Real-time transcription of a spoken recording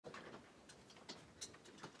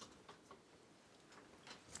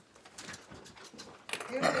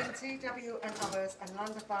TW and others, and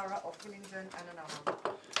London Borough of Hillingdon and another.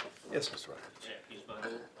 Yes, Mr. Wright. Yeah, please, my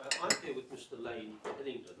lord. I'm here with Mr. Lane for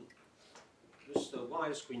Hillingdon. Mr.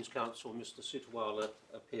 Wise, Queen's Counsel, Mr. Sitawala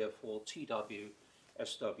appear for TW,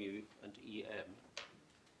 SW and EM.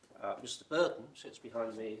 Mr. Burton sits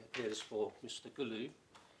behind me, appears for Mr. Gullu,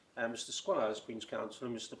 and Mr. Squires, Queen's Counsel,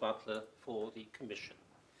 and Mr. Butler for the Commission.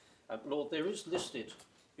 Lord, there is listed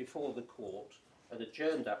before the court an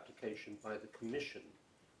adjourned application by the Commission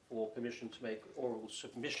for permission to make oral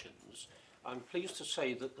submissions. I'm pleased to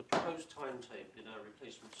say that the proposed timetable in our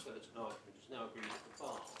replacement skeleton argument is now agreed at the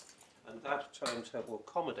bar, and that timetable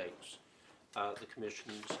accommodates the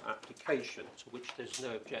Commission's application, to which there's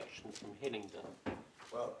no objection from Hillingdon.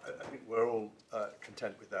 Well, I think we're all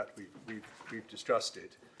content with that. We've discussed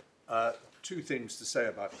it. Two things to say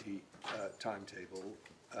about the timetable.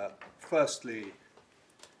 Firstly,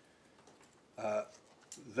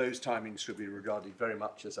 those timings should be regarded very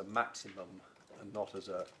much as a maximum and not as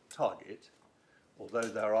a target, although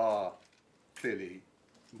there are clearly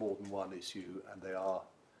more than one issue and they are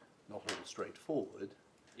not all straightforward.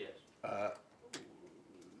 Yes.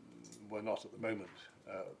 We're not at the moment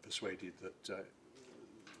persuaded that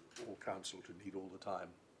all counsel should need all the time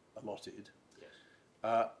allotted.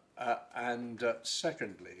 Yes. And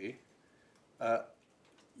secondly,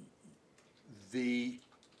 the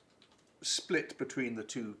split between the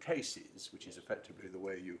two cases, which is effectively the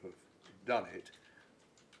way you have done it,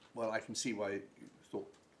 well, I can see why you thought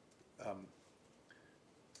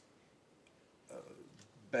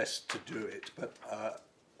best to do it, but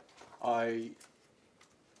I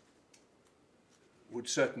would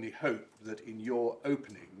certainly hope that in your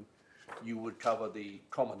opening you would cover the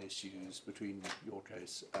common issues between your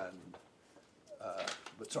case and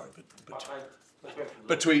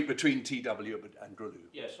between TW and Gullu.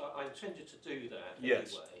 Yes, I intended to do that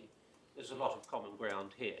yes. Anyway. There's a lot of common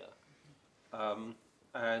ground here.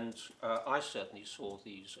 And I certainly saw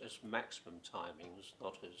these as maximum timings,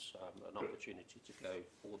 not as an opportunity to go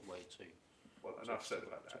all the way to, well, enough said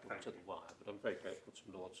about that. To the wire. But I'm very grateful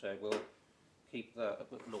to Lord, so we'll keep the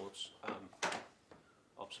Lord's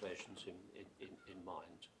observations in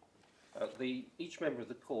mind. Each member of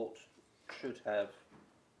the court should have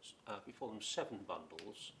before them 7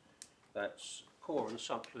 bundles. That's core and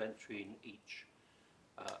supplementary in each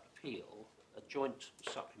appeal, a joint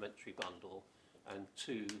supplementary bundle, and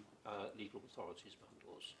 2 legal authorities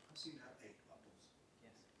bundles. I've seen that 8 bundles.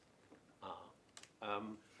 Yes.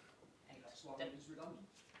 That's why it is redundant.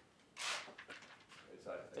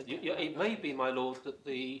 It may be, my lord, that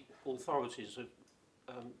the authorities have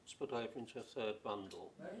split over into a 3rd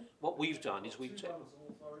bundle. No? What we've done is we've 2 bundles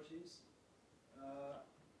of authorities. A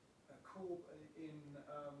core in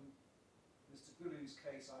Mr. Gullu's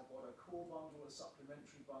case, I've got a core bundle, a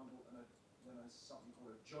supplementary bundle, and then something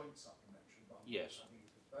called a joint supplementary bundle. Yes. I think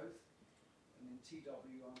it's both. And in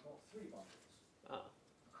TW, I've got 3 bundles. Ah.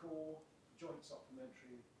 A core, joint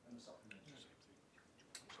supplementary, and a supplementary.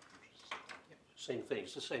 Same thing.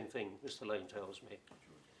 It's the same thing, Mr. Lane tells me.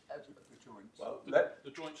 Well,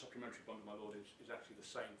 the joint supplementary bundle, my lord, is actually the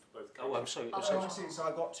same for both cases. Oh, I'm sorry. Oh, I see. So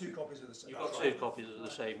I've got 2 copies of the same. You've got 2 copies of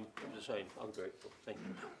the same. I'm grateful. Thank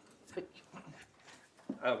you. Thank you.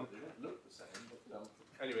 they don't look the same, but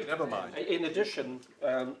anyway, never mind. In addition,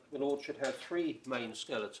 the Lord should have 3 main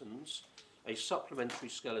skeletons, a supplementary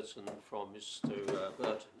skeleton from Mr.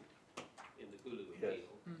 Burton in the Gullu appeal,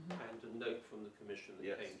 and a note from the Commission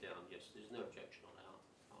that came down. Yes, there's no objection on our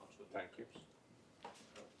part to it. Thank you.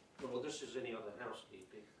 Well, this is any other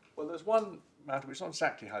housekeeping. Well, there's one matter which is not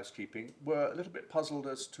exactly housekeeping. We're a little bit puzzled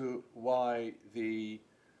as to why the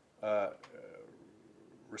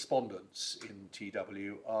respondents in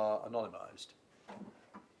TW are anonymised.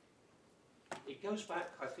 It goes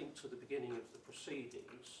back, I think, to the beginning of the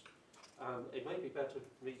proceedings. It may be better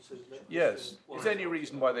for me to... Yes. Is there any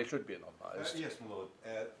reason why they should be anonymised? Yes, my lord.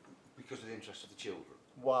 Because of the interest of the children.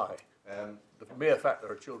 Why? The mere fact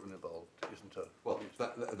there are children involved isn't a... Well,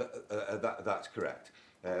 that's correct.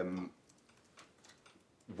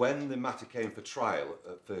 When the matter came for trial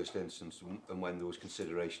at first instance, and when there was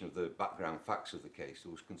consideration of the background facts of the case,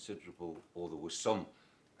 there was considerable, or there was some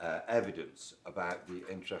evidence about the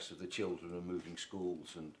interests of the children and moving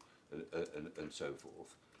schools and so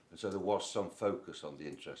forth. And so there was some focus on the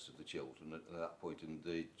interests of the children at that point, and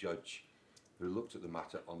the judge who looked at the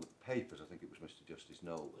matter on the papers, I think it was Mr. Justice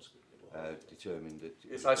Knowles, determined that...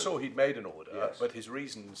 Yes, I saw he'd made an order, yes. But his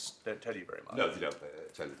reasons don't tell you very much. No, they don't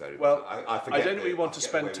tell you very well, much. I don't think we want to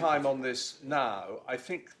spend time on this now. I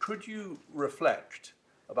think, could you reflect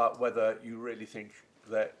about whether you really think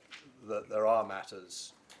that there are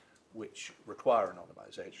matters which require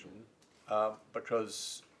anonymisation,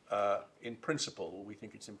 because in principle, we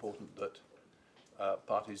think it's important that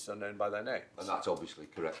parties are known by their names. And that's obviously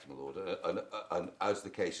correct, my lord. And as the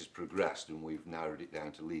case has progressed and we've narrowed it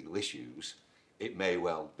down to legal issues, it may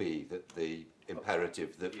well be that the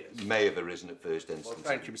imperative that may have arisen at first instance. Well,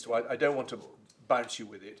 thank you, Mr. White. I don't want to bounce you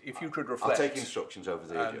with it. If you could reflect... I'll take instructions over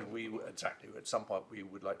the and exactly, at some point we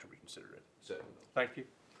would like to reconsider it. Certainly. Thank you.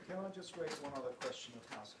 Can I just raise one other question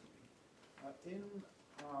of housekeeping? In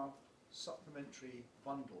our supplementary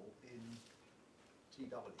bundle in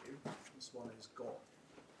TW, this one has got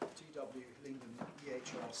TW Hillingdon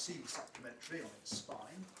EHRC supplementary on its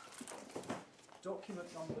spine. Document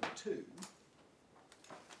number 2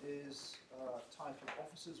 is titled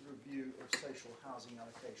Officers' Review of Social Housing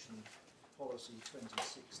Allocation Policy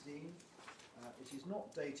 2016. It is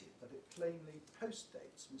not dated, but it plainly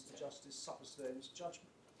post-dates Mr. Justice Supperstone's judgment.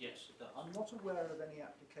 Yes, it does. I'm not aware of any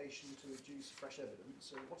application to reduce fresh evidence,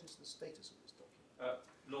 so what is the status of this document?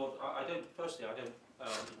 Lord, I don't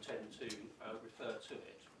intend to refer to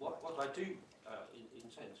it. What I do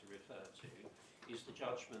intend to refer to is the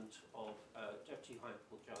judgment of Deputy High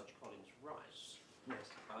Court Judge Collins Rice,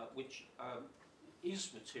 Yes. which is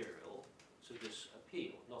material to this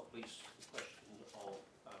appeal, not least the question of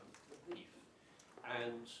relief.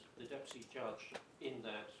 And the Deputy Judge in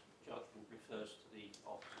that judgment refers to the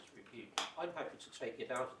officer's review. I'm happy to take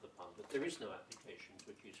it out of the bundle. There is no application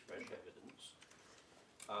to reduce fresh evidence,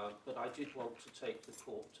 but I did want to take the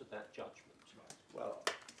court to that judgment. Well,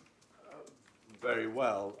 very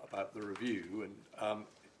well about the review, and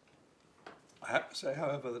I have to say,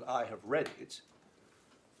 however, that I have read it,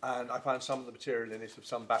 and I found some of the material in it of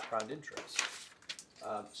some background interest.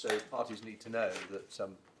 So parties need to know that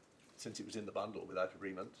since it was in the bundle without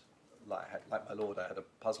agreement, like my lord, I had a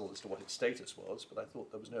puzzle as to what its status was, but I thought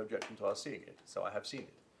there was no objection to our seeing it, so I have seen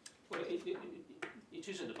it. Well, it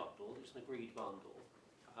is in the bundle. It's an agreed bundle,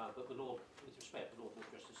 but the Lord, with respect, the Lord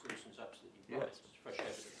Justice Lewison is absolutely right. Yes. It's fresh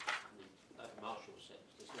evidence in the ladder marshal sense.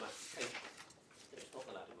 There's no application. It's not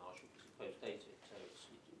the ladder marshal because it post-dated, so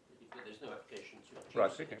there's no application to reduce Right,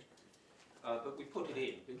 it. okay. But we put it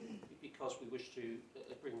in because we wish to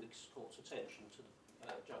bring the court's attention to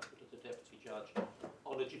the judgment of the Deputy Judge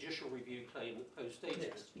on a judicial review claim that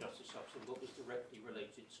post-dated Mr. Justice Upson, but was directly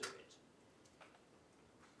related to it.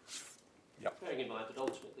 Yep. Bearing in mind that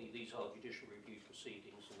ultimately these are judicial review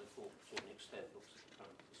proceedings and the court to an extent looks at the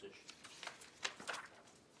current position.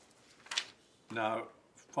 Now,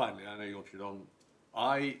 finally, I know you wanted on.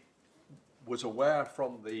 I was aware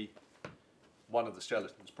from one of the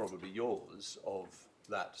skeletons, probably yours, of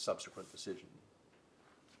that subsequent decision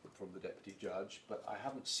from the Deputy Judge, but I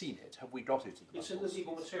haven't seen it. Have we got it? It's in the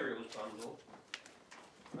legal materials bundle.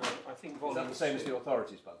 I think Is that the same as the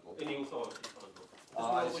authorities bundle? in the authorities bundle.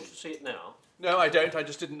 I Does wish to see it now? No, I don't. I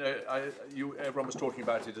just didn't know. Everyone was talking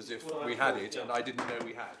about it as if Well, we I had thought, it, yeah. and I didn't know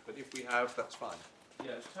we had. But if we have, that's fine.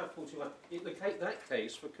 Yeah, it's tab 41. That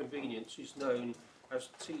case, for convenience, is known as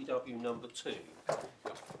TW number 2.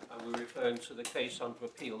 And we're referring to the case under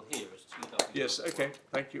appeal here as TW. Yes, number okay.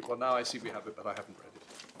 Thank you. Well, now I see we have it, but I haven't read it.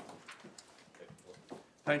 1.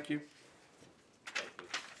 Thank you. Thank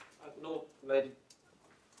you. Lord, Lady,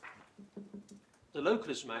 the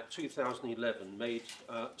Localism Act 2011 made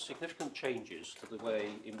significant changes to the way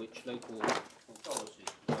in which local authorities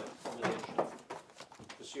provide accommodation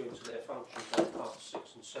pursuant to their functions under Parts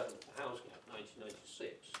 6 and 7 of the Housing Act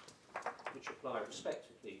 1996, which apply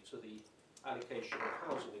respectively to the allocation of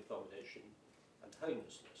housing accommodation and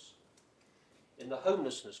homelessness. In the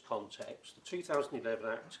homelessness context, the 2011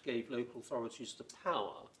 Act gave local authorities the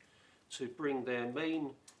power to bring their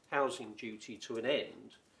main housing duty to an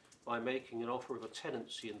end by making an offer of a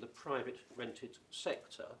tenancy in the private rented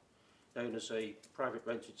sector, known as a private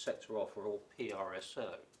rented sector offer, or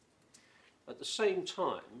PRSO. At the same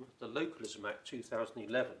time, the Localism Act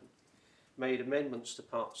 2011 made amendments to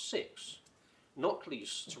Part 6, not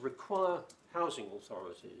least to require housing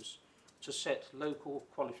authorities to set local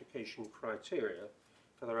qualification criteria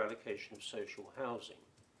for their allocation of social housing.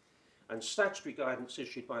 And statutory guidance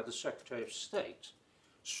issued by the Secretary of State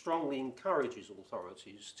strongly encourages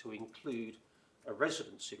authorities to include a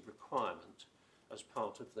residency requirement as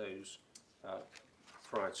part of those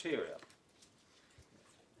criteria.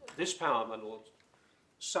 This power, my Lord,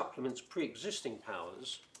 supplements pre-existing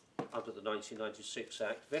powers under the 1996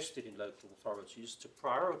 Act vested in local authorities to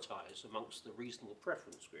prioritise amongst the reasonable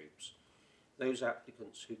preference groups those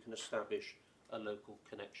applicants who can establish a local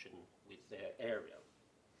connection with their area.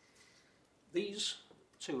 These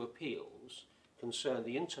two appeals concern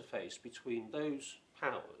the interface between those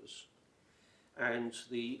powers and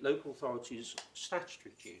the local authorities'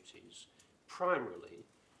 statutory duties, primarily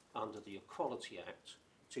under the Equality Act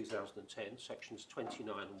 2010, sections 29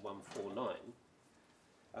 and 149,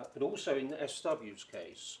 but also in the SW's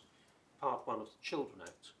case, Part 1 of the Children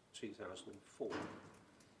Act 2004.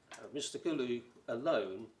 Mr. Gullu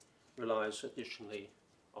alone relies additionally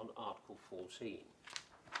on Article 14.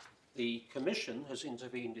 The Commission has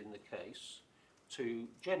intervened in the case to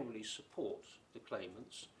generally support the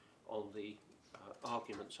claimants on the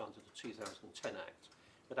arguments under the 2010 Act,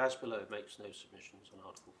 but as below makes no submissions on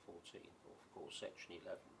Article 14, or of course Section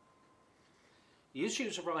 11. The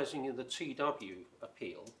issues arising in the TW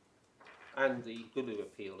appeal and the Gullu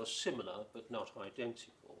appeal are similar but not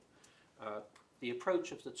identical. The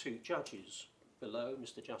approach of the two judges below,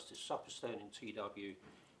 Mr. Justice Supperstone in TW,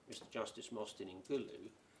 Mr. Justice Mostyn in Gullu,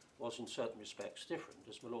 was in certain respects different,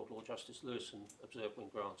 as my Lord Justice Lewison observed when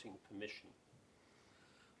granting permission.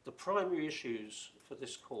 The primary issues for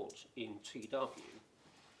this court in TW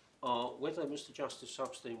are whether Mr. Justice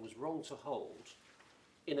Supperstone was wrong to hold,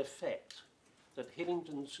 in effect, that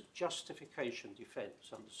Hillingdon's justification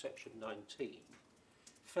defence under Section 19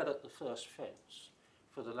 fell at the first fence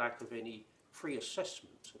for the lack of any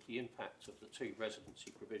pre-assessment of the impact of the two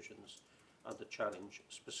residency provisions under challenge,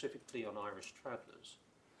 specifically on Irish travellers,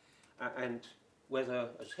 and whether,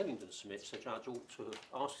 as Hillingdon submits, the judge ought to have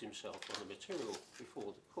asked himself on the material before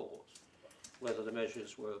the court whether the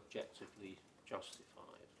measures were objectively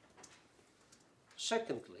justified.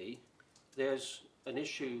 Secondly, there's an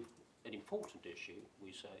issue, an important issue,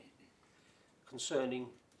 we say, concerning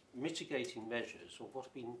mitigating measures, or what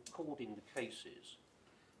have been called in the cases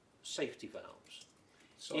safety valves.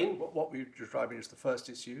 So what were you describing as the first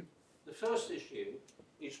issue? The first issue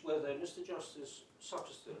is whether Mr. Justice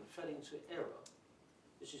Supperstone fell into error,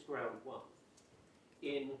 this is ground one,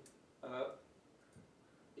 in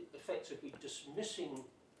effectively dismissing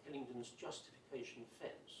Hillingdon's justification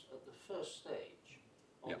fence at the first stage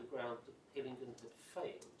on the ground that Hillingdon had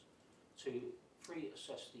failed to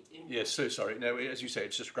pre-assess the impact. Yes, so sorry. No, as you say,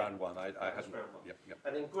 it's just ground one. I hadn't. Ground one. Yep.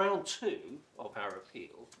 And then ground two of our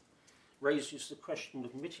appeal raises the question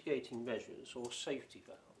of mitigating measures or safety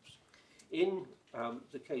valves. In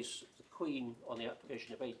the case of the Queen on the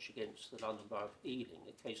application of H against the London Borough of Ealing,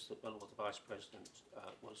 a case that my Lord the Vice President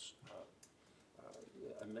was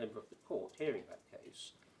a member of the court hearing that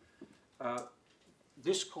case,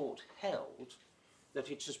 this court held that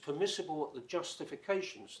it is permissible at the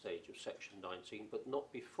justification stage of Section 19, but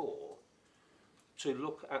not before, to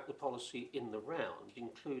look at the policy in the round,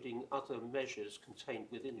 including other measures contained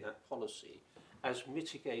within that policy, as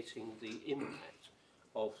mitigating the impact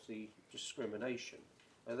of the discrimination.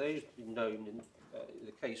 Now, they've been known in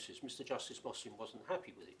the cases. Mr. Justice Mostyn wasn't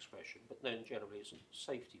happy with the expression, but known generally as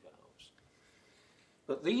safety valves.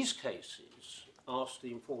 But these cases ask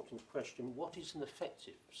the important question, what is an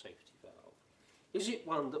effective safety valve? Is it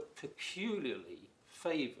one that peculiarly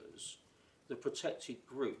favours the protected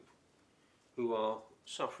group who are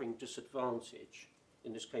suffering disadvantage,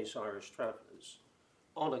 in this case Irish travellers,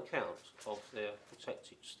 on account of their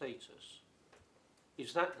protected status?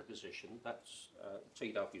 Is that the position? That's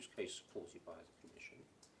TW's case supported by the Commission.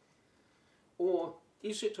 Or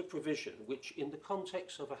is it a provision which, in the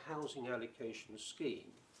context of a housing allocation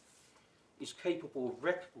scheme, is capable of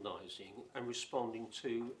recognising and responding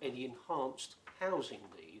to any enhanced housing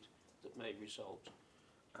need that may result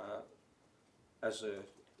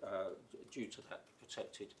due to that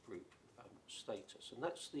protected group status? And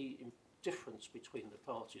that's the difference between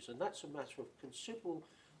the parties, and that's a matter of considerable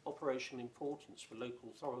operational importance for local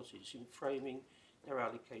authorities in framing their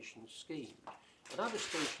allocation scheme. An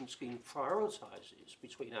allocation scheme prioritises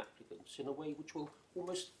between applicants in a way which will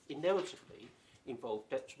almost inevitably involve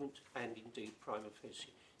detriment and indeed prima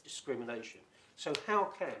facie discrimination. So how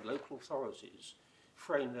can local authorities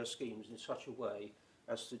frame their schemes in such a way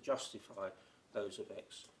as to justify those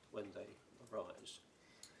effects when they arise?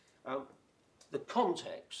 The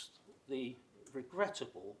context, the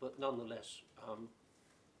regrettable but nonetheless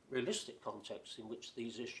realistic context in which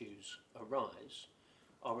these issues arise,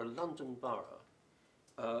 are a London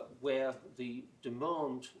borough where the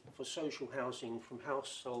demand for social housing from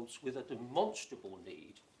households with a demonstrable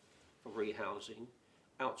need for rehousing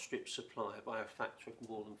outstrips supply by a factor of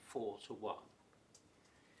more than 4 to 1.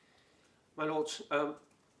 My Lords,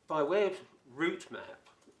 by way of route map,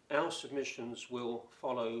 our submissions will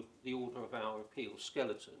follow the order of our appeal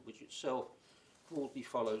skeleton, which itself broadly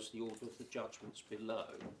follows the order of the judgments below.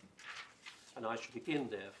 And I shall begin,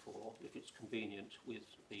 therefore, if it's convenient, with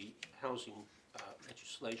the housing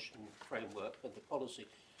legislation framework and the policy.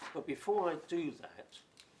 But before I do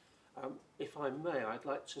that, if I may, I'd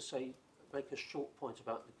like to make a short point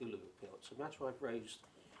about the Gullu appeal. It's a matter I've raised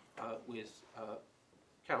with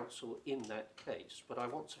counsel in that case, but I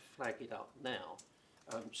want to flag it up now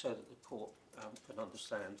so that the court can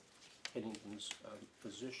understand Hillingdon's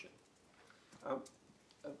position.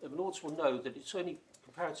 The Lords will know that it's only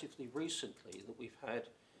comparatively recently that we've had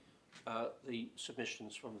the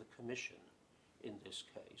submissions from the Commission in this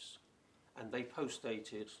case, and they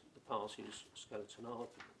postdated the parties' skeleton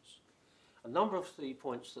arguments. A number of the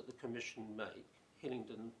points that the Commission make,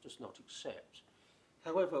 Hillingdon does not accept.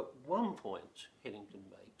 However, one point Hillingdon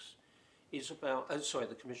makes is about,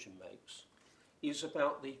 the Commission makes, is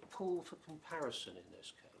about the pool for comparison in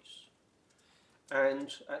this case.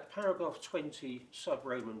 And at paragraph 20,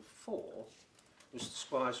 sub-Roman 4, Mr.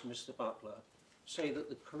 Squires and Mr. Butler say that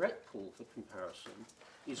the correct pool for comparison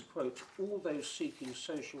is, quote, all those seeking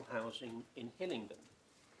social housing in Hillingdon,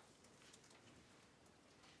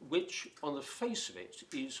 which on the face of it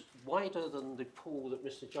is wider than the pool that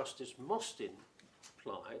Mr. Justice Mostyn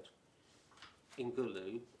applied in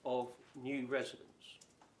Gullu of new residents.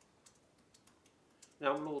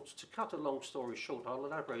 Now, Lords, to cut a long story short, I'll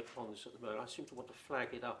elaborate upon this at the moment. I seem to want to flag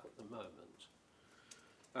it up at the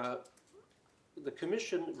moment. The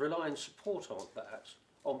Commission rely in support of that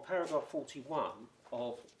on paragraph 41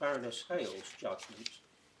 of Baroness Hale's judgment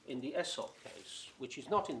in the Aesop case, which is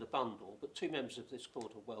not in the bundle, but two members of this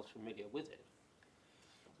court are well familiar with it.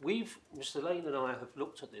 Mr. Lane and I have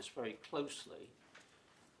looked at this very closely,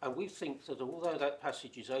 and we think that although that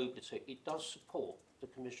passage is obiter, it does support the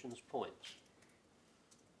Commission's point.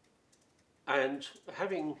 And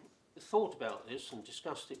having thought about this and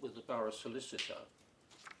discussed it with the Borough Solicitor,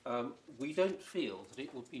 we don't feel that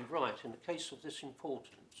it would be right in a case of this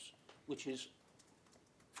importance, which is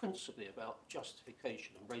principally about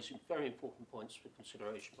justification and raising very important points for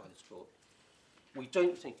consideration by this court. We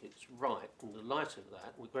don't think it's right in the light of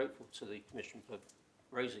that. We're grateful to the Commission for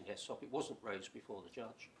raising Aesop. It wasn't raised before the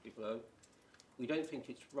judge below. We don't think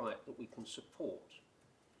it's right that we can support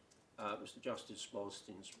Mr. Justice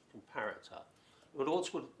Mostyn's comparator. But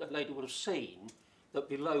also, a lady would have seen that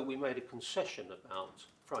below we made a concession about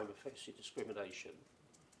prima facie discrimination,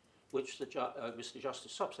 which Mr.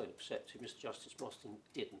 Justice Supperstone accepted, Mr. Justice Mostyn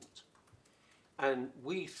didn't. And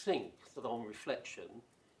we think that on reflection,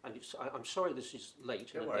 and I'm sorry this is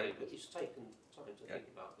late in the day, but it's taken time to think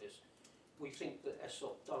about this, we think that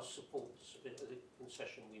Aesop does support the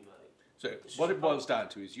concession we made. So what it boils down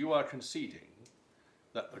to is you are conceding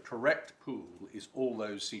that the correct pool is all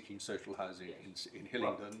those seeking social housing in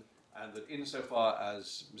Hillingdon, and that insofar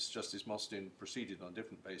as Mr. Justice Mostyn proceeded on a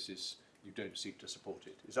different basis, you don't seek to support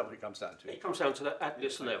it. Is that what it comes down to? It comes down to that at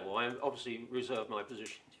this level. I obviously reserve my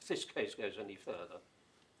position if this case goes any further.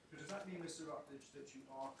 But does that mean, Mr. Rutledge, that you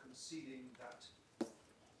are conceding that the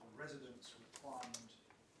residence requirement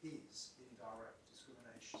is indirect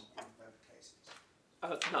discrimination in both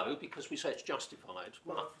cases? No, because we say it's justified.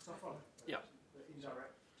 Well, yeah.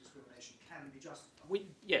 Indirect discrimination can be justified.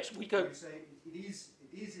 Yes, we go. You say it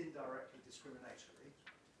is indirectly discriminatory,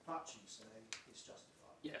 but you say it's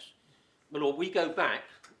justified. Yes, my Lord, we go back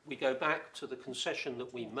to the concession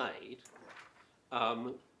that we made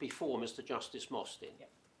before Mr. Justice Mostyn. Yeah.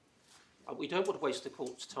 We don't want to waste the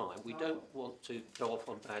court's time. We don't want to go off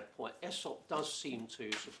on bad point. Aesop does seem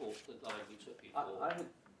to support the line we took before.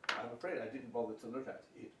 I'm afraid I didn't bother to look at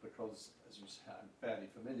it because, as you say, I'm fairly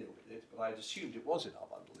familiar with it, but I'd assumed it was in our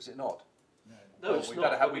bundle, is it not? No, it's we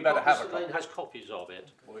not. we better have a Mr. Lane has copies of it.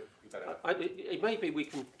 It may be we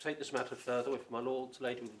can take this matter further. If my Lord's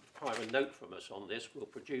lady would require a note from us on this, we'll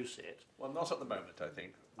produce it. Well, not at the moment, I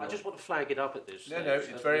think. I just want to flag it up at this stage. No,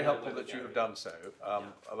 it's very helpful that you have done so.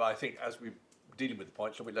 I think as we're dealing with the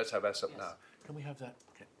point, let's have Aesop now. Can we have that?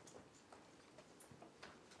 Okay.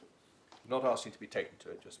 Not asking to be taken to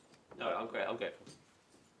it, just... No, I'm grateful.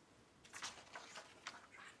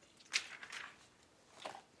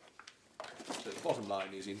 So the bottom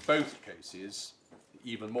line is, in both cases,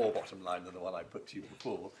 even more bottom line than the one I put to you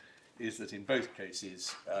before, is that in both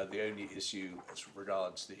cases, the only issue as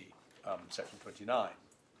regards the Section 29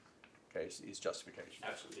 case is justification.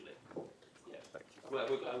 Absolutely. Yeah. Thank you. Well,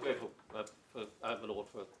 I'm grateful for my Lord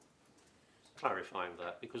for clarifying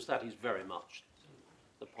that, because that is very much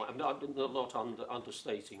the point. I'm not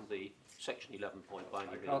understating the Section 11 point by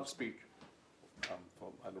any means. I can't speak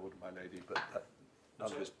for my Lord and my Lady, but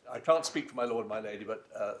I can't speak for my Lord and my Lady, but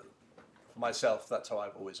for myself, that's how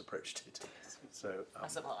I've always approached it. So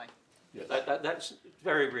as have I. Yes. That's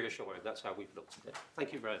very reassuring. That's how we've looked at it.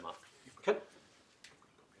 Thank you very much.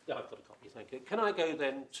 Yeah, I've got a copy. Thank you. Can I go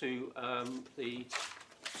then to the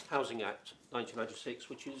Housing Act 1996,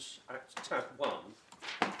 which is Act Tab 1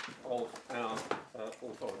 of our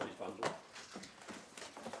authorities bundle.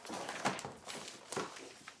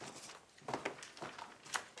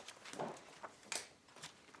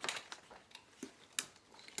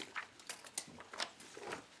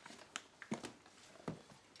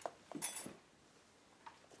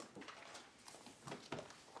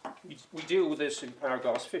 We deal with this in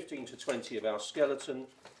paragraphs 15 to 20 of our skeleton,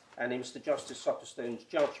 and in Mr. Justice Supperstone's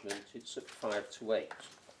judgment, it's at 5 to 8.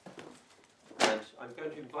 And I'm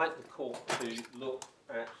going to invite the court to look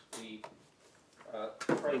at the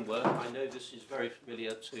framework. I know this is very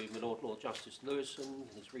familiar to my Lord Justice Lewison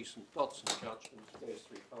in his recent Godson judgment. He goes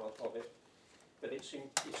through part of it, but it's a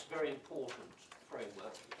very important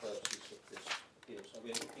framework for the purposes of this appeal. So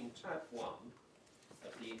we're looking tab 1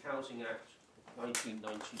 at the Housing Act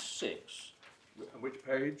 1996. And which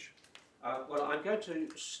page? Well, I'm going to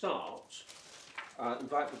start,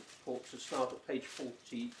 invite the court to start at page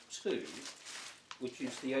 42, which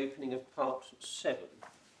is the opening of part 7.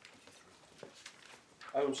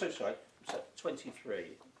 Oh, I'm so sorry. Is that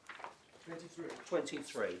 23? 23.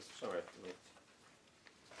 23, sorry.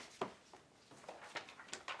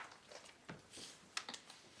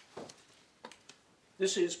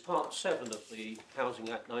 This is part 7 of the Housing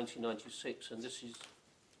Act 1996, and this is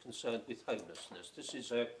concerned with homelessness. This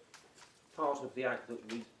is a part of the Act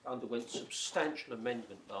that we underwent substantial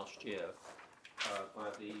amendment last year by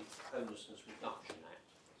the Homelessness Reduction Act,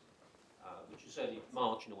 which is only of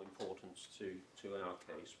marginal importance to our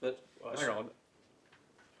case. But well, hang on.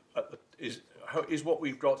 Is what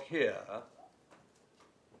we've got here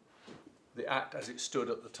the Act as it stood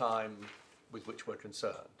at the time with which we're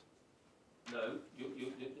concerned? No,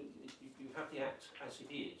 you have the Act as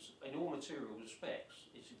it is. In all material respects,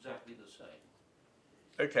 it's exactly the same.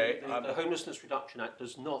 Okay. The Homelessness Reduction Act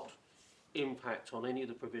does not impact on any of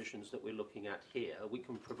the provisions that we're looking at here. We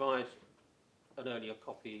can provide an earlier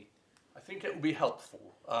copy. I think it will be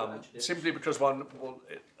helpful, Actually, simply because one will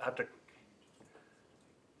have to...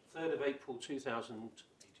 3rd of April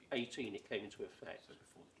 2018 it came into effect.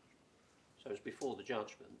 So it's before the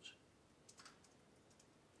judgment.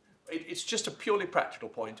 It's just a purely practical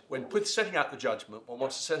point. When with setting out the judgment, one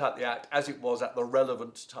wants to set out the Act as it was at the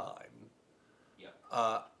relevant time.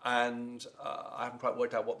 Yeah. And I haven't quite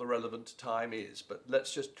worked out what the relevant time is, but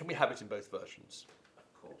let's just, can we have it in both versions?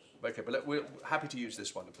 Of course. Okay, but we're happy to use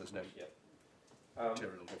this one if there's no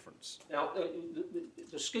material difference. Now,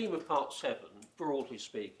 the scheme of Part 7, broadly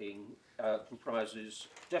speaking, comprises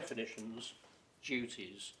definitions,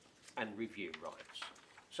 duties, and review rights.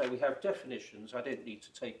 So we have definitions. I don't need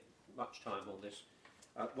to take much time on this.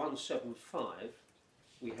 175,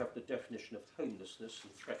 we have the definition of homelessness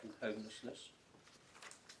and threatened homelessness.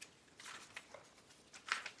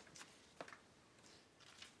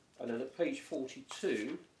 And then at page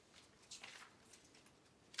 42,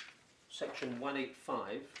 section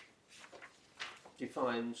 185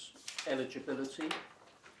 defines eligibility.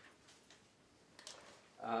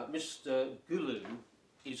 Mr. Gullu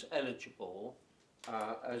is eligible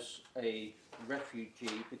as a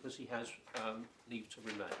refugee because he has leave to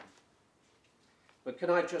remain. But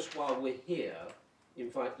can I just, while we're here,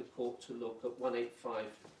 invite the court to look at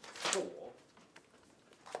 1854,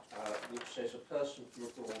 which says a person from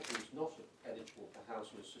abroad who is not eligible for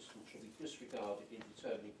housing assistance shall be disregarded in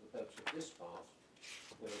determining for the purpose of this part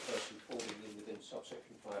whether a person falling in within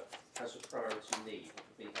subsection 5 has a priority need, or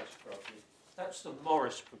B has a priority need. That's the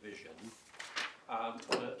Morris provision,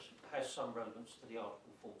 that has some relevance to the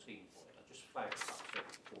Article 14 point. I just flagged it up so that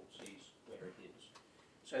the court sees where it is.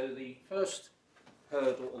 So the first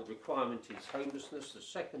hurdle or requirement is homelessness, the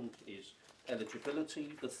second is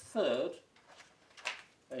eligibility, the third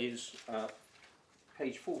is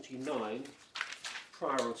page 49,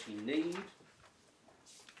 priority need.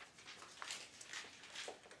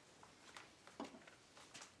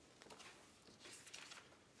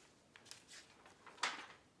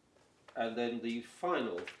 And then the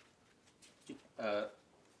final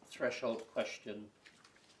threshold question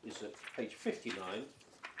is at page 59,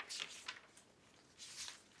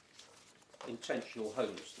 intentional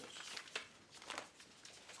homelessness.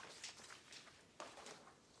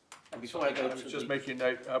 And before I go to just making a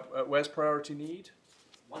note, where's priority need?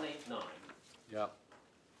 189. Yeah.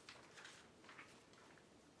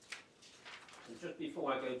 And just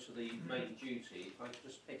before I go to the main duty, if I could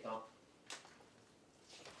just pick up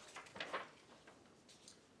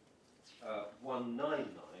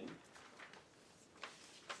 199,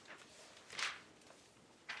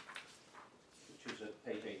 which is at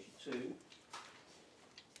page 82.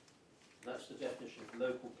 That's the definition of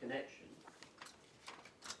local connection.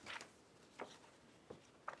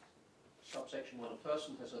 Subsection 1, a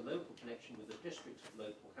person has a local connection with a district of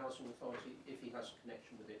local housing authority if he has a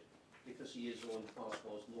connection with it because he is or in the past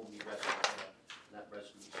was normally resident there, and that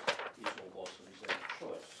residence is or was of his own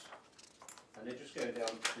choice. And then just going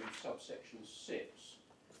down to subsection 6,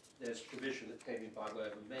 there's provision that came in by way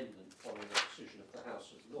of amendment following the decision of the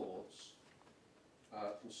House of Lords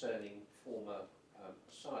concerning former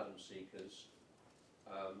asylum seekers,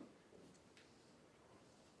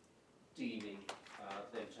 deeming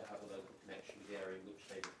them to have a local connection with the area in which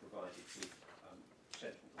they were provided with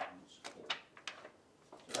central government support.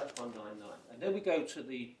 So that's 199. And then we go to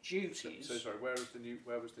the duties. So sorry, where was the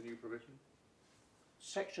new provision?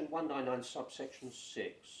 Section 199, subsection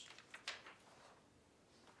 6.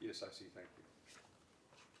 Yes, I see, thank you.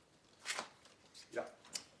 Yeah.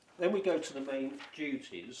 Then we go to the main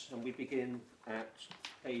duties, and we begin at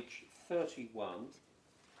page 31,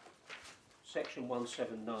 section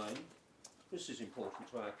 179. This is important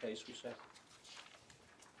to our case, we said.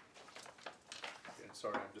 Yeah,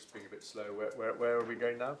 sorry, I'm just being a bit slow. Where are we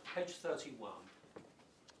going now? Page 31.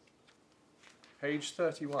 Page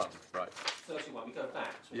 31, right. 31, we go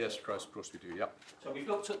back. To Yes, 31. of course we do, yeah. So we've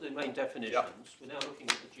looked at the main definitions. Yep. We're now looking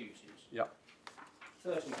at the duties. Yeah.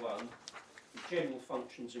 31, the general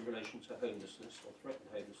functions in relation to homelessness or threatened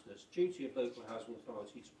homelessness. Duty of local housing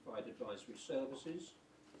authority to provide advisory services.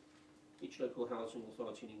 Each local housing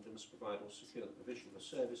authority in England must provide or secure the provision of a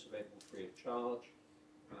service available free of charge,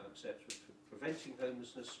 except for preventing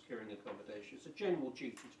homelessness, securing accommodation. It's a general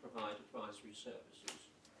duty to provide advisory services.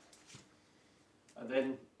 And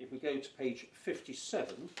then if we go to page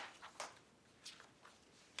 57,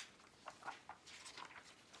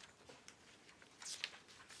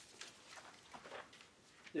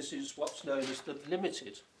 this is what's known as the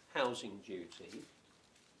limited housing duty,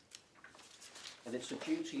 and it's a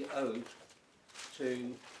duty owed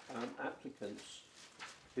to applicants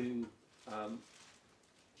who are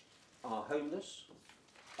homeless,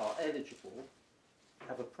 are eligible,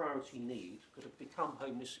 have a priority need, but have become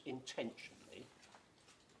homeless intentionally.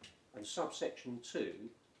 And subsection 2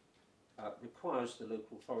 requires the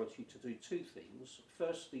local authority to do two things.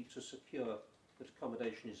 Firstly, to secure that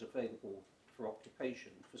accommodation is available for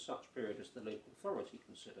occupation for such period as the local authority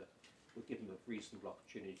consider will give them a reasonable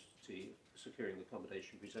opportunity to securing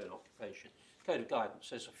accommodation for his own occupation. Code of guidance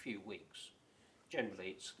says a few weeks. Generally,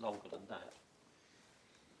 it's longer than that.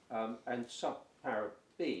 And subpara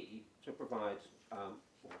B to provide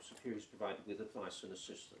or secure is provided with advice and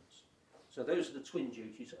assistance. So those are the twin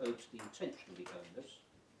duties owed to the intentionally homeless.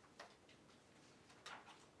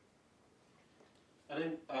 And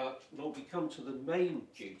then Lord, we come to the main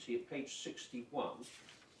duty at page 61.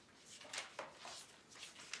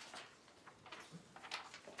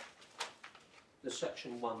 The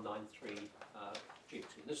section 193 duty.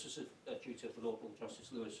 This is a duty of the Lord Justice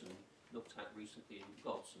Lewison looked at recently in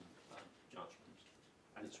Godson judgment,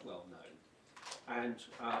 and it's well known. And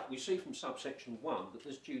we see from subsection 1 that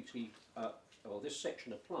this duty, or this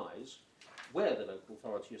section applies where the local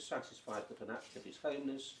authority is satisfied that an applicant is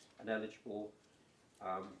homeless and eligible,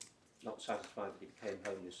 not satisfied that he became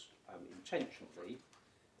homeless intentionally,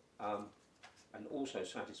 and also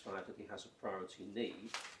satisfied that he has a priority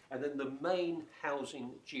need. And then the main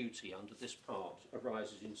housing duty under this part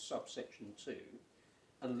arises in subsection 2,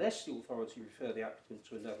 unless the authority refer the applicant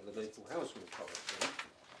to another local housing authority,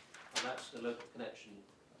 and that's the local connection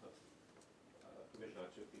provision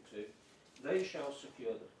I took you to, they shall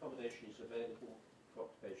secure that accommodation is available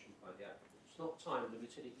for occupation by the applicant. It's not time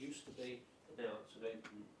limited, it used to be, but now it's an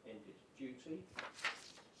open-ended duty.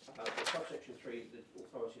 Subsection 3, the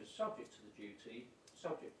authority is subject to the duty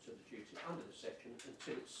under the section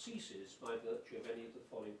until it ceases by virtue of any of the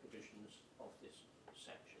following provisions of this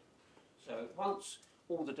section. So once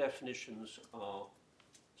all the definitions are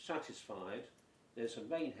satisfied, there's a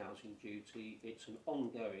main housing duty, it's an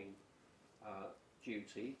ongoing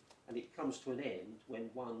duty, and it comes to an end when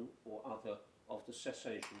one or other of the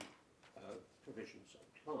cessation provisions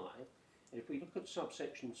apply. And if we look at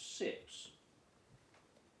subsection 6,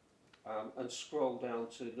 and scroll down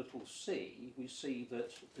to little c, we see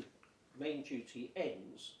that the main duty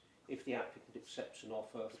ends if the applicant accepts an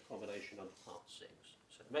offer of accommodation under Part 6.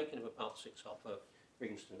 So the making of a Part 6 offer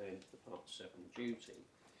brings to an end the Part 7 duty.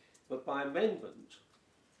 But by amendment,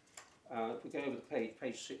 if we go over the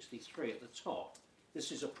page 63 at the top,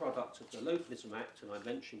 this is a product of the Localism Act, and I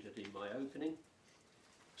mentioned it in my opening.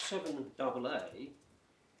 7AA,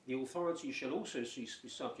 the authority shall also cease to be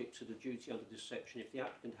subject to the duty under this section if the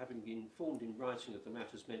applicant, having been informed in writing of the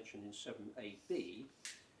matters mentioned in 7AB,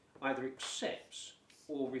 either accepts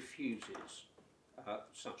or refuses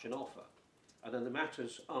such an offer. And then the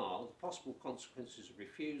matters are the possible consequences of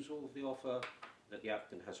refusal of the offer, that the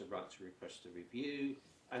applicant has a right to request a review,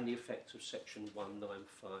 and the effect of section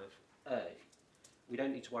 195A. We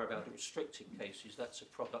don't need to worry about the restricted cases, that's a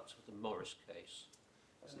product of the Morris case.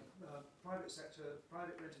 Private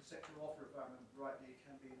rented sector offer, if I remember rightly,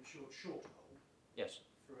 can be insured short hold. Yes.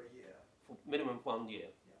 For a year. For minimum 1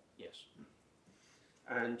 year. Yeah. Yes.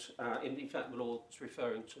 And in fact, the Lord's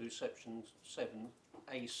referring to section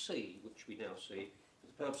 7AC, which we now see. For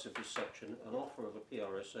the purpose of this section, an offer of a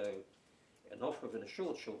PRSO, an offer of an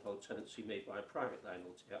assured short-hold tenancy made by a private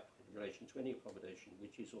landlord to the applicant in relation to any accommodation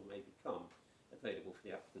which is or may become available for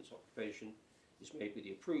the applicant's occupation is made with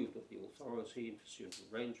the approval of the authority in pursuant to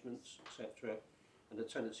arrangements, etc., and the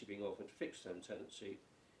tenancy being offered fixed-term tenancy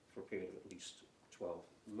for a period of at least 12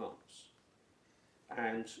 months.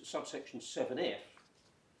 And subsection 7F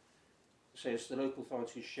says the local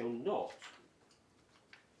authorities shall not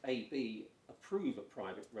A.B. approve a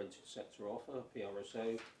private rented sector offer,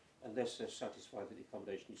 PRSO, unless they're satisfied that the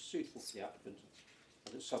accommodation is suitable for the applicant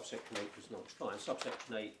and that subsection 8 does not apply. And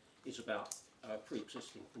subsection 8 is about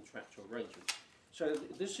pre-existing contractual arrangements. So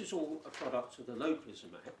this is all a product of the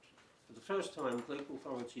Localism Act. For the first time, local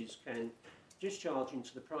authorities can discharge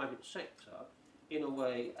into the private sector in a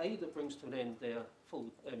way, A, that brings to an end their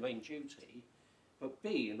main duty, but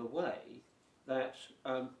B, in a way that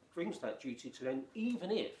brings that duty to an end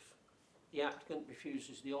even if the applicant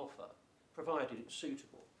refuses the offer, provided it's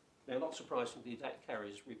suitable. Now, not surprisingly, that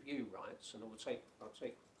carries review rights, and I'll take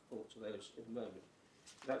thought to those in a moment.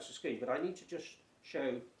 That's the scheme, but I need to just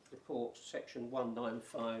show the court section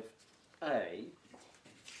 195A,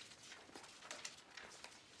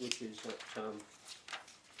 which is at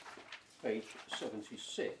page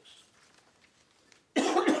 76.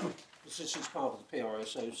 This is part of the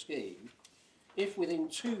PRSO scheme. If within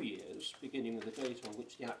 2 years, beginning with the date on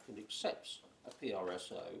which the applicant accepts a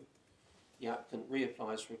PRSO, the applicant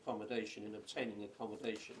reapplies for accommodation in obtaining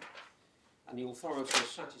accommodation, and the authority is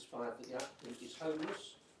satisfied that the applicant is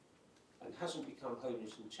homeless and hasn't become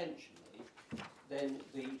homeless intentionally, then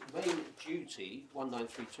the main duty,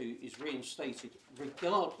 1932, is reinstated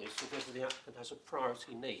regardless of whether the applicant has a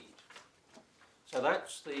priority need. So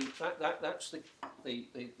that's the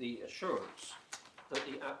assurance that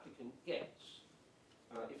the applicant gets.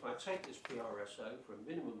 If I take this PRSO for a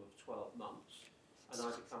minimum of 12 months and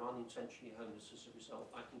I become unintentionally homeless as a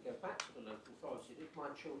result, I can go back to the local authority. If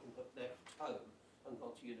my children have left home and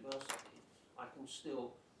gone to university, I can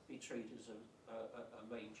still be treated as a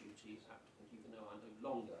main duty applicant, even though I no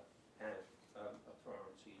longer have a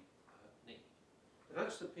priority need. And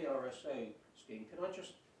that's the PRSO scheme. Can I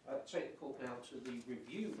just take the court now to the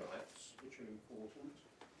review rights, which are important.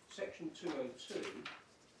 Section 202.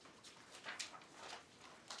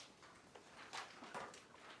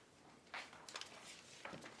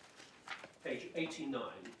 Page 89, page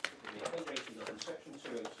 89, section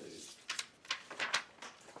 202.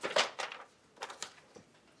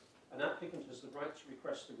 An applicant has the right to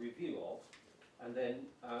request a review of, and then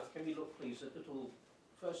can we look please at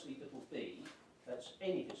firstly little b, that's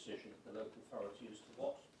any decision of the local authority as to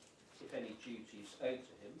what, if any, duties owed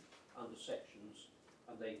to him under sections,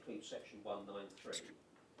 and they include section 193.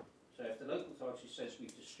 So if the local authority says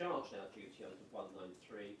we've discharged our duty under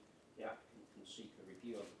 193, the applicant can seek a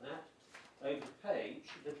review of that. Over the page,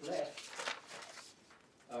 to the left,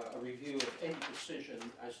 a review of any decision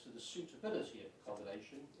as to the suitability of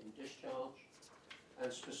accommodation in discharge, and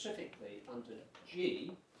specifically under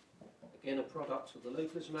G, again a product of the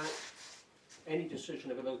Localism Act, any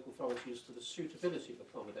decision of a local authority as to the suitability of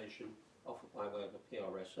accommodation offered by way of a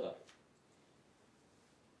PRSO.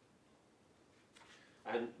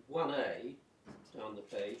 And 1A, down the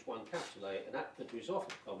page, 1 capital A, an applicant who is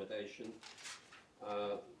offered accommodation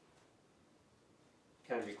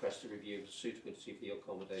can request a review of the suitability of the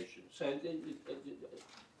accommodation. So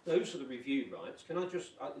those are the review rights. Can I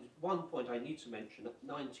just, one point I need to mention, at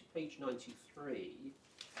page 93,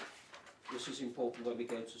 this is important when we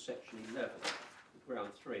go to section 11,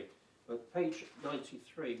 ground 3. But page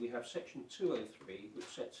 93, we have section 203, which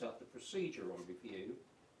sets out the procedure on review.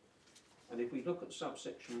 And if we look at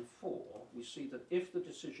subsection 4, we see that if the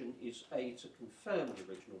decision is A, to confirm the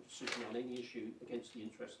original decision on any issue against the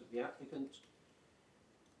interest of the applicant,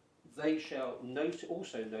 they shall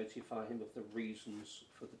also notify him of the reasons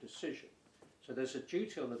for the decision. So there's a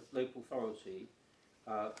duty on the local authority,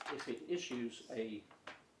 if it issues a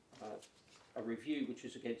review which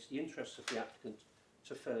is against the interests of the applicant,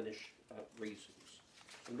 to furnish reasons.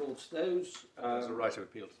 And Lords, those... there's a right of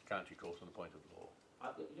appeal to the county court on the point of law.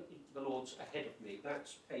 The Lords ahead of me,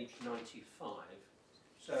 that's page 95.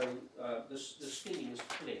 So the scheme is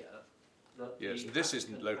clear. That yes, this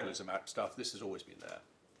isn't Localism Act stuff, this has always been there.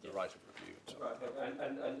 The right of review and so on. Right,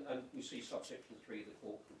 and we see subsection 3, the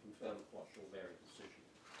court can confirm a quash or vary a decision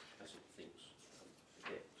as it thinks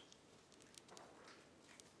fit.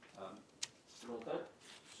 Well, that's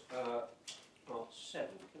part 7.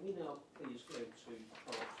 Can we now please go to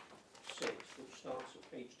part 6, which starts at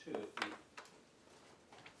page 2 of the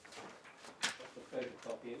Code of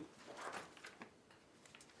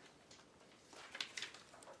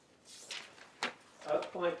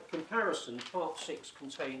by comparison, Part 6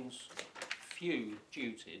 contains few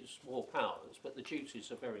duties, more powers, but the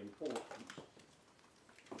duties are very important.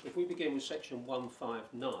 If we begin with section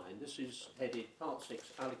 159, this is headed Part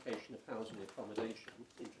 6, Allocation of Housing Accommodation,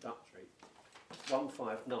 Introductory.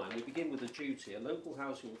 159, we begin with a duty. A local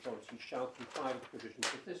housing authority shall comply with the provisions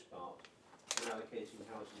of this part in allocating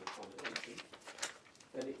housing accommodation.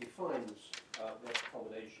 Then it defines what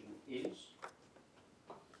accommodation is.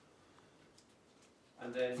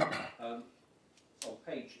 And then on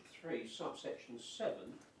page 3, subsection 7,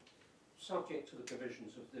 subject to the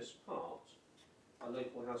provisions of this part, a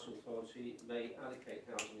local housing authority may allocate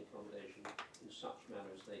housing accommodation in such manner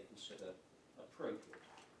as they consider appropriate.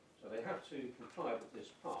 So they have to comply with this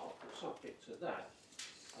part, but subject to that,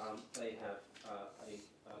 they have a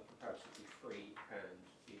comparatively free hand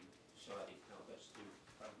in deciding how best to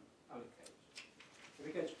allocate. If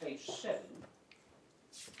we go to page 7,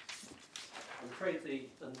 I'm afraid the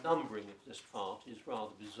numbering of this part is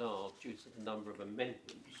rather bizarre due to the number of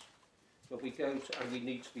amendments. But we go to, and we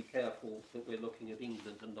need to be careful that we're looking at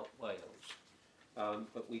England and not Wales.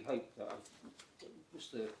 But we hope that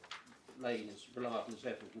Mr. Lane, as reliable as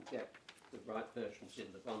ever, will get the right versions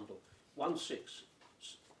in the bundle.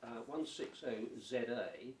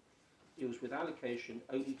 160ZA deals with allocation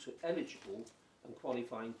only to eligible and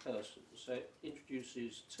qualifying persons. So it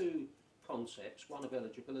introduces two concepts, one of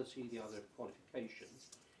eligibility, the other of qualification.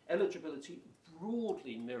 Eligibility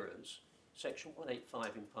broadly mirrors section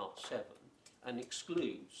 185 in part 7 and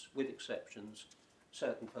excludes, with exceptions,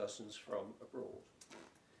 certain persons from abroad.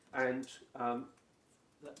 And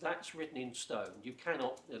that's written in stone. You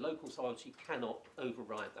cannot, the local authority cannot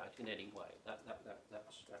override that in any way.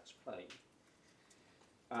 That's plain.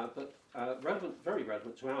 But relevant, very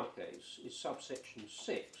relevant to our case is subsection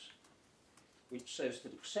 6, which says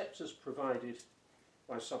that except as provided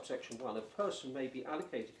by subsection 1, a person may be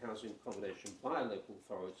allocated housing accommodation by a local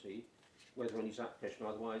authority, whether on his application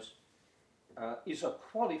or otherwise, is a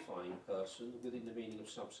qualifying person within the meaning of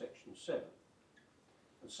subsection 7.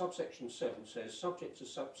 And subsection 7 says, subject to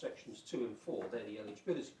subsections 2 and 4, they're the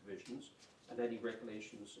eligibility provisions, and any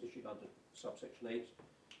regulations issued under subsection 8,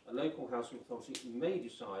 a local housing authority may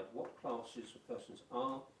decide what classes of persons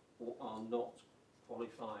are or are not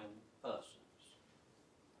qualifying persons.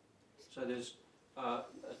 So there's a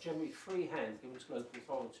generally free hand given to local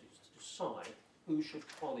authorities to decide who should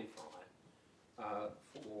qualify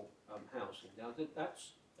for housing. Now,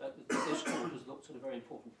 this court has looked at a very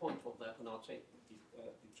important point of that, and I'll take you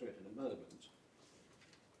through it in a moment.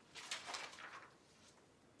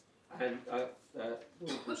 And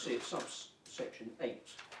we can see at subsection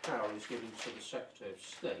 8, power is given to the Secretary of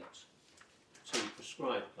State to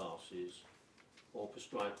prescribe classes or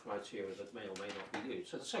prescribe criteria that may or may not be used.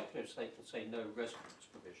 So the Secretary of State will say no residence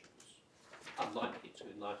provisions, unlikely to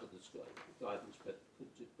in light of this guidance, but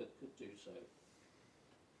could do so.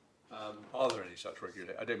 Are there any such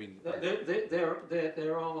regulations? I don't mean...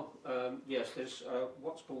 There are, yes, there's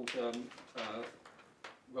what's called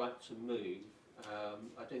right to move. I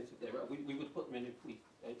don't think there are. We would put them in if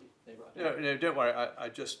they were. No, don't worry. I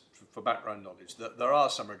just, for background knowledge, that there are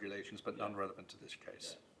some regulations, but none relevant to this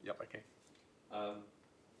case. Yeah. Yep, okay.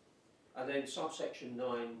 And then subsection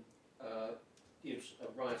 9 gives a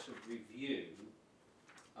right of review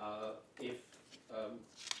if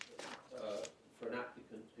for an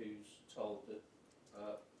applicant who's told that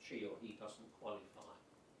she or he doesn't qualify.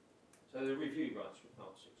 So the review rights for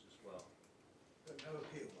part 6 as well. But no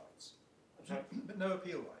appeal rights. I'm sorry? But no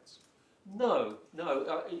appeal rights. No. No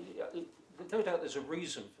doubt there's a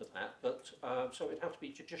reason for that, but so it'd have to be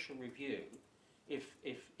judicial review if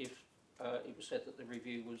it was said that the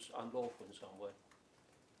review was unlawful in some way.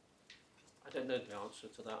 I don't know the answer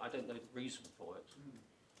to that. I don't know the reason for it.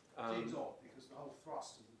 Seems odd, because the whole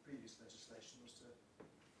thrust of the previous legislation was to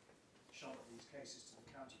shove these cases to the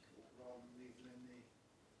county court rather than leave them in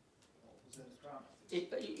the Crown Office.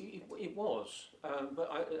 It was, but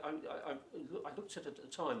I looked at it at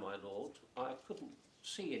the time, my lord. I couldn't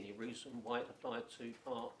see any reason why it applied to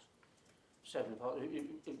part 7.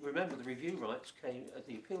 Remember, the review rights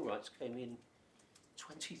the appeal rights came in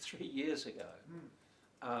 23 years ago,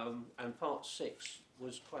 and part 6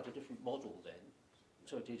 was quite a different model then.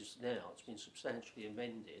 So it is now. It's been substantially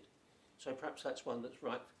amended. So perhaps that's one that's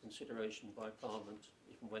right for consideration by Parliament,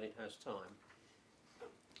 even when it has time.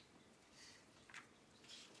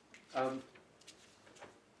 And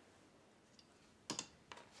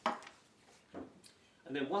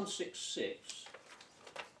then 166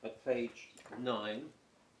 at page 9.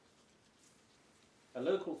 A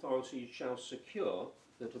local authority shall secure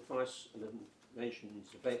that advice and information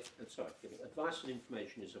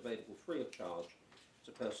is available free of charge to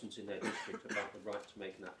to persons in their district about the right to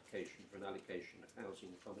make an application for an allocation of housing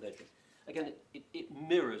accommodation. Again, it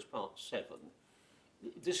mirrors Part 7.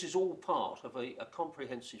 This is all part of a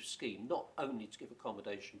comprehensive scheme, not only to give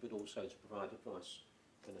accommodation, but also to provide advice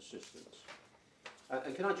and assistance.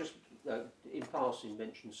 And can I just, in passing,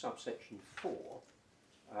 mention subsection 4,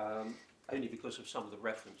 only because of some of the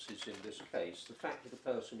references in this case. The fact that a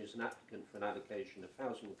person is an applicant for an allocation of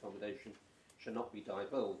housing accommodation shall not be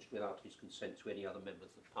divulged without his consent to any other member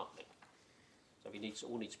of the public. So we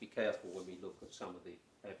all need to be careful when we look at some of the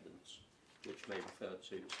evidence which may refer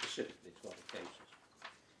to specifically to other cases.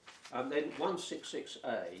 Then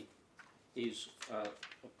 166A is of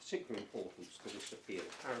particular importance to this appeal.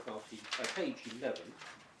 Page 11.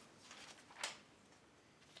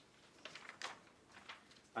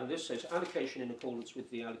 And this says, allocation in accordance with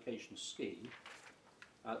the allocation scheme.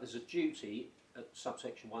 There's a duty at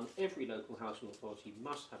subsection 1. Every local housing authority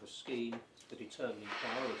must have a scheme for determining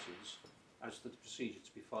priorities as to the procedure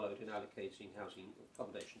to be followed in allocating housing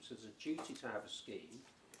accommodation. So there's a duty to have a scheme.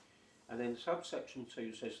 And then subsection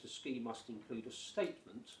 2 says the scheme must include a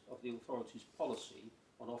statement of the authority's policy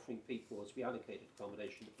on offering people to be allocated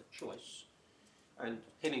accommodation of choice. And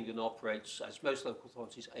Hillingdon operates, as most local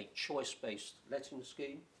authorities, a choice-based letting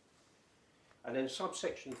scheme. And then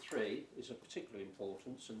subsection 3 is of particular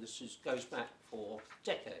importance, and this goes back for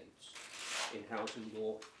decades in housing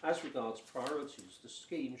law. As regards priorities, the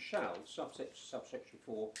scheme shall, subsection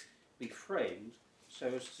 4, be framed so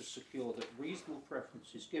as to secure that reasonable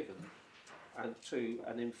preference is given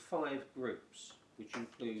and in 5 groups, which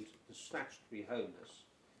include the statutory homeless,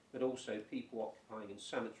 but also people occupying in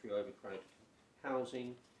sanitary overcrowded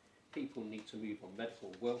housing, people who need to move on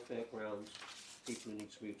medical welfare grounds, people who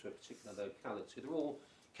need to move to a particular locality. They're all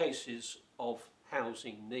cases of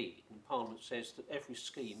housing need, and Parliament says that every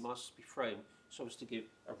scheme must be framed so as to give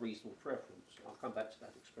a reasonable preference. I'll come back to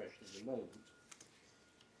that expression in a moment.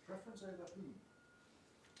 Preference over whom?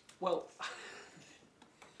 Well,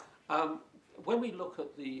 when we look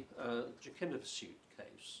at the Jakimovsuit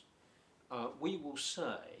case, we will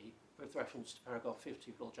say, with reference to paragraph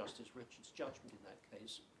 50 of Lord Justice Richard's judgment in that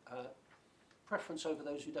case, preference over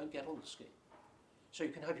those who don't get on the scheme. So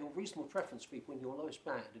you can have your reasonable preference people in your lowest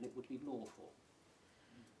band and it would be lawful.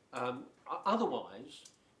 Otherwise,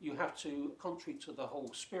 you have to, contrary to the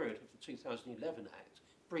whole spirit of the 2011 Act,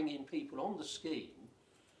 bring in people on the scheme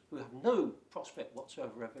who have no prospect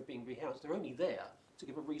whatsoever of being rehoused. They're only there to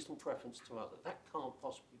give a reasonable preference to others. That can't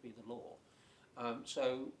possibly be the law.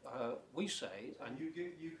 We say... And you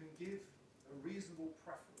can give a reasonable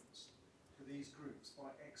preference to these groups by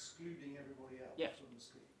excluding everybody else from the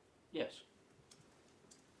scheme? Yes.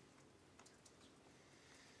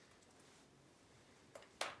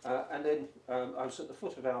 And then I was at the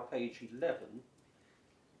foot of our page 11.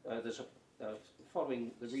 There's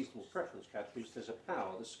following the reasonable preference categories, there's a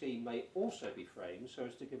power. The scheme may also be framed so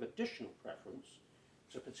as to give additional preference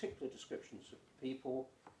to particular descriptions of people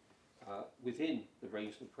within the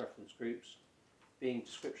reasonable preference groups, being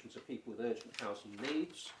descriptions of people with urgent housing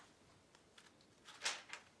needs,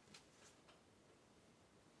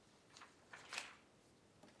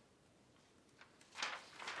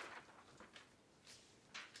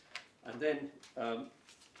 and then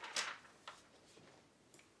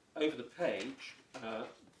over the page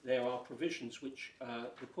there are provisions which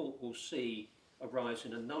the court will see arise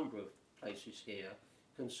in a number of places here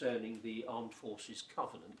concerning the Armed Forces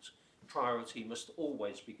Covenant. Priority must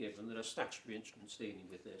always be given. There are statutory instruments dealing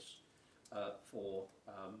with this for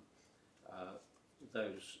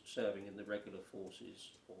those serving in the regular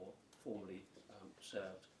forces or formerly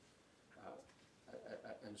served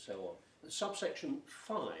and so on. And subsection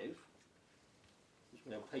 5,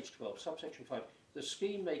 on page 12, subsection 5, the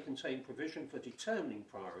scheme may contain provision for determining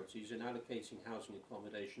priorities in allocating housing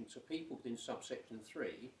accommodation to people within subsection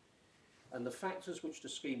 3, and the factors which the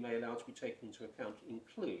scheme may allow to be taken into account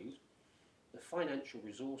include the financial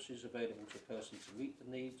resources available to a person to meet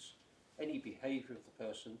the needs, any behaviour of the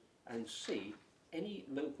person, and C, any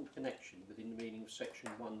local connection within the meaning of section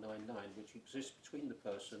 199 which exists between the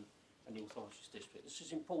person and the authority's district. This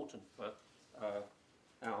is important for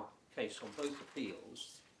our case on both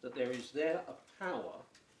appeals, that there is there a power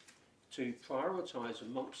to prioritise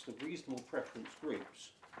amongst the reasonable preference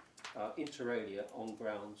groups inter alia on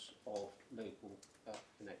grounds of local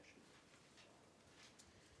connection.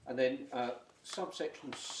 And then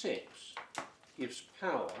subsection 6 gives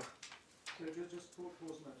power. So just pause a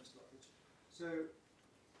moment, Mr. Lockridge. So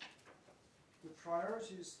the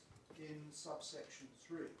priorities in subsection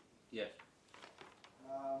 3 Yes.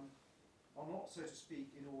 are not, so to speak,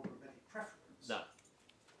 in order of any preference. No.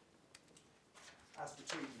 As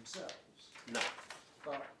between themselves. No.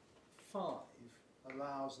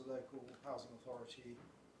 allows the local housing authority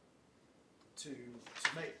to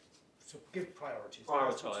give priorities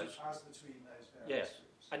Prioritise. as between those various Yes.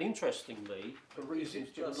 groups. And interestingly, for Is reasons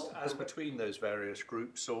it that are just not as between those various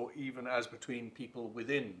groups, or even as between people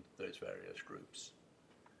within those various groups?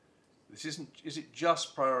 This isn't. Is it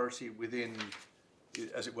just priority within,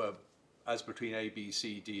 as it were, as between A, B,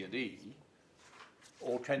 C, D, and E,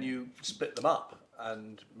 or can you split them up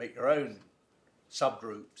and make your own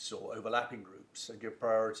subgroups or overlapping groups and give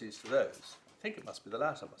priorities to those? I think it must be the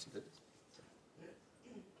latter, mustn't it?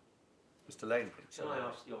 Mr. Lane thinks so. Can I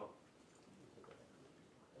ask your?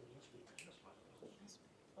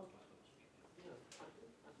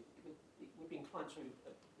 We'd be inclined to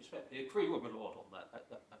respectfully agree with my lord on that.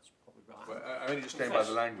 That's probably right. Well, I only just going by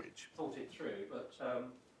the language. Thought it through, but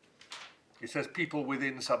It says people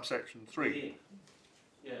within subsection 3. within.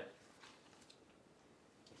 Yeah.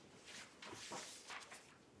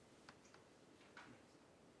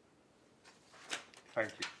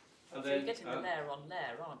 Thank you. And So then, you're getting the layer on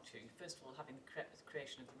layer, aren't you? First of all, having the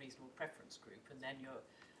creation of the reasonable preference group, and then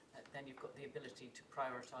you've got the ability to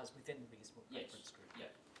prioritise within the reasonable Yes. preference group. Yeah.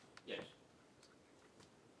 Yes.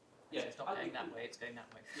 So it's not going that way; it's going that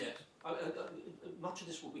way. Yes. Much of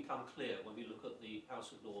this will become clear when we look at the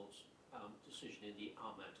House of Lords decision in the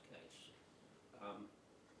Ahmad case.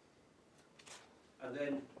 And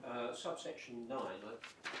then subsection 9,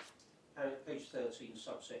 page 13,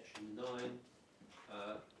 subsection 9,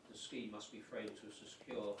 the scheme must be framed to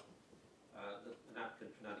secure that an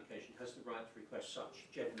applicant for an allocation has the right to request such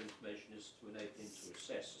general information as to enable him to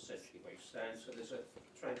assess essentially where he stands. So there's a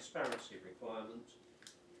transparency requirement.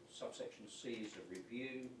 Subsection C is a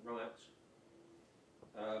review right.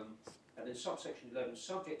 And then subsection 11,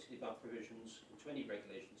 subject to the above provisions and to any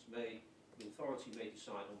regulations made, the authority may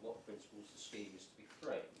decide on what principles the scheme is to be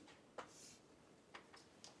framed.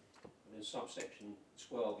 And then subsection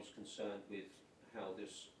 12 is concerned with how the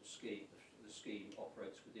scheme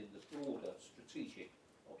operates within the broader strategic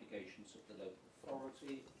obligations of the local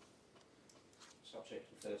authority.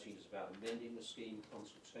 Subsection 13 is about amending the scheme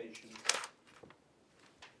consultation.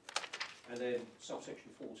 And then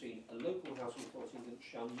subsection 14, a local housing authority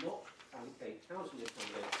shall not allocate housing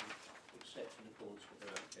accommodation except in accordance with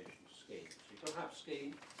their allocation scheme. So you've got to have a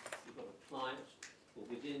scheme, you've got to apply it, but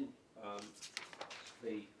within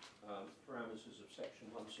the parameters of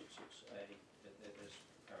section 166A, there's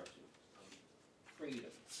comparative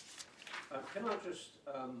freedom. Can I just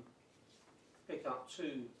pick up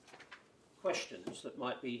two questions that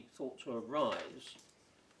might be thought to arise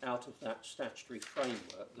out of that statutory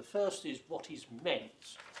framework? The first is what is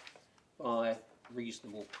meant by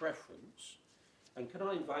reasonable preference, and can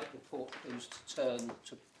I invite the court please to turn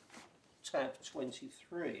to tab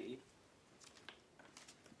 23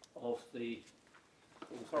 of the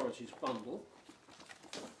authorities bundle.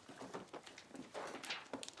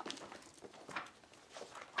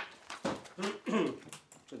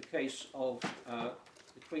 To the case of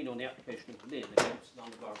the Queen on the application of Lynn against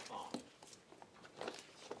London Borough of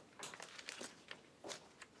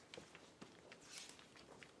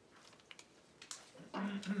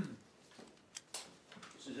Hillingdon.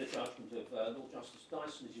 This is a judgment of Lord Justice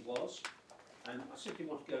Dyson, as he was, and I simply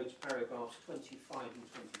want to go to paragraphs 25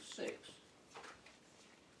 and 26.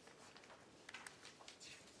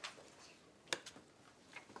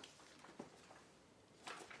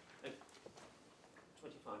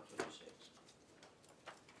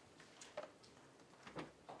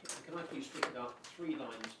 Can I please pick it up 3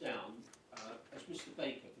 lines down? As Mr.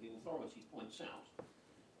 Baker for the authority points out,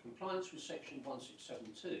 compliance with section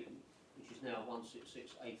 1672, which is now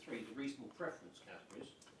 166A3, the reasonable preference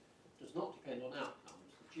categories, does not depend on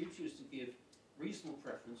outcomes. The duty is to give reasonable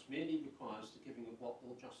preference merely requires the giving of what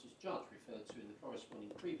Lord Justice Judge referred to in the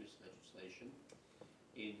corresponding previous legislation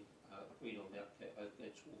in Queen on the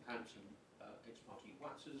against Wolverhampton ex parte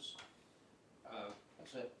Watters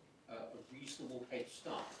as a reasonable head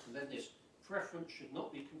start. And then this preference should not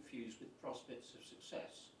be confused with prospects of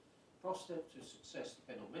success. Prospects of success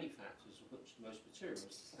depend on many factors, of which the most material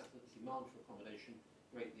is the fact that the demand for accommodation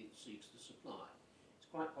greatly exceeds the supply. It's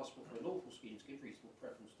quite possible for a lawful scheme to give reasonable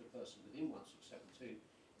preference to a person within 1672,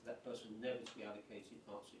 for that person never to be allocated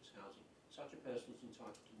Part 6 housing. Such a person is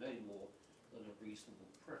entitled to no more than a reasonable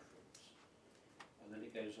preference. And then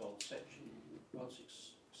it goes on, section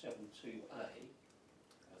 1672A,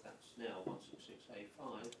 that's now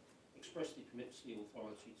 166A5, expressly permits the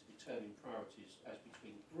authority to determine priorities as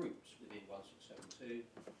between groups within 1672.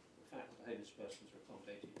 The fact that the homeless persons are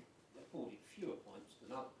accorded fewer points than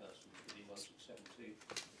other persons within 1672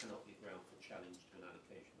 cannot be a ground for challenge to an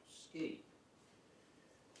allocation scheme.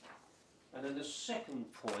 And then the second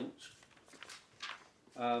point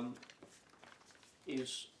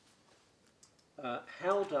is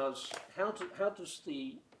how does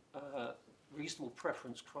the reasonable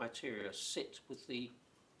preference criteria sit with the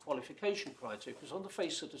qualification criteria? Because on the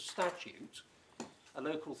face of the statute, a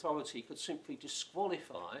local authority could simply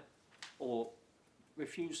disqualify or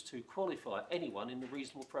refuse to qualify anyone in the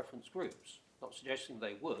reasonable preference groups. Not suggesting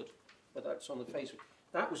they would, but that's on the face of it.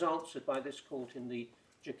 That was answered by this court in the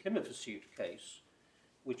Jacimova case,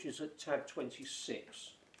 which is at tab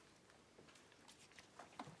 26.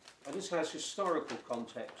 And this has historical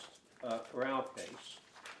context for our case,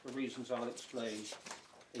 for reasons I'll explain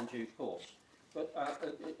in due course. But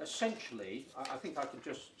essentially, I think I could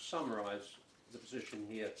just summarise the position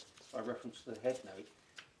here by reference to the head note.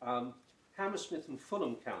 Hammersmith and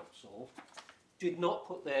Fulham Council did not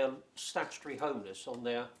put their statutory homeless on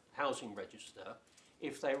their housing register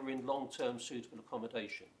if they were in long-term suitable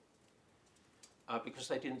accommodation, because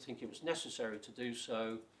they didn't think it was necessary to do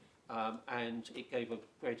so, and it gave a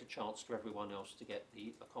greater chance for everyone else to get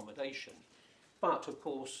the accommodation. But, of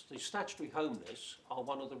course, the statutory homeless are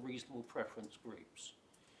one of the reasonable preference groups.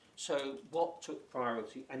 So what took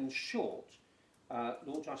priority? And in short,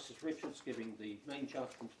 Lord Justice Richards, giving the main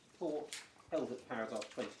judgment of the court, held at paragraph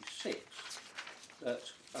 26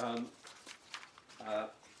 that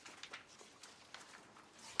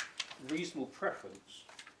reasonable preference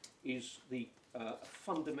is the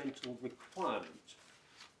fundamental requirement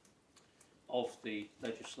of the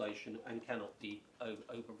legislation and cannot be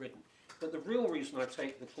overridden. But the real reason I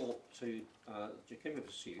take the court to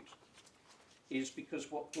Jacimova suit is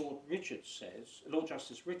because what Lord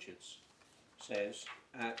Justice Richards says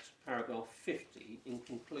at paragraph 50 in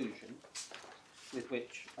conclusion, with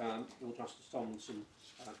which Lord Justice Tomlinson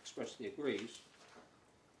expressly agrees,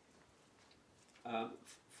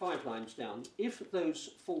 5 lines down, if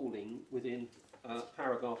those falling within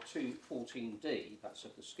paragraph 214D, that's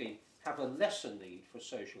of the scheme, have a lesser need for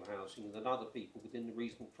social housing than other people within the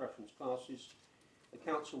reasonable preference classes, the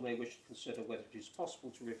Council may wish to consider whether it is possible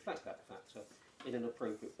to reflect that factor in an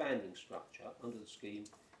appropriate banding structure under the scheme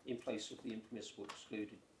in place of the impermissible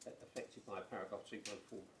excluded affected by paragraph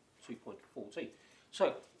 2.14.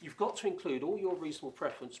 So you've got to include all your reasonable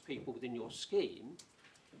preference people within your scheme,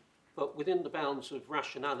 but within the bounds of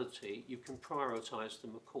rationality, you can prioritise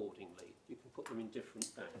them accordingly. You can put them in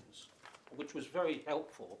different bands, which was very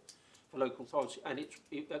helpful for local authority, and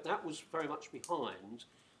that was very much behind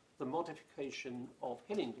the modification of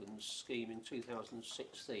Hillingdon's scheme in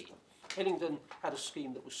 2016. Hillingdon had a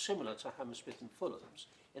scheme that was similar to Hammersmith and Fulham's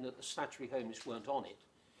in that the statutory homeless weren't on it,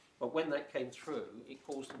 but when that came through, it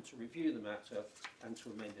caused them to review the matter and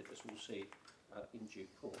to amend it, as we'll see in due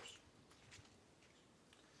course.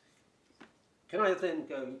 Can I then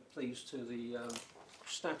go, please, to the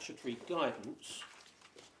statutory guidance?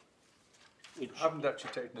 Which I haven't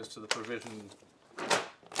actually taken us to the provision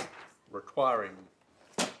requiring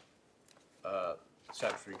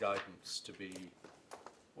statutory guidance to be,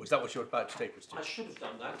 or is that what you're about to take us to? I should have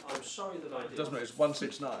done that. I'm sorry that I didn't. Doesn't it? It's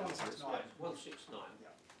 169. 169. 169.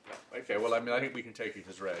 Yeah. Okay, well, I mean, I think we can take it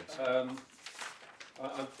as read. I'm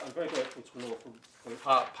very grateful to the law for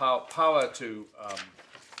Power to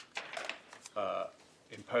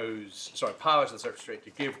power to the Secretary to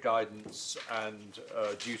give guidance and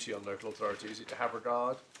duty on local authorities. Is it to have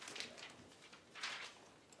regard?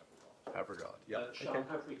 Have regard, yeah. Shall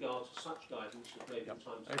have regard to such guidance at relevant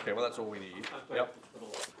times. Okay, well, that's all we need. I'm grateful to the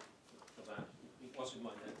law for that. It was in my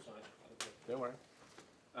notes. Don't worry.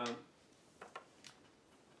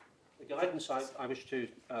 The guidance I wish to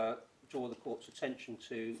draw the court's attention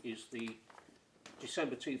to is the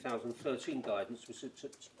December 2013 guidance, which is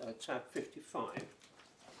at tab 55.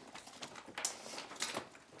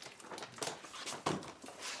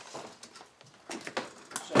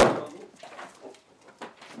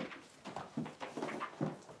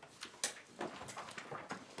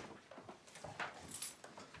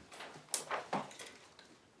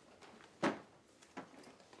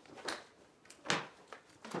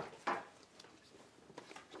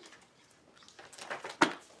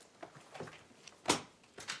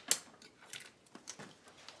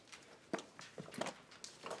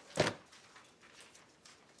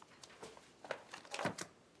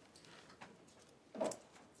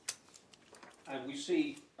 And we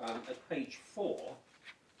see at page 4,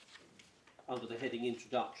 under the heading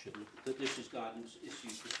Introduction, that this is guidance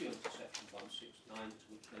issued pursuant to section 169, to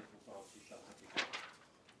which local authorities shall have regard.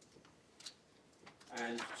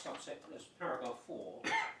 And paragraph 4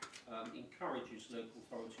 encourages local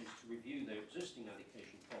authorities to review their existing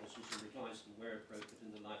allocation policies and revise them where appropriate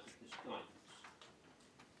in the light of this guidance.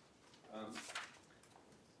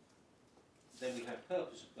 Then we have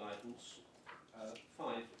purpose of guidance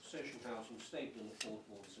 5 stable and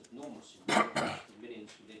affordable is enormous importance to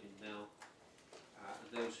millions who live in now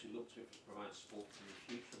and those who look to it to provide support for the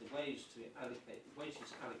future. The ways it's allocated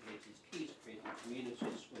is key to creating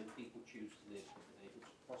communities when people choose to live and able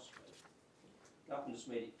to prosper. Government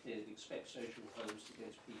has made it clear that we expect social homes to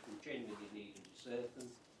go to people who genuinely need and deserve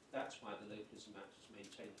them. That's why the Localism Act has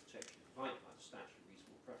maintained the protection provided by the statute,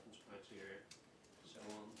 reasonable preference criteria, and so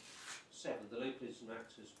on. 7. The Localism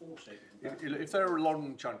Act has also given... If there are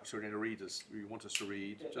long chunks you're going to read us, you want us to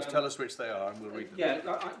read, just tell us which they are and we'll read them. Yeah,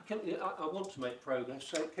 I want to make progress.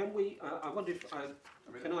 So can we? I wonder if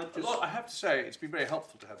can I just? I have to say, it's been very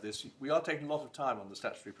helpful to have this. We are taking a lot of time on the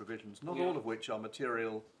statutory provisions, not all of which are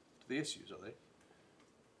material to the issues, are they?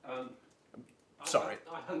 Sorry.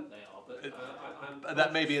 I hope they are, but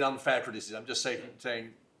that may be an unfair criticism. I'm just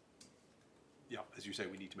saying, yeah, as you say,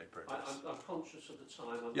 we need to make progress. I'm conscious of the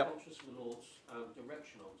time. I'm conscious of the Lord's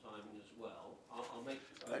direction on timing as well. I'll make.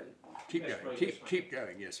 Keep going. Keep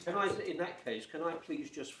going. Yes. Can I, in that case, can I please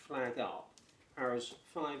just flag up paras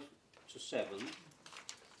 5 to 7,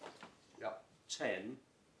 10,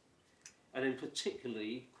 and then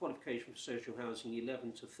particularly qualification for social housing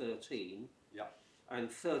 11 to 13. Yeah. And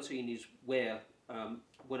 13 is where,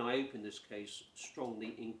 when I open this case,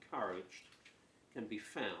 strongly encouraged can be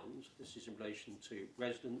found. This is in relation to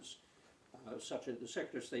residence, such as the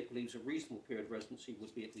Secretary of State believes a reasonable period of residency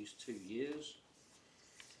would be at least 2 years.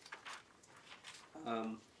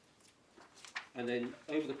 And then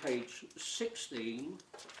over the page 16,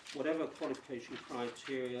 whatever qualification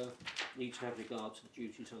criteria need to have regard to the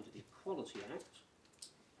duties under the Equality Act.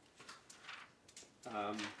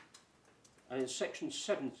 And in section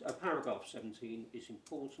 7, paragraph 17 is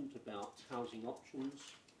important about housing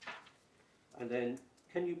options. And then,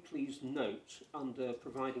 can you please note, under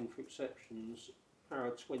providing for exceptions,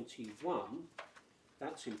 para 21,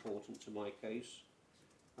 that's important to my case.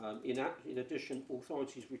 In addition,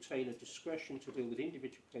 authorities retain a discretion to deal with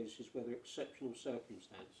individual cases where there are exceptional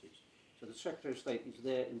circumstances. So the Secretary of State is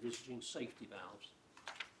there envisaging safety valves,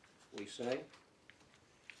 we say.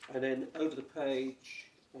 And then over the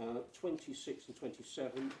page, 26 and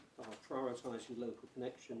 27 are prioritising local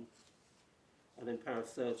connection. And then para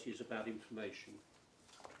 30 is about information.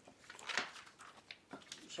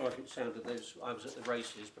 Sorry if it sounded those I was at the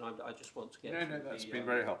races, but I just want to get. No, that's been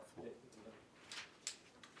very helpful.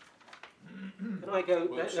 Can I go?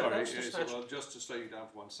 Well, sorry, well, just to slow you down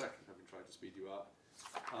for 1 second, having tried to speed you up.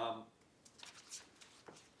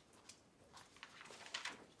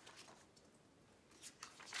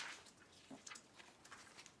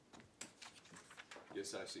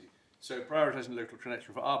 Yes, I see. So prioritising local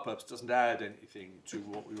connection for our purpose doesn't add anything to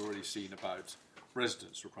what we've already seen about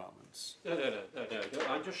residence requirements. No.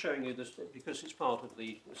 I'm just showing you this because it's part of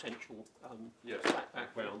the essential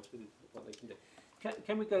background to what they can do.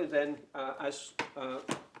 Can we go then, as the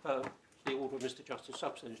order of Mr. Justice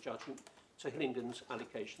Supperstone's judgment, to Hillingdon's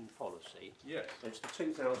allocation policy? Yes. It's the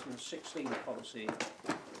 2016 policy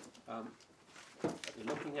that we're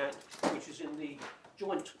looking at, which is in the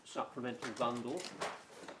joint supplemental bundle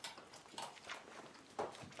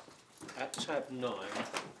at tab 9.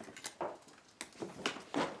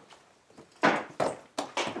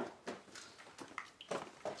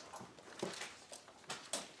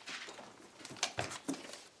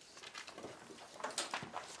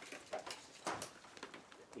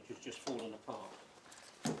 Which has just fallen apart.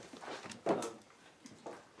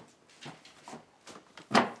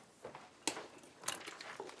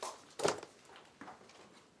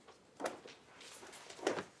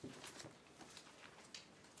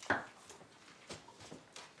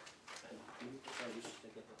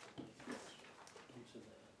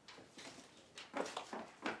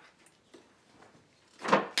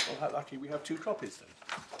 Well, how lucky we have 2 copies then.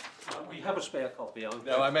 We have a spare copy.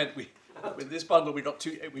 No, I meant with this bundle we got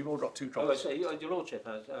 2. We've all got 2 copies. Oh, I see. Your Lordship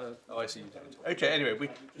has. Oh, I see. You don't. Okay. Anyway,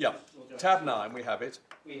 tab 9. We have it.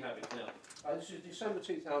 We have it now. This is December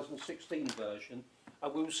 2016 version.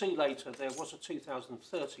 We will see later there was a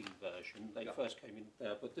 2013 version. They first came in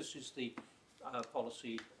there, but this is the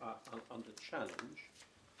policy under challenge.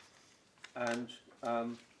 And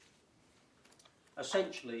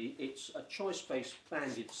essentially, it's a choice-based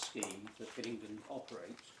banded scheme that Hillingdon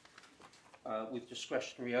operates with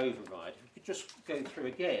discretionary override. If you could just go through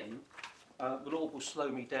again, the Lord will slow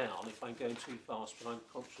me down if I'm going too fast, but I'm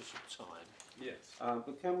conscious of time. Yes.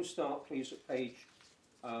 But can we start, please, at page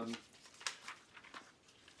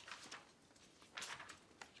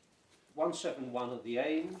 171 of the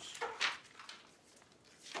aims.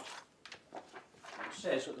 It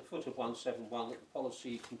says at the foot of 171 that the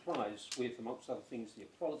policy complies with, amongst other things, the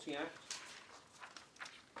Equality Act.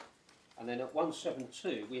 And then at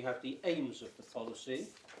 172 we have the aims of the policy.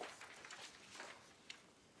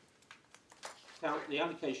 The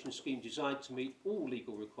allocation scheme designed to meet all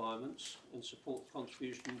legal requirements and support the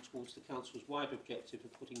contribution towards the Council's wide objective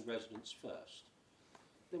of putting residents first.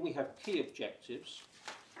 Then we have key objectives,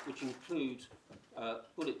 which include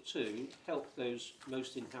bullet 2, help those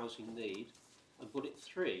most in housing need, and bullet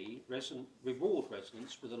 3, reward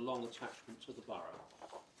residents with a long attachment to the borough.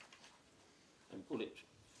 And bullet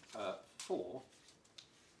 5,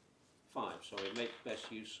 make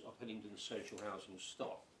best use of Hillingdon's social housing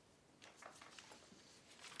stock.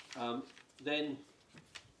 Then,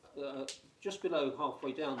 just below,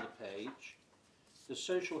 halfway down the page, the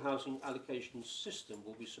social housing allocation system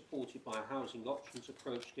will be supported by a housing options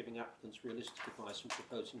approach, giving applicants realistic advice and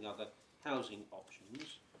proposing other housing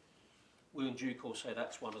options. We'll in due course say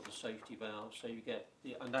that's one of the safety valves, so you get,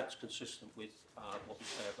 and that's consistent with what we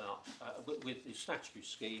say about, with the statutory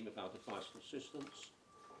scheme about advice and assistance.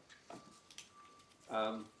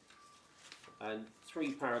 And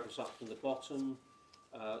 3 paragraphs up from the bottom,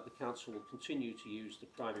 the Council will continue to use the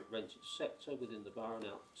private rented sector within the borough and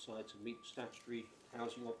outside to meet statutory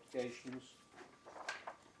housing obligations.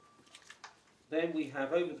 Then we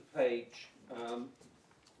have over the page,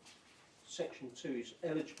 section 2 is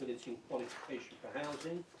eligibility and qualification for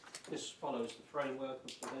housing. This follows the framework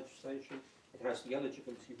of the legislation. It has the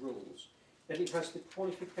eligibility rules. Then it has the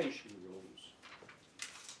qualification rules.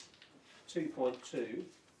 2.2.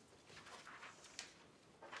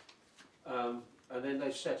 And then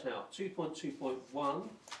they set out 2.2.1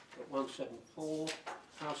 at 174,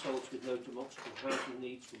 households with no demonstrable housing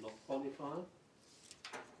needs will not qualify.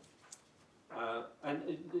 And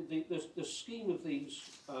the scheme of these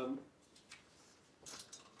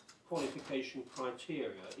qualification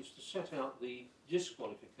criteria is to set out the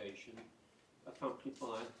disqualification accompanied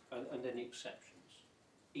by, and then the exceptions.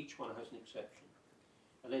 Each one has an exception.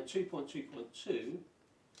 And then 2.2.2,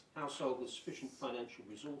 household with sufficient financial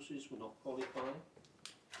resources will not qualify.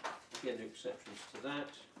 Again, there are exceptions to that.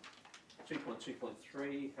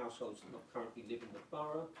 2.2.3, households that not currently live in the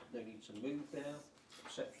borough, no need to move there,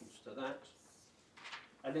 exceptions to that.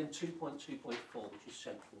 And then 2.2.4, which is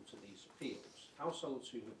central to these appeals. Households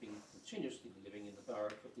who have been continuously living in the borough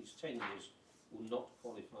for at least 10 years will not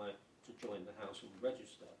qualify to join the housing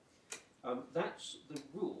register. That's the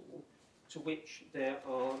rule, to which there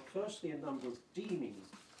are firstly a number of deeming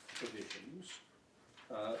provisions,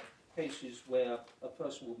 cases where a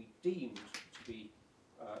person will be deemed to be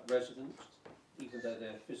resident, even though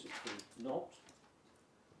they're physically not.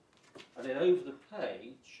 And then over the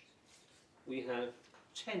page, we have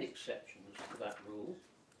 10 exceptions to that rule.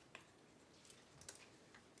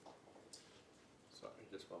 Sorry,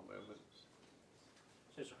 just one moment.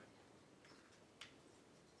 So sorry.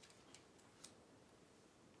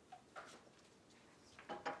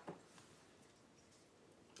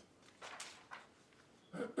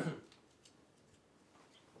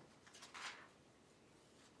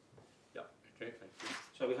 Yeah, okay, thank you.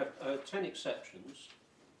 So we have 10 exceptions,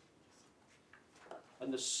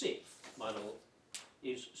 and the 6th, my lord,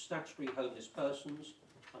 is statutory homeless persons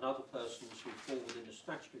and other persons who fall within the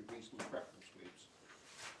statutory reasonable preference groups.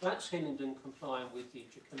 That's Hillingdon complying with the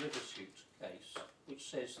suit case, which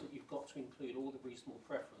says that you've got to include all the reasonable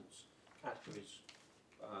preference categories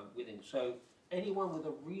within. So anyone with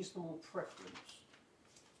a reasonable preference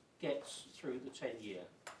gets through the 10-year.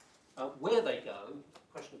 Where they go,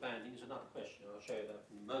 the question of banding is another question, I'll show you that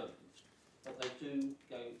in a moment, but they do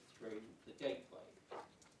go through the gateway.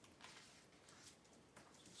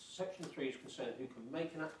 Section 3 is concerned who can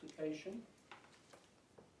make an application.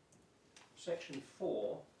 Section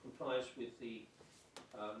 4 complies with the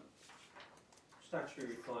statutory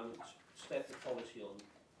requirements to set the policy on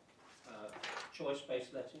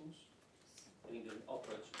choice-based lettings. Hillingdon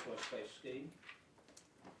operates a choice-based scheme.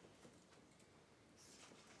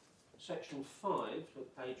 Section 5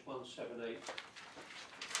 of page 178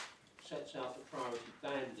 sets out the priority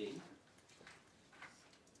banding.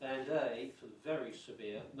 Band A for the very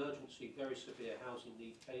severe, emergency, very severe housing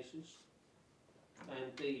need cases.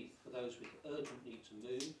 Band B for those with urgent need to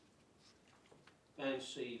move. Band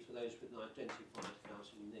C for those with an identified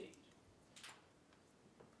housing need.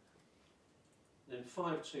 Then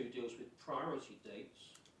 5.2 deals with priority dates,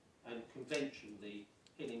 and conventionally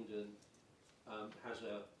Hillingdon has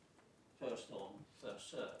a first on,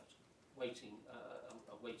 first served waiting,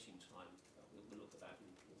 a waiting time. We'll look at that in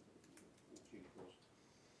due course.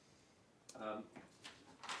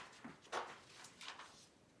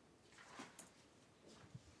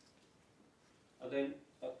 And then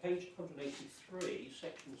page 183,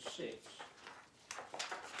 section 6,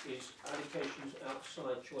 is allocations outside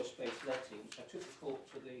alongside choice-based lettings, I took the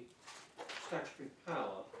court to the statutory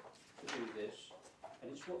power to do this,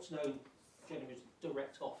 and it's what's known generally as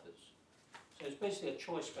direct offers. So it's basically a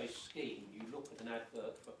choice-based scheme. You look at an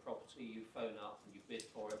advert for property, you phone up and you bid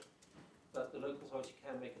for it, but the local authority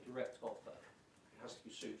can make a direct offer. It has to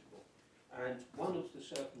be suitable. And one of the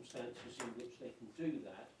circumstances in which they can do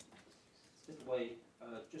that, little way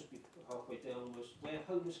just halfway down, was where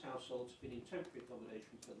homeless households have been in temporary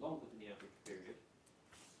accommodation for longer than the average period,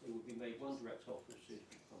 they will be made one direct offer of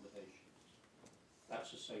suitable accommodation.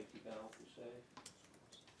 That's a safety valve, we say.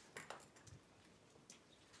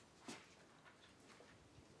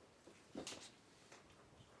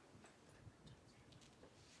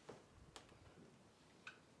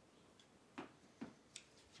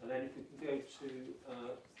 And then if we can go to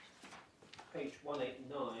page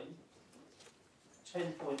 189,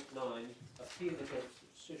 10.9, appeal against the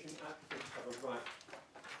decision. Applicants have a right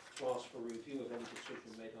to ask for a review of any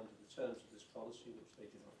decision made under the terms of this policy which they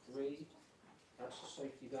do not agree. That's a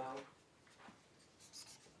safety valve.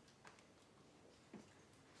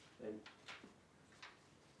 Then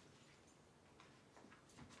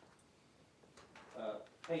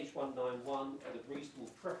page 191 are the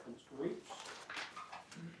reasonable preference groups.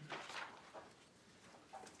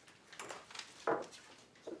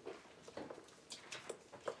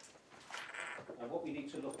 And what we need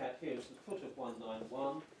to look at here is the foot of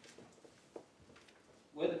 191.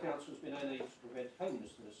 Where the council has been unable to prevent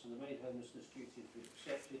homelessness and the main homelessness duty has been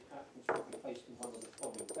accepted, applicants will be placed in one of the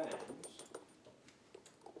following bands.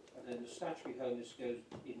 And then the statutory homeless goes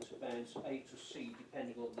into bands A to C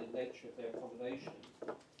depending on the nature of their accommodation.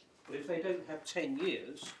 But if they don't have 10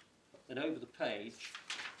 years, then over the page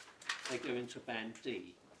they go into band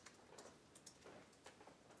D.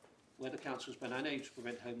 Where the council has been unable to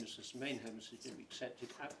prevent homelessness and main homelessness has been accepted,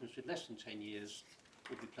 applicants with less than 10 years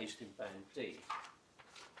will be placed in band D.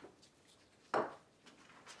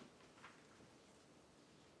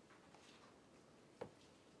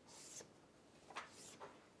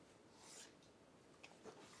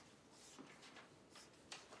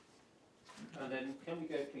 And then can we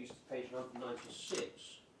go please to page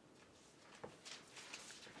 196?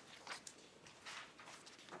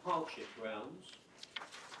 Hardship grounds.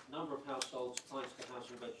 Number of households applied to the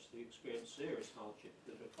housing register who experience serious hardship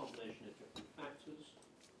because of a combination of different factors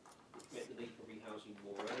which make the need for rehousing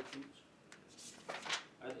more urgent.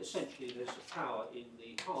 And essentially there's a power in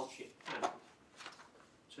the hardship panel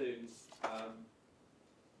to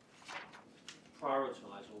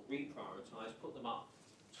prioritise or reprioritise, put them up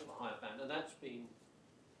to a higher band, and that's been,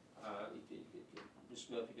 Ms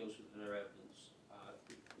Murphy goes with her evidence,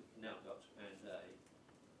 we can now go up to band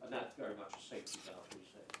A, and that's very much a safety valve, we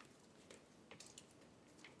say.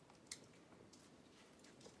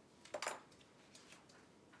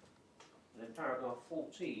 And then paragraph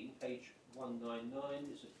 14, page 199,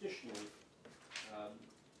 is additional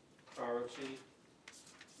priority.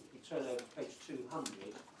 If we turn over to page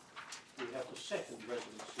 200, we have the second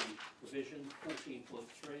residency provision,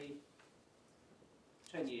 14.3,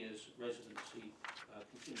 10 years residency,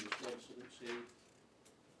 continuous residency.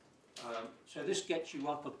 So this gets you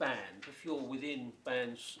up a band. If you're within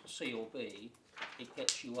bands C or B, it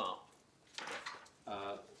gets you up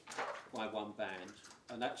by one band,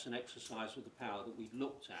 and that's an exercise of the power that we've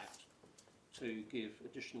looked at to give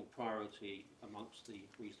additional priority amongst the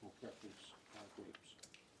reasonable preference groups.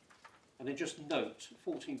 And then just note,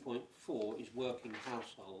 14.4 is working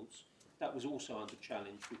households. That was also under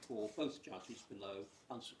challenge before both judges below,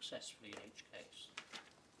 unsuccessfully in each case.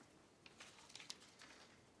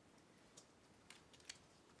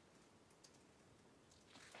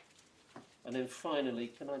 And then finally,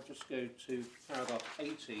 can I just go to paragraph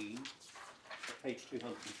 18, page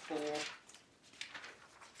 204,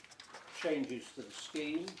 changes to the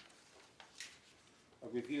scheme. A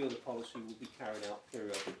review of the policy will be carried out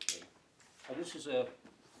periodically. And this is a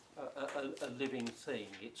living thing.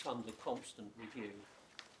 It's under constant review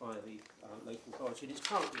by the local authority. And it's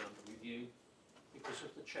currently under review because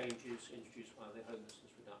of the changes introduced by the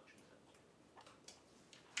Homelessness Reduction Act.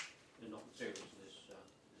 They're not material to this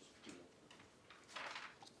appeal.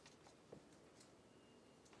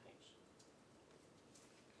 Thanks.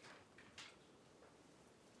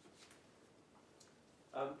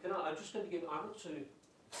 I'm just going to give, I want to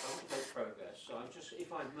make progress, so I'm just,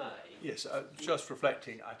 if I may. Yes, just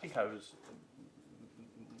reflecting, I think I was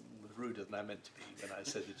ruder than I meant to be when I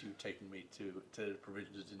said that you'd taken me to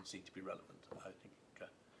provisions that didn't seem to be relevant. I think it's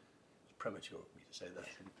premature of me to say that,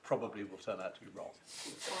 and probably will turn out to be wrong.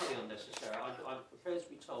 It's entirely unnecessary. I'm prepared to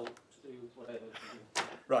be told to do whatever.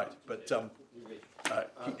 Right, but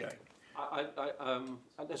keep going.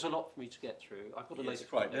 There's a lot for me to get through. I've got a Yes, later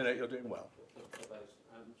right. No, you're doing well. for those,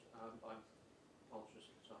 and I'm conscious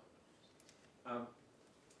of the time.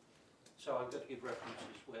 So I'm going to give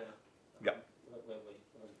references where we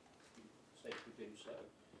state we do so.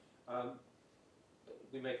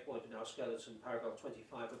 We make a point in our skeleton, paragraph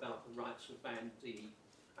 25, about the rights of Band D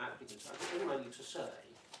applicants. All I need to say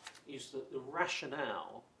is that the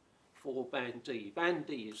rationale for Band D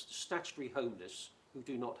is the statutory homeless who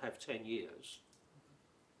do not have 10 years.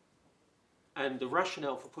 And the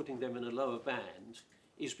rationale for putting them in a lower band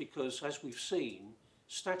is because, as we've seen,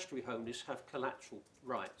 statutory homeless have collateral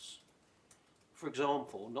rights. For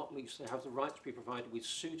example, not least, they have the right to be provided with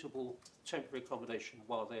suitable temporary accommodation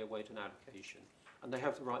while they await an allocation. And they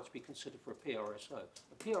have the right to be considered for a PRSO.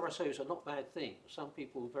 A PRSO is a not bad thing. Some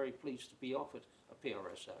people are very pleased to be offered a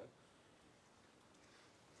PRSO.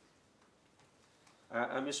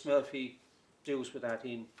 And Miss Murphy deals with that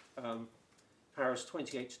in paras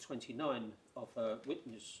 28 to 29 of her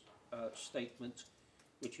witness statement,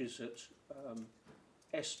 which is at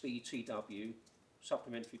SBTW,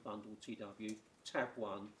 Supplementary Bundle TW, tab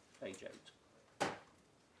 1, page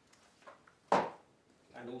 8.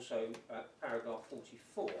 And also paragraph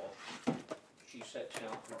 44, she sets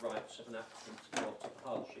out the rights of an applicant to the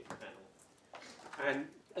hardship panel. And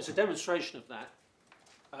as a demonstration of that,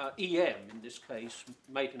 EM, in this case,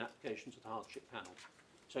 made an application to the hardship panel.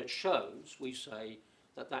 So it shows, we say,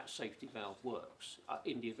 that that safety valve works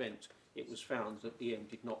in the event it was found that EM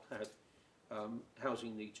did not have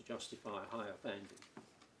housing need to justify a higher banding.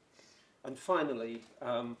 And finally...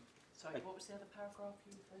 sorry, what was the other paragraph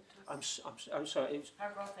you referred to? I'm sorry, it was...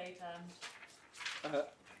 Paragraph 8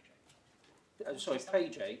 and... sorry,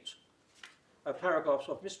 page 8, paragraphs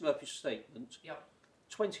of Miss Murphy's statement, Yep.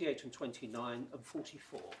 28 and 29 and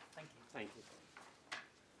 44. Thank you. Thank you.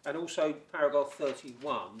 And also paragraph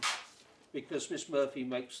 31, because Miss Murphy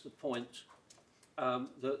makes the point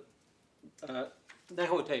that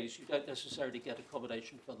nowadays you don't necessarily get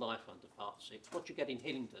accommodation for life under Part 6. What you get in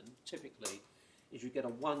Hillingdon, typically, is you get a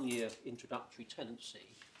 1-year introductory tenancy,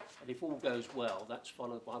 and if all goes well, that's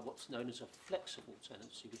followed by what's known as a flexible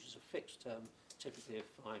tenancy, which is a fixed term, typically of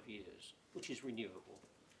 5 years, which is renewable.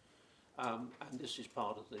 And this is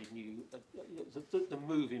part of the new, the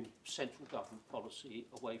move in central government policy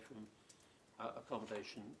away from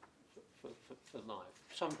accommodation for life.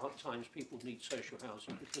 Sometimes people need social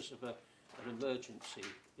housing because of an emergency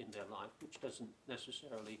in their life, which doesn't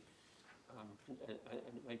necessarily, and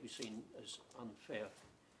it may be seen as unfair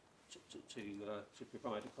to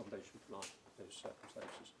provide accommodation for life in those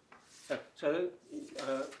circumstances.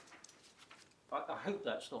 I hope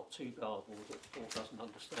that's not too garbled that Paul doesn't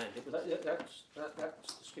understand it, but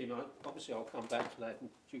that's the scheme. Obviously, I'll come back to that in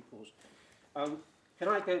due course. Can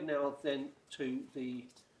I go now then to the,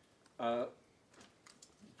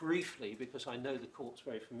 briefly, because I know the court's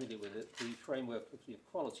very familiar with it, the framework of the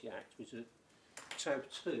Equality Act, which is tab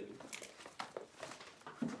 2.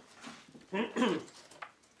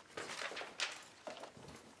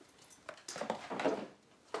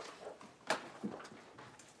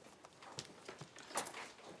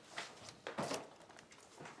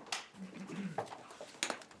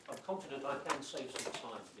 Confident I can save some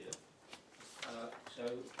time here.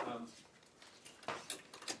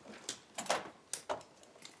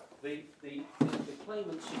 The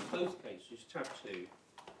claimants in both cases, tab 2,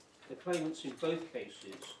 the claimants in both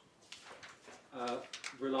cases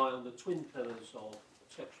rely on the twin pillars of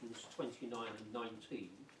sections 29 and 19.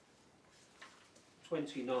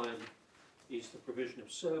 29 is the provision of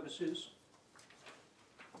services.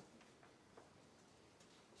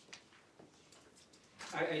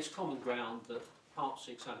 It's common ground that Part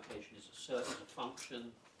 6 allocation is a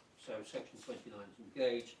function, so Section 29 is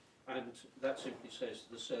engaged, and that simply says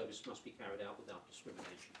that the service must be carried out without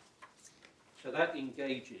discrimination. So that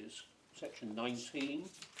engages Section 19.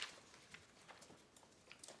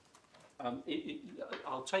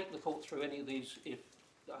 I'll take the court through any of these if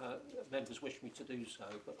members wish me to do so,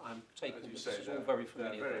 but I'm taking this is all very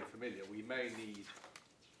familiar. They're very familiar. We may need...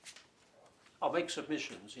 I'll make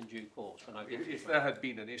submissions in due course when I get If there had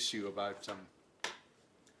been an issue about some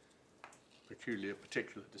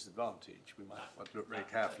particular disadvantage, we might want to look very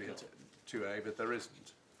carefully at 2A, but there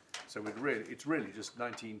isn't. So it's really just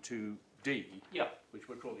 19.2D, which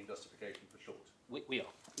we're calling justification for short. We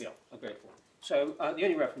are, I'm grateful. So the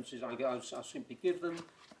only references I'll simply give them.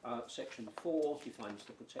 Section 4 defines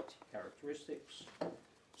the protected characteristics.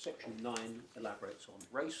 Section 9 elaborates on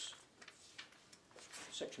race.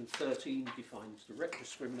 Section 13 defines direct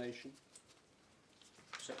discrimination.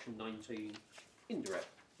 Section 19, indirect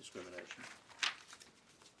discrimination.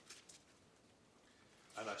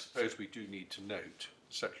 And I suppose we do need to note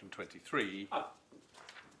section 23.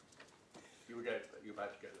 You're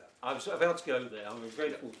about to go there. I was about to go there. I'm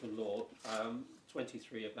grateful to the Lord.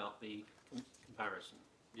 23 about the comparison.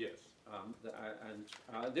 Yes.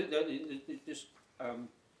 This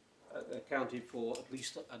accounted for at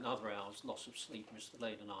least another hour's loss of sleep, Mr.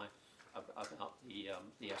 Lane and I, about the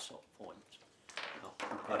ESOP point.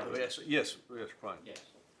 Yes, fine. Yes.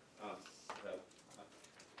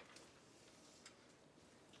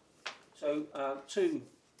 So, two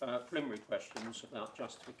preliminary questions about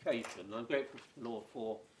justification. I'm grateful to the Lord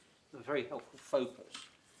for the very helpful focus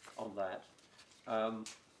on that.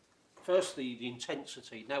 Firstly, the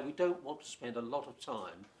intensity. Now, we don't want to spend a lot of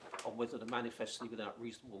time on whether the manifestly without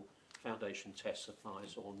reasonable foundation test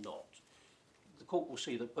applies or not. The court will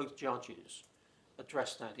see that both judges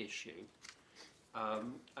addressed that issue,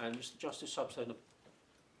 and Mr. Justice Supperstone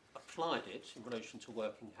applied it in relation to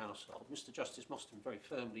working household. Mr. Justice Mostyn very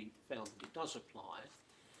firmly found that it does apply,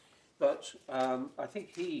 but I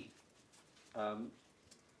think he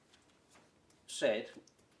said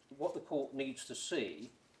what the court needs to see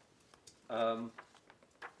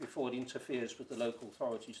before it interferes with the local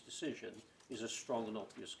authority's decision is a strong and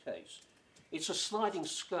obvious case. It's a sliding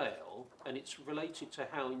scale, and it's related to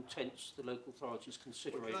how intense the local authority's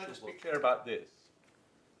consideration was. Can I just be clear about this?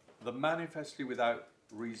 The manifestly without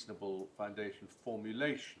reasonable foundation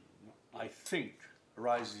formulation, I think,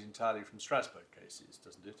 arises entirely from Strasbourg cases,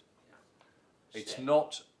 doesn't it? Yeah. It's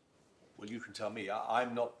not, well, you can tell me,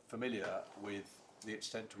 I'm not familiar with the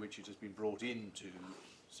extent to which it has been brought into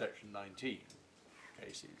Section 19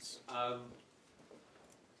 cases.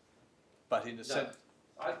 But in a sense...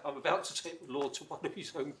 I'm about to take the law to one of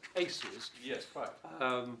his own cases. Yes, quite.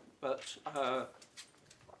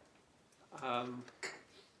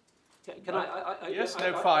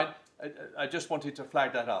 Fine. I just wanted to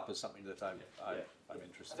flag that up as something that I'm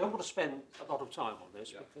interested in. I don't want to spend a lot of time on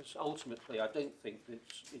this because ultimately I don't think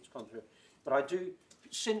it's contrary. But I do,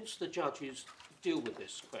 since the judges deal with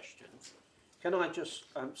this question, can I just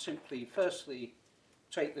simply, firstly,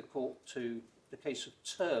 take the court to the case of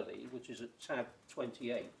Turley, which is at tab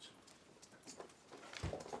 28.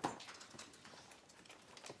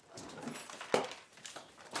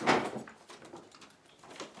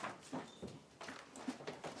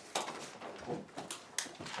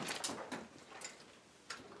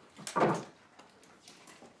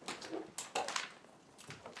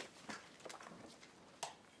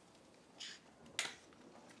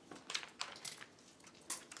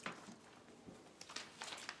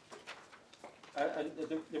 And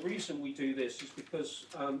the reason we do this is because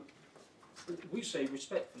we say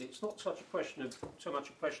respectfully, it's not so much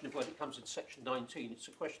a question of whether it comes in section 19. It's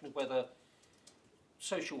a question of whether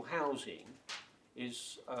social housing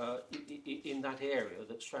is in that area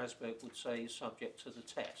that Strasbourg would say is subject to the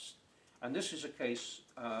test. And this is a case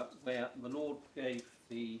where my Lord gave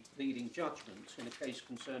the leading judgment in a case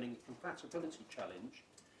concerning a compatibility challenge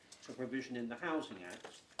to provision in the Housing Act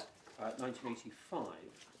 1985.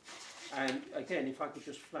 And again, if I could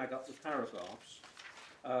just flag up the paragraphs,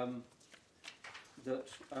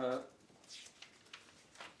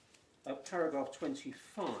 paragraph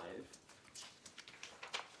 25,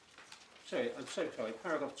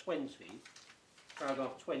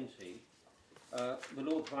 paragraph 20, the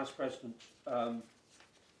Lord Vice President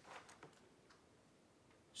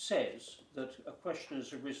says that a question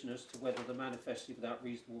has arisen as to whether the manifestly without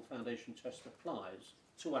reasonable foundation test applies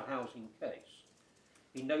to a housing case.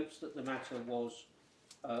 He notes that the matter was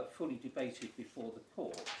fully debated before the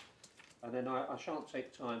court, and then I shan't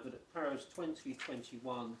take time, but at paragraphs 20,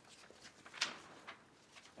 21,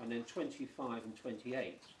 and then 25 and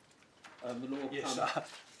 28, the law Yes,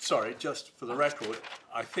 sorry, just for the record,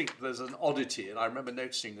 I think there's an oddity, and I remember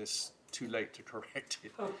noticing this too late to correct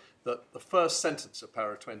it, that the first sentence of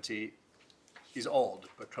paragraph 20 is odd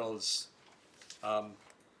because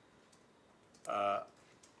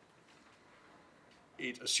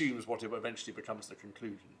it assumes what eventually becomes the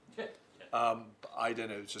conclusion. I don't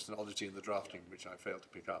know, it's just an oddity in the drafting which I failed to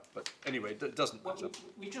pick up. But anyway, it doesn't matter.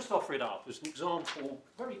 We just offer it up as an example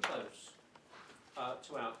very close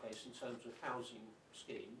to our case in terms of housing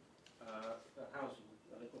scheme,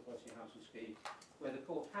 local authority housing scheme, where the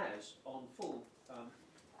court has, on full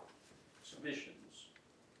submissions,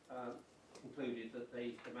 concluded that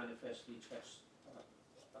the manifestly test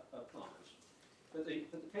applies. But the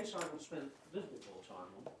case I will spend a little bit more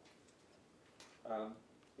time on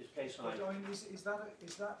is case I... But I mean, is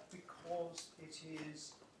that because it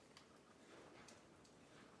is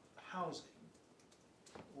housing,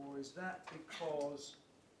 or is that because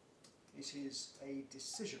it is a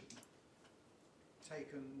decision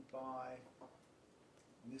taken by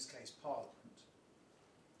in this case Parliament,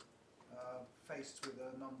 faced with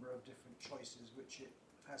a number of different choices which it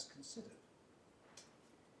has considered.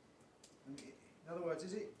 I mean, in other words,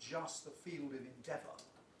 is it just the field of endeavour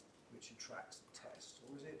which attracts the test,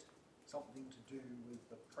 or is it something to do with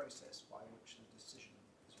the process by which the decision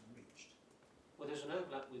is reached? Well, there's an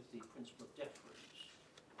overlap with the principle of deference.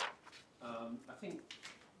 I think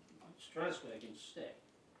Strasbourg instead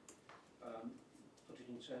put it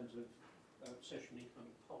in terms of social and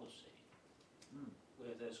economic policy,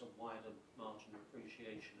 where there's a wider margin of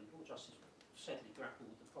appreciation, and Lord Justice sadly grappled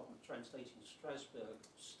with the problem of translating Strasbourg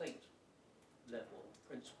state level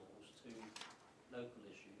principles to local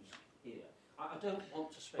issues here. I don't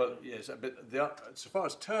want to spend... Well, yes, but so far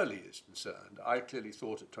as Turley is concerned, I clearly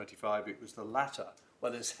thought at 25 it was the latter.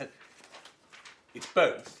 Well, it's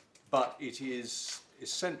both, but it is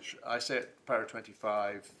essential. I say at para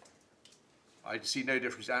 25, I see no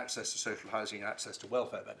difference in access to social housing and access to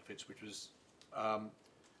welfare benefits, which was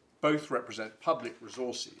both represent public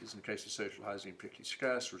resources, in the case of social housing, particularly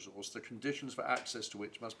scarce resource, the conditions for access to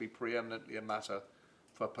which must be preeminently a matter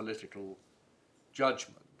for political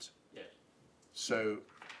judgment. Yes. So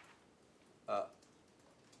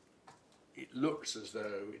it looks as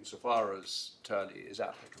though, insofar as Turley is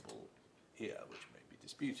applicable here, which may be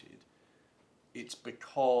disputed, it's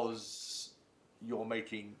because you're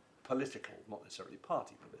making political, not necessarily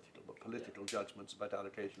party political, but political judgments about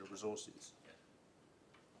allocation of resources.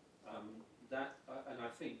 And I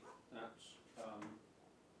think that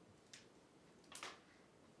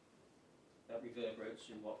reverberates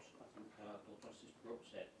in what I think Lord Justice Brooke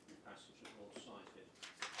said in the passage that Lord cited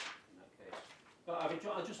in that case. But I mean,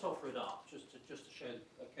 I just offer it up just to show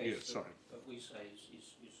a case that we say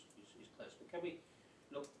is close. But can we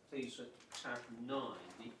look, please, at tab 9,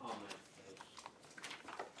 the Ahmed case?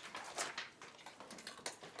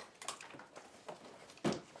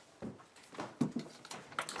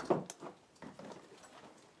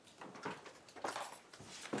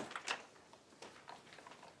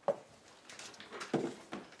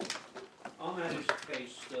 Ahmed is a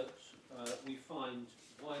case that we find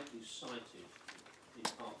widely cited in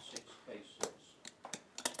Part 6 cases,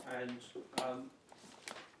 and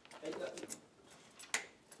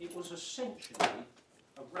it was essentially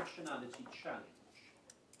a rationality challenge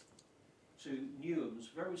to Newham's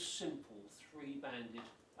very simple three-banded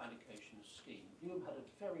allocation scheme. Newham had a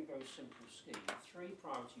very, very simple scheme, 3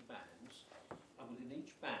 priority bands, and within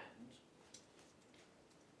each band,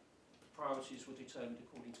 priorities were determined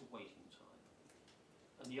according to waiting time.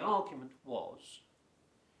 And the argument was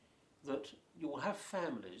that you will have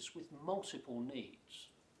families with multiple needs,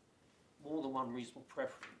 more than one reasonable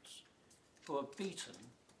preference, who are beaten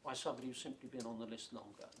by somebody who's simply been on the list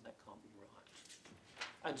longer, and that can't be right.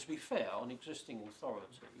 And to be fair, on existing authority,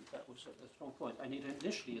 that was a strong point. And it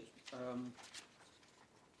initially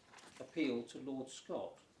appealed to Lord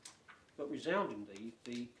Scott, but resoundingly,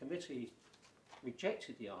 the committee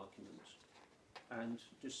rejected the argument and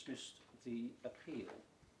dismissed the appeal.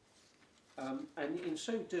 And in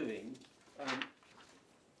so doing... Allowed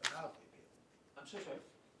the appeal. I'm so sorry?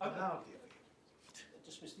 Allowed the appeal.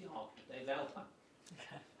 Dismissed the argument. They allowed that.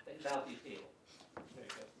 They allowed the appeal. Very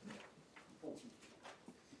good. Important.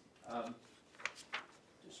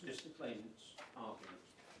 Dismissed the claimant's argument.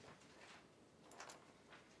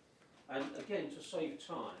 And again, to save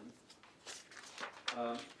time,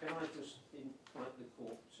 can I just invite the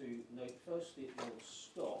court to note firstly it was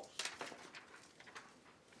Scott,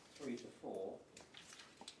 3 to 4.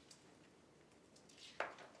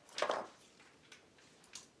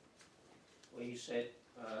 Where he said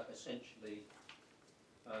essentially,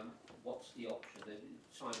 what's the option?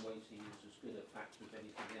 Time waiting is as good a factor as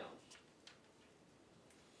anything else.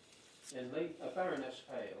 And Baroness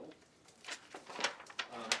Hale,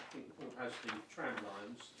 I think the court has the tram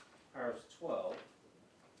lines, paragraph 12.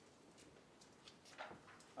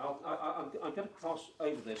 I'm going to pass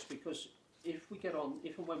over this because if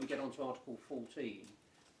and when we get on to Article 14,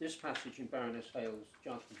 this passage in Baroness Hale's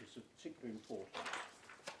judgment is of particular importance.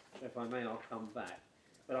 So if I may, I'll come back.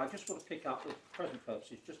 But I just want to pick up, for present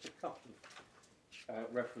purposes, just a couple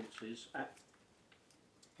of references. At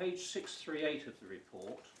page 638 of the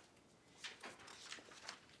report,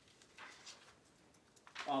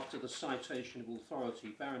 after the citation of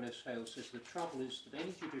authority, Baroness Hale says the trouble is that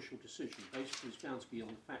any judicial decision basically is bound to be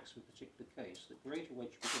on facts of a particular case, that greater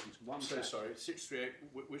weight should be given to one fact. So sorry,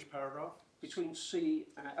 638, which paragraph? Between C,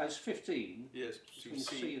 as 15, yes, between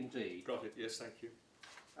C and D. Got it, yes, thank you.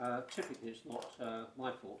 Typically, it's not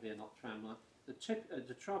my fault here, not tramline.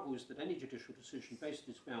 The trouble is that any judicial decision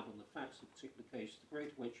basically is bound on the facts of a particular case. The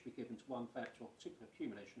greater weight should be given to one fact or a particular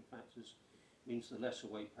accumulation of factors means the lesser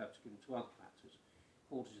weight perhaps given to other factors.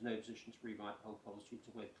 The court is in no position to rewrite the whole policy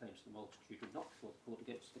to weigh claims of the multitude and not before the court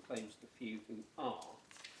against the claims of the few who are.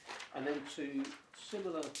 And then to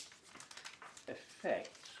similar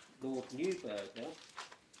effect, Lord Newburger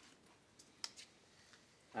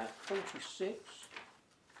at 46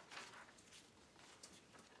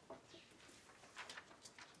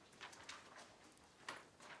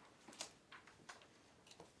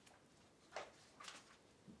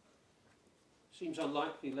 seems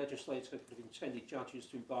unlikely the legislator could have intended judges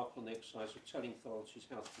to embark on the exercise of telling authorities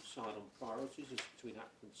how to decide on priorities as between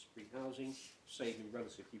applicants for free housing, save in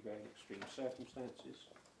relatively rare and extreme circumstances.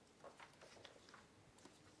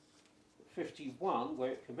 51,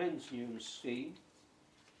 where it commends Newman's scheme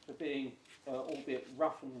for being, albeit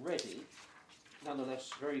rough and ready, nonetheless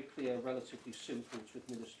very clear, relatively simple to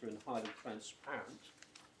administer and highly transparent.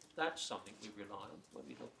 That's something we rely on when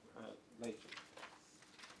we look later.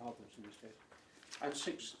 Arguments in this case. And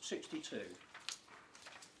 62.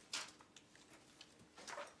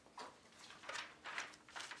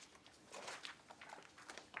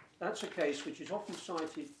 That's a case which is often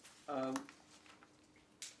cited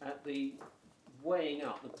at the weighing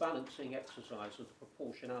up, the balancing exercise of the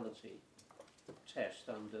proportionality test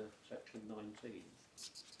under section 19 in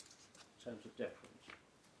terms of deference.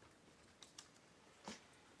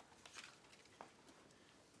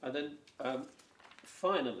 And then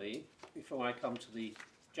finally, before I come to the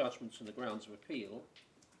judgments and the grounds of appeal,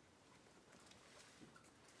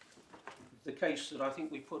 the case that I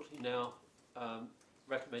think we put in our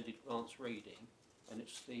recommended advance reading, and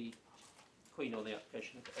it's the Queen on the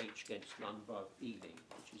application of H against London Borough of Ealing,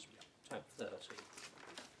 which is tab 30,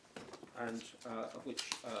 and of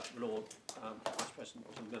which Lord Vice President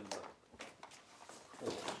was a member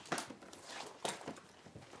for.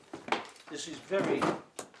 This is very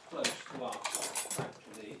close to us,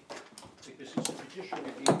 actually, because it's a judicial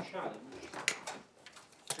review challenge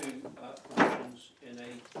to provisions in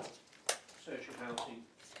a social housing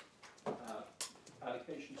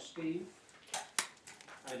allocation scheme,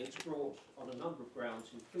 and it's brought on a number of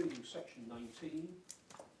grounds, including section 19,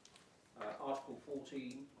 article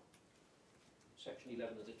 14, section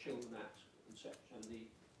 11 of the Children Act, and the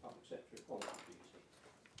Public Sector Equality Duty.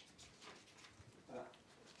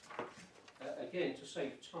 Again, to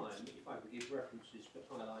save time, if I can give references but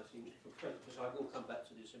highlighting, because I will come back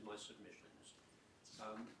to this in my submissions.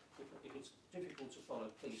 If it's difficult to follow,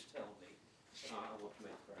 please tell me, and I want to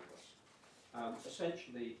make progress.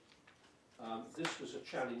 Essentially, this was a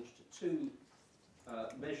challenge to two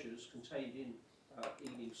measures contained in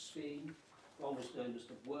Ealing's scheme. One was known as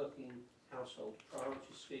the Working Household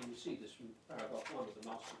Priority Scheme. We see this from paragraph 1 of the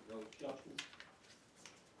Master of the Royal Judgment.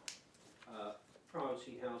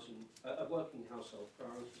 Priority housing, a working household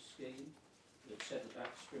priority scheme that said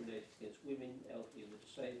that discriminated against women, elderly and the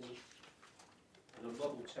disabled, and a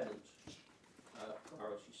model tenant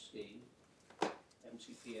priority scheme,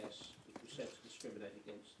 MTPS, which was said to discriminate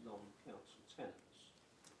against non-council tenants.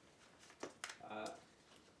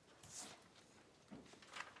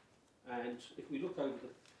 And if we look over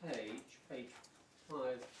the page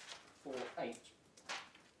 548,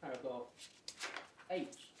 paragraph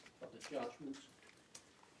 8 of the judgment,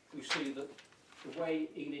 we see that the way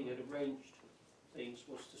Ealing had arranged things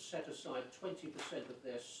was to set aside 20% of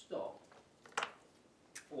their stock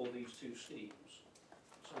for these two schemes.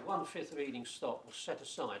 So 1/5 of Ealing's stock was set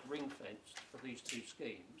aside, ring-fenced, for these two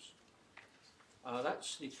schemes.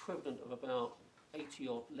 That's the equivalent of about 80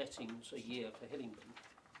 odd lettings a year for Hillingdon.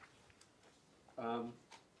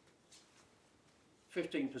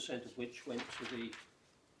 15% of which went to the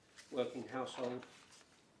working household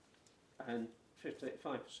and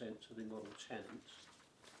 5% to the model tenant.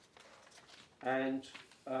 And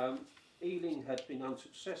Ealing had been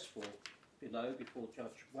unsuccessful below before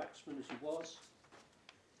Judge Waxman, as he was.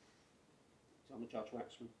 I'm a Judge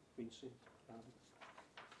Waxman, Quincy.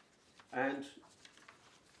 And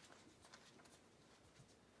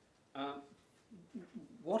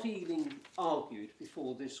what Ealing argued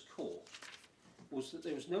before this court was that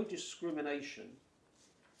there was no discrimination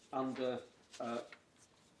under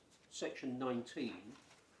section 19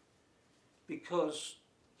 because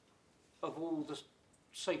of all the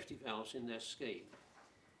safety valves in their scheme.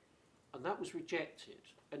 And that was rejected.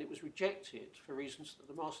 And it was rejected for reasons that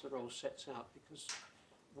the Master Roll sets out, because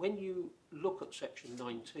when you look at section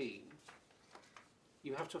 19,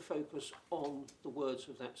 you have to focus on the words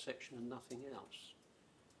of that section and nothing else.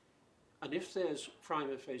 And if there's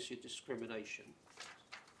prima facie discrimination,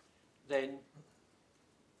 then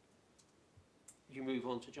you move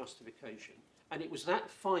on to justification. And it was that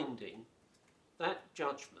finding, that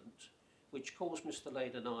judgment, which caused Mr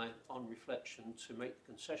Lane and I, on reflection, to make the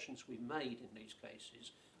concessions we made in these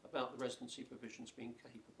cases about the residency provisions being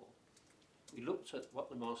capable. We looked at what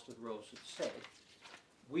the Master of the Rolls had said.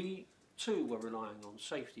 We too were relying on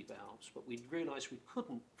safety valves, but we realised we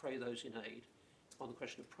couldn't pray those in aid on the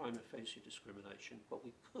question of prima facie discrimination, but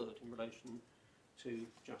we could in relation to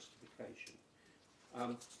justification.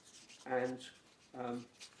 And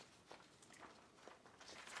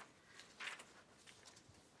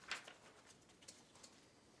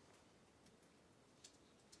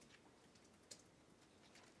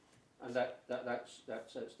that's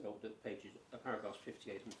dealt with at pages, paragraphs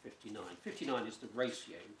 58 and 59. 59 is the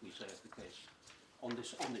ratio, we say, of the case on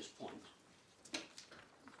this point.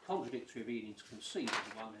 Contradictory readings concede, on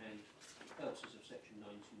the one hand, purposes of section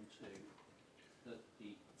 19.2, that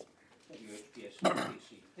the WHPS and the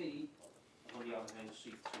PCP, and on the other hand,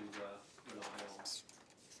 seek to rely on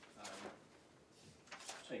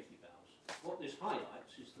safety valves. What this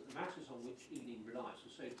highlights is that the matters on which Ealing relies,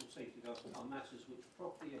 the safety valves, are matters which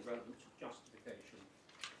properly are relevant to justification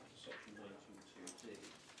under section 19.2d.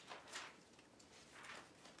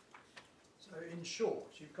 So in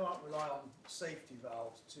short, you can't rely on safety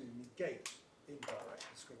valves to negate indirect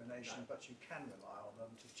discrimination, but you can rely on them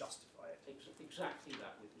to justify it. Exactly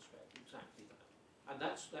that, with respect, exactly that. And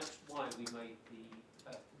that's why we made the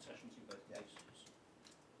concessions in both cases.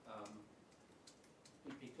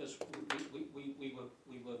 Because we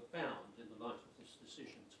were bound, in the light of this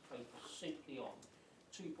decision, to focus simply on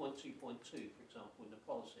 2.2.2, for example, in the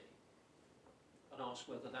policy, and ask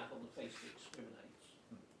whether that on the face of it discriminates,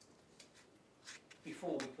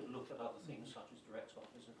 before we could look at other things such as direct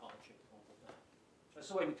offers and hardship and all of that. So that's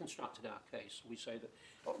the way we constructed our case. We say that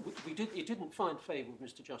it didn't find favour with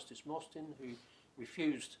Mr Justice Mostyn, who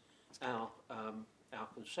refused our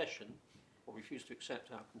concession, or refused to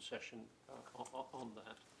accept our concession on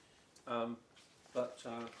that. But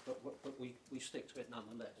we stick to it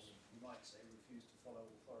nonetheless. You might say refused to follow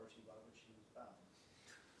authority by which he was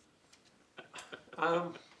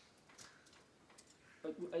bound.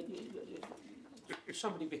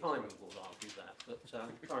 Somebody behind me will argue that, but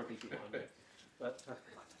currently behind me. But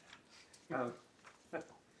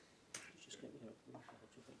just get me a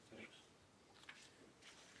thanks.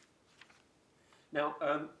 Now,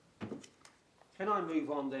 can I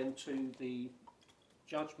move on then to the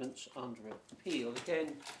judgments under appeal?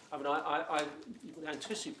 Again, I mean, I would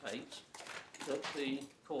anticipate that the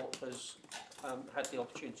court has had the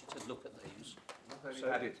opportunity to look at these. Not only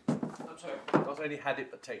had it. I'm sorry. Not only had it,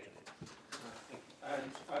 but taken it.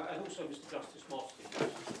 And also Mr Justice Mostyn.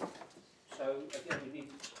 So again, we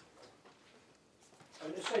need. I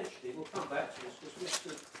mean, essentially, we'll come back to this because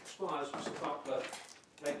Mr Squires, Mr Butler,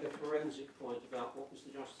 make a forensic point about what Mr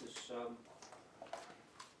Justice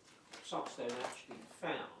Supperstone actually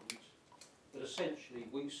found. But essentially,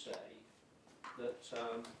 we say that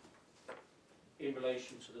in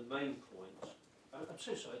relation to the main point, I'm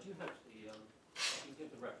so sorry. Do you have the? You can give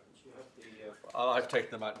the reference. You have the. I've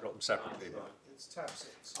taken them out and got them separately. Right. It's tab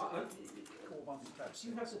 6. Core bundle tab 6.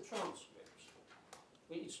 You have the transcript.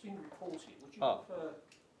 It's been reported. Would you prefer?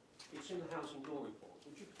 It's in the housing law report.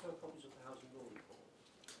 Would you prefer copies of the housing law report?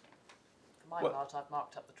 For my part, I've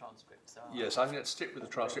marked up the transcript. So Yes, I'm going to stick with the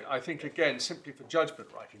transcript. I think, again, simply for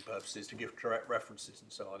judgment writing purposes, to give correct references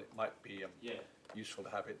and so on, it might be useful to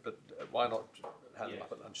have it. But why not have them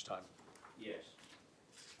up at lunchtime? Yes.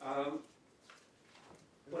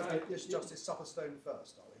 Yes, Justice Supperstone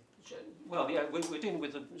first, are we? Well, yeah, we're dealing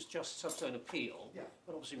with the Justice Underhill appeal, Yeah.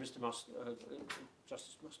 but obviously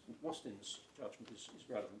Justice Mostyn's judgment is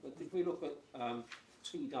relevant. But if we look at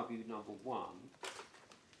TW number 1,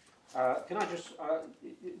 can I just,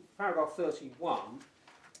 paragraph 31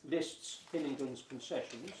 lists Hillingdon's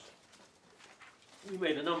concessions. We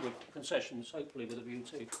made a number of concessions, hopefully with a view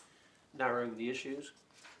to narrowing the issues.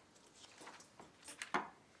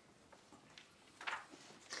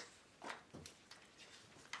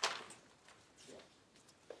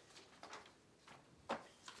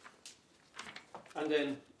 And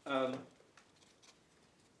then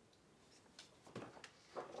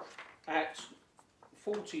at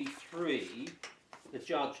 43, the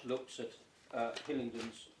judge looks at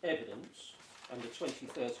Hillingdon's evidence and the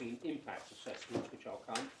 2013 impact assessment, which I'll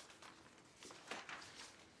come.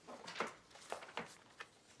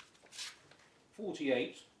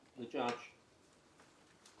 .48, the judge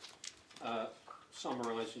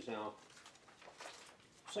summarises our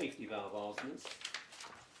safety valve argument.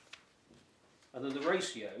 And then the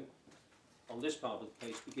ratio on this part of the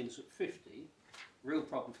case begins at 50. Real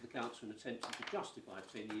problem for the counsel in attempting to justify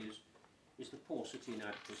 10 years is the paucity and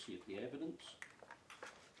inadequacy of the evidence.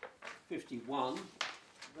 51,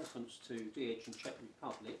 reference to DH and Czech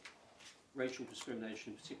Republic, racial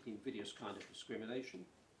discrimination, particularly invidious kind of discrimination.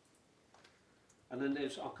 And then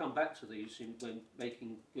I'll come back to these when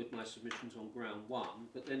making good my submissions on ground 1,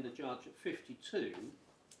 but then the judge at 52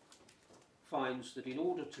 finds that in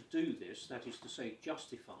order to do this, that is to say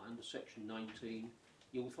justify under section 19,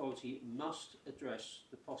 the authority must address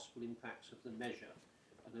the possible impacts of the measure,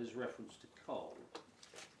 and there's reference to coal.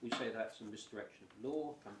 We say that's a misdirection of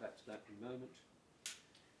law, come back to that in a moment.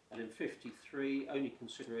 And in 53, only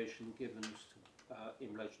consideration given to,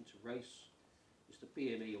 in relation to race is the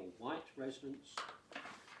BME or white residents.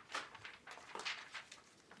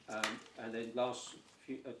 And then last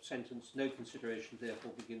sentence, no consideration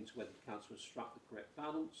therefore begins to whether the council has struck the correct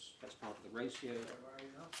balance. That's part of the ratio.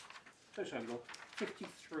 So sorry,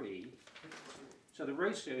 53. So the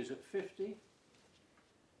ratio is at 50.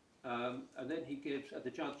 And then he gives,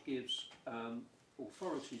 the judge gives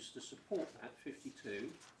authorities to support that,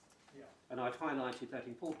 52. Yeah. And I've highlighted that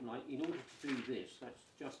important line. In order to do this, that's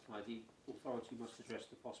to justify, the authority must address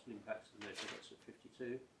the possible impacts of the measure. That's at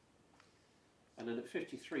 52. And then at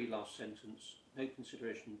 53, last sentence, no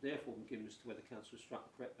consideration therefore been given as to whether council has struck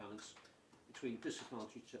the correct balance between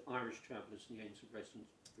disadvantage to Irish travellers and the aims of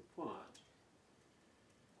residents required.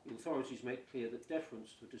 The authorities make clear that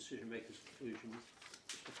deference to a decision-maker's conclusion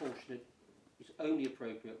is proportionate, is only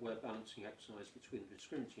appropriate where balancing exercise between the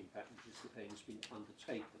discriminatory impact and the pain has been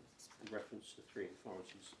undertaken, and reference to the 3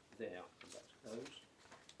 authorities there. I'll come back to those.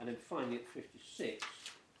 And then finally at 56,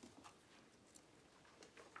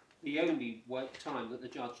 the only time that the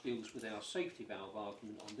judge deals with our safety valve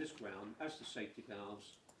argument on this ground, as the safety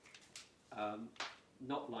valves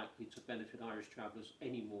not likely to benefit Irish travellers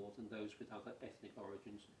any more than those with other ethnic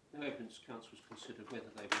origins. No evidence council has considered whether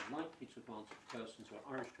they were likely to advantage persons who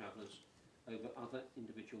are Irish travellers over other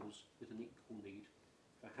individuals with an equal need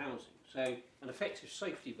for housing. So an effective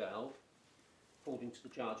safety valve, according to the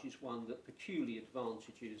judge, is one that peculiarly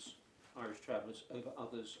advantages Irish travellers over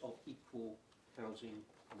others of equal housing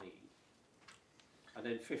need. And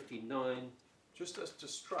then 59. Just as to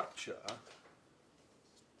structure,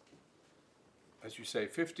 as you say,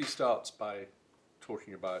 50 starts by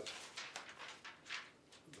talking about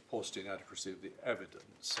the paucity and inadequacy of the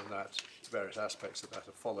evidence, and that various aspects of that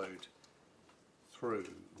are followed through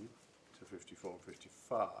to 54 and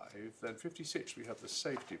 55. Then 56, we have the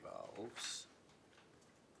safety valves.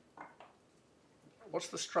 What's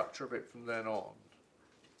the structure of it from then on?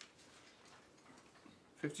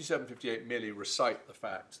 57, 58 merely recite the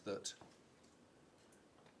fact that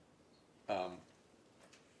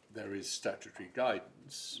there is statutory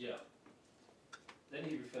guidance. Yeah. Then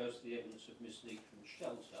he refers to the evidence of mislead from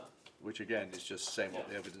shelter. Which again is just saying what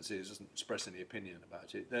the evidence is, doesn't express any opinion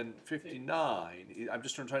about it. Then 59, I'm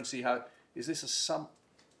just trying to see how, is this a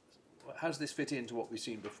how does this fit into what we've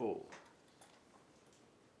seen before?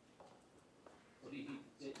 Well, the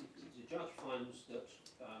judge finds that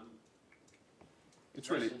It's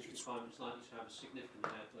really, requirement is likely to have a significant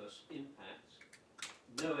adverse impact.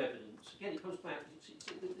 No evidence. Again, it comes back.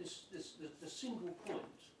 The single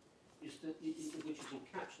point is that, which is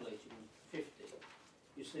encapsulated in 50,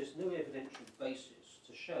 is there's no evidential basis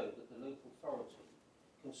to show that the local authority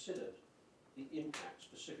considered the impact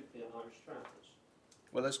specifically on Irish travellers.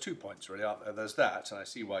 well, there's 2 points really, aren't there? There's that, and I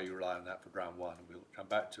see why you rely on that for ground 1, and we'll come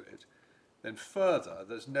back to it. Then further,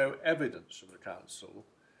 there's no evidence from the council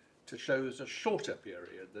to show that a shorter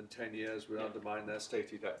period than 10 years would undermine their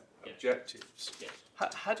stated objectives. Yes.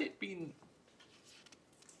 Had it been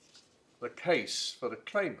the case for the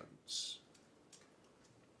claimants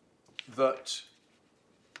that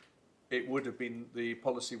it would have been, the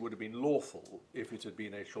policy would have been lawful if it had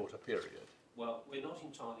been a shorter period? Well, we're not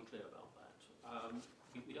entirely clear about that.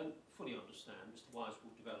 We don't fully understand. Mr. Wise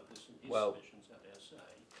will develop this in his submissions, I dare say.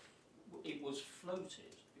 It was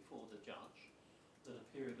floated before the judge that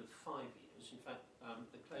a period of 5 years, in fact,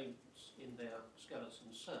 the claimants in their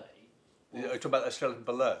skeleton say... You're talking about the skeleton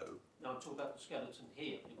below? No, I'm talking about the skeleton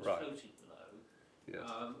here. It was floated below.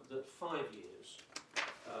 Yes. That 5 years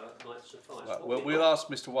might suffice. Right. Well, we'll ask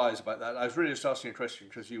Mr. Wise about that. I was really just asking a question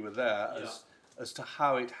because you were there as to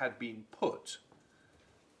how it had been put.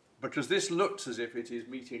 Because this looks as if it is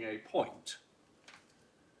meeting a point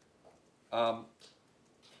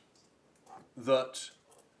that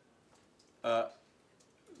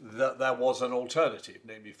there was an alternative,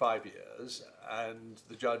 namely 5 years, and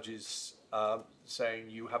the judge is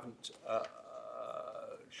saying you haven't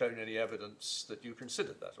shown any evidence that you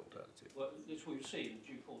considered that alternative. Well, this we've seen in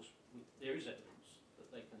due course. There is evidence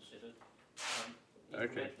that they considered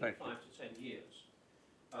Okay, thank you. 5 to 10 years.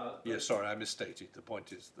 Yes, sorry, I misstated. The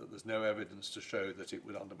point is that there's no evidence to show that it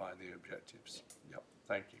would undermine the objectives. Yep.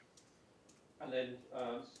 Thank you. And then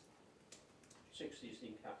 60 is the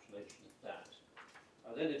encapsulation of that.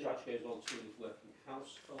 Then the judge goes on to working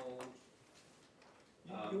household.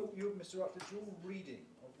 Mr. Rutledge, your reading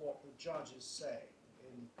of what the judge is saying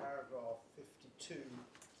in paragraph 52,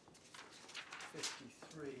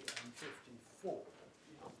 53 and 54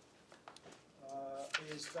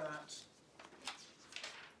 is that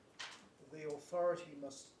the authority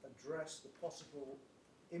must address the possible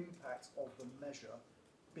impact of the measure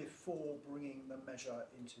before bringing the measure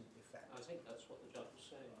into effect. I think that's what the judge was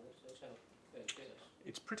saying. That's how it is.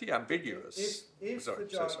 It's pretty ambiguous. If Sorry, the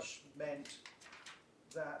so judge meant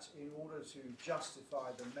that in order to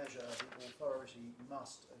justify the measure, the authority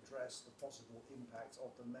must address the possible impact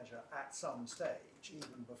of the measure at some stage,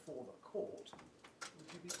 even before the court,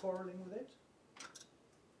 would you be quarrelling with it?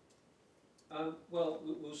 Well,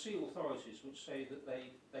 we'll see authorities which say that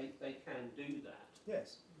they can do that.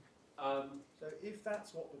 Yes. So if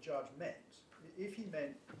that's what the judge meant, if he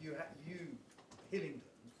meant you, Hillingdon,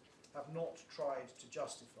 have not tried to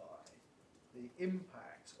justify the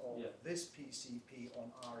impact of this PCP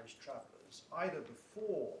on Irish travellers, either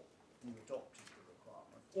before you adopted the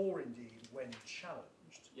requirement or indeed when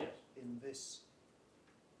challenged in this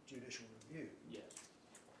judicial review,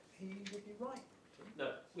 he would be right.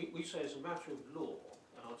 No, we say as a matter of law,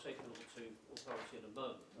 and I'll take it on to authority in a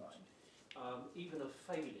moment, even a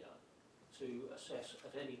failure to assess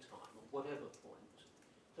at any time, at whatever point,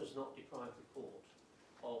 does not deprive the court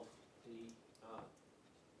of the,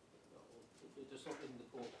 it does not mean the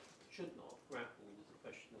court should not grapple with the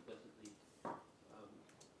question of whether the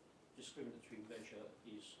discriminatory measure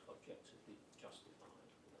is objectively justified.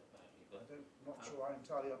 I'm not sure I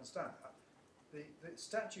entirely understand that. The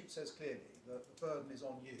statute says clearly that the burden is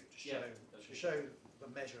on you to show the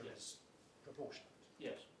measure is proportionate.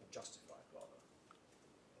 Yes. Or justified, rather.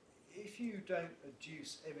 If you don't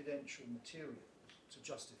adduce evidential material to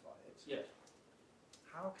justify it,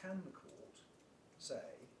 how can the court say,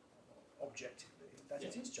 objectively, that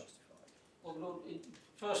it is justified? Well, Lord,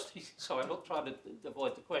 firstly, sorry, I'm not trying to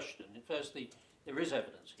avoid the question. Firstly, there is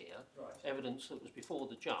evidence here, evidence that was before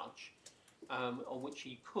the judge, on which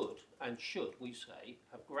he could and should, we say,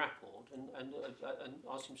 have grappled and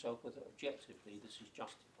asked himself whether objectively this is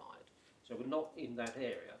justified. So we're not in that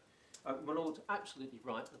area. My Lord's absolutely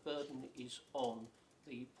right, the burden is on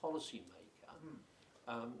the policy maker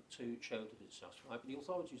to show that it's justified, but the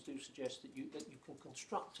authorities do suggest that you can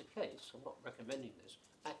construct a case, I'm not recommending this,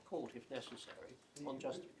 at court if necessary, on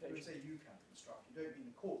justification. You say you can construct, you don't mean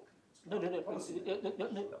the court can. No,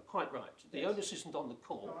 quite right. The onus isn't on the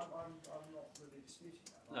court. No, I'm not really disputing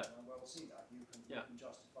that. I well see that. You can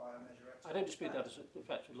justify a measure. I don't dispute that as a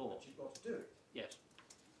fact of law. But you've got to do it. Yes.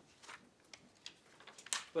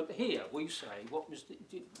 But here we say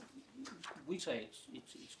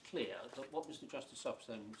it's clear that what Mr. Justice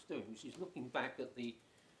Supperstone was doing was he's looking back at the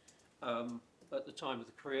time of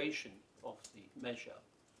the creation of the measure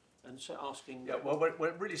and so asking. Yeah, well,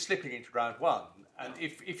 we're really slipping into ground one, and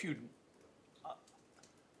if you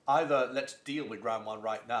either let's deal with ground one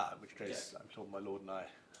right now, in which case I'm sure my Lord and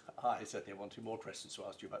I certainly have one or two more questions to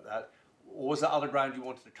ask you about that. Or was there other ground you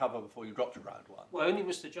wanted to cover before you dropped to ground one? Well, only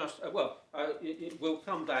Mr. Justice. It will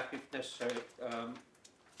come back if necessary.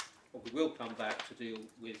 Or we will come back to deal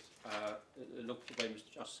with look at the way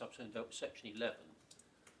Mr. Justice Underhill dealt with Section 11.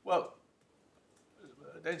 Well,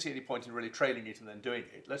 I don't see any point in really trailing it and then doing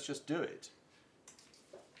it. Let's just do it.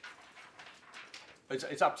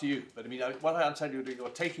 It's up to you. But I mean, what I understand you're doing, you're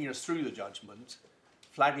taking us through the judgment,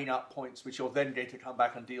 flagging up points which you're then going to come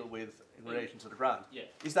back and deal with in relation to the ground. Yeah.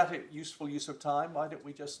 Is that a useful use of time? Why don't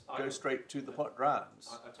we just go straight to the grounds?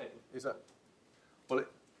 I take it. Is that? Well,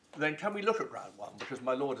 then can we look at ground one, because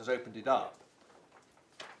my Lord has opened it up.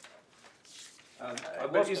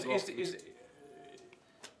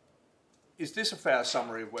 Is this a fair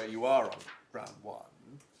summary of where you are on ground one?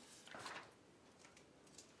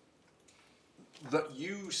 That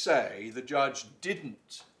you say the judge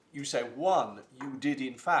didn't, you say one, you did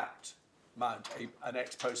in fact mount an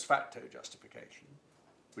ex post facto justification,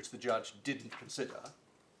 which the judge didn't consider.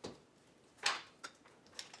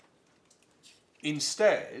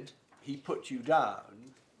 Instead, he put you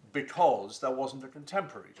down because there wasn't a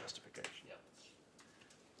contemporary justification. Yeah.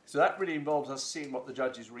 So that really involves us seeing what the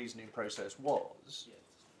judge's reasoning process was. Yes.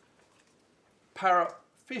 Para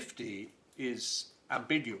 50 is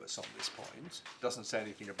ambiguous on this point, doesn't say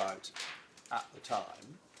anything about at the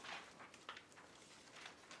time.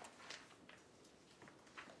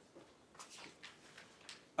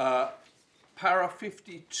 Para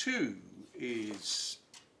 52 is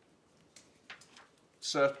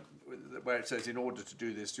certain, where it says in order to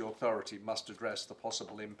do this, the authority must address the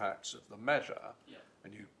possible impacts of the measure, Yeah.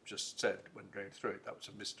 and you just said when going through it that was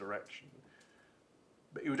a misdirection.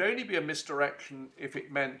 But it would only be a misdirection if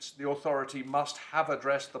it meant the authority must have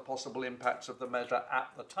addressed the possible impacts of the measure at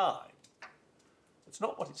the time. It's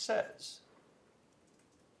not what it says.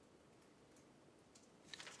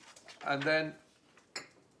 And then,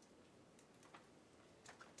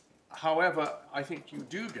 however, I think you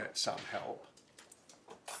do get some help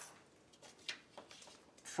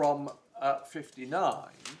from 59,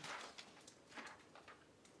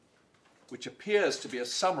 which appears to be a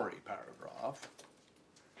summary paragraph,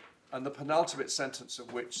 and the penultimate sentence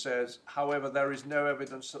of which says, however, there is no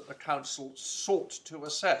evidence that the council sought to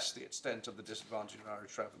assess the extent of the disadvantage of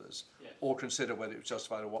Irish travellers, Yes. or consider whether it was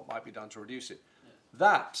justified or what might be done to reduce it. Yeah.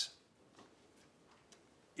 That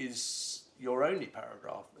is your only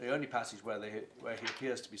paragraph, the only passage where he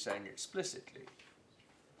appears to be saying explicitly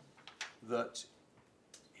that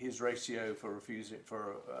his ratio for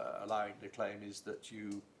allowing the claim is that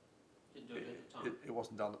you Didn't do it at the time. it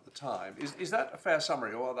wasn't done at the time. Is that a fair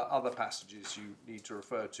summary, or are there other passages you need to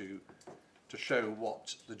refer to show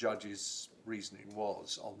what the judge's reasoning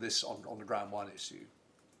was on this on the ground one issue?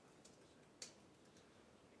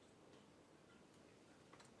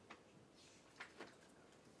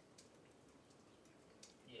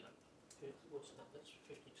 Yeah. What's that? That's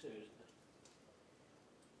 52, isn't it?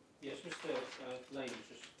 Yes, Mr. Lane has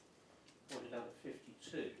just pointed out that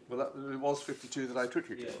 52. Well, it was 52 that I took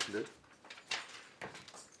you to, Yeah. wasn't it?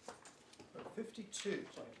 52.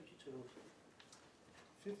 Sorry, 52.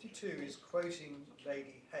 52 is quoting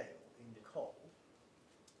Lady Hale in Cole,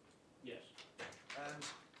 Yes. and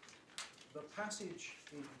the passage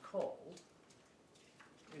in Cole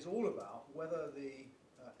is all about whether the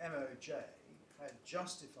MOJ had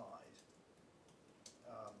justified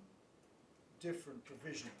different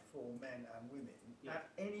provision for men and women Yeah. at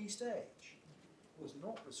any stage. Was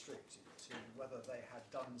not restricted to whether they had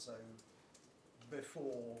done so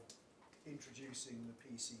before introducing the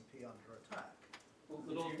PCP under attack. Well,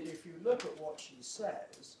 If you look at what she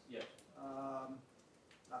says, yes.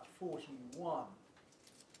 at 41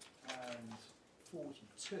 and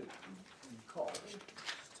 42 in Cole,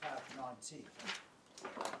 tab 19,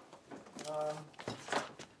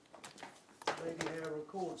 Lady Hare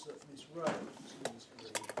records that Miss Rose, who is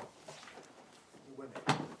for the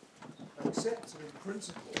women, accepts that in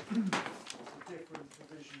principle the different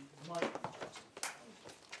provision might be justified.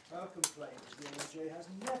 Her complaint is the MOJ has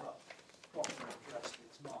never properly addressed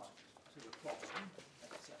its mind to the problem,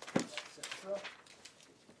 etc., etc.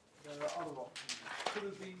 There are other options that could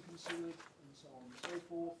have been considered, and so on and so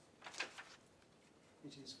forth.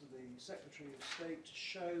 It is for the Secretary of State to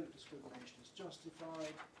show discrimination is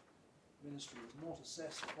justified. The Ministry has not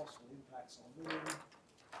assessed the possible impacts on women,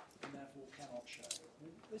 and therefore cannot show. I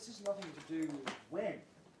mean, this has nothing to do with when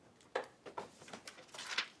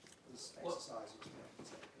this exercise is being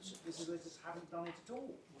taken. This is they just haven't done it at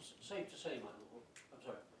all. Well, safe to say, my lord, I'm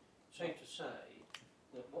sorry, safe to say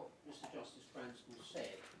that what Mr. Justice Branston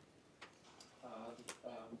said,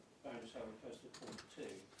 Baroness Hale refers to 42,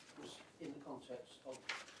 was in the context of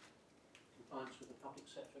compliance with the public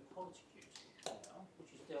sector equality duty,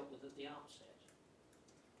 which is dealt with at the outset.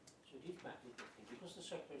 So it is backward-looking. Because the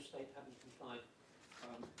Secretary of State hadn't complied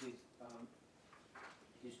with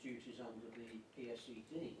his duties under the PSED,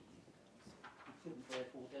 he couldn't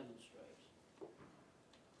therefore demonstrate.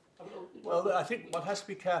 Well, I think one has to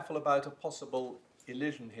be careful about a possible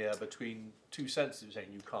elision here between two senses of saying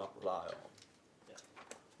you can't rely on. Yeah.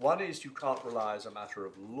 One is you can't rely as a matter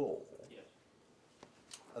of law,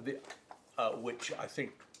 Yes. Which I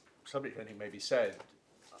think, subject to anything may be said,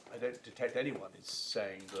 I don't detect anyone is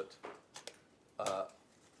saying that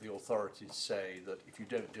the authorities say that if you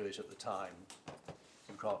don't do it at the time,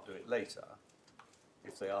 you can't do it later.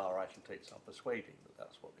 If they are, I can take some persuading that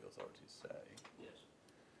that's what the authorities say. Yes.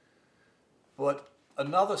 But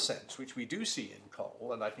another sense, which we do see in Cole,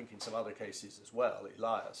 and I think in some other cases as well,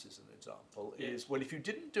 Elias is an example, is, well, if you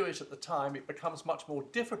didn't do it at the time, it becomes much more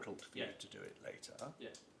difficult for you to do it later.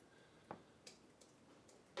 Yes.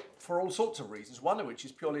 For all sorts of reasons, one of which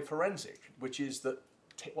is purely forensic, which is that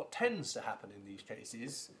what tends to happen in these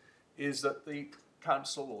cases is that the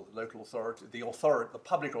council or the local authority, the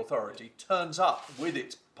public authority, turns up with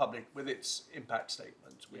its impact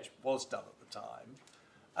statement, which was done at the time,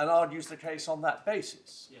 and argues the case on that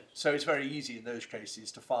basis. Yes. So it's very easy in those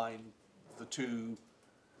cases to find the two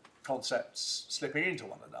concepts slipping into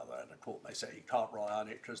one another, and the court may say you can't rely on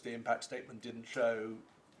it because the impact statement didn't show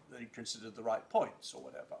that he considered the right points or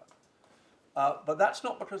whatever. But that's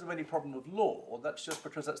not because of any problem of law, that's just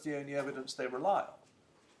because that's the only evidence they rely on.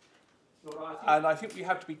 Well, And I think we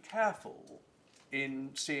have to be careful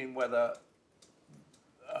in seeing whether,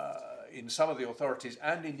 in some of the authorities,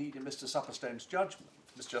 and indeed in Mr. Supperstone's judgment,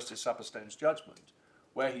 Mr. Justice Supperstone's judgment,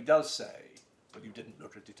 where he does say, well, you didn't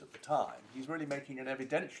look at it at the time, he's really making an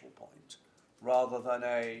evidential point rather than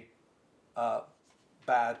a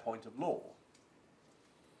bad point of law.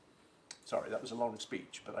 Sorry, that was a long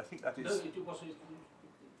speech, but I think that is... No, it wasn't.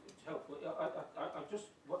 It's helpful. I'm just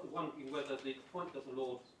wondering whether the point that the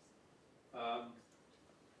Lord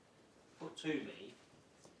put to me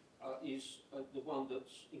is the one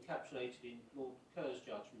that's encapsulated in Lord Kerr's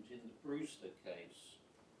judgment in the Brewster case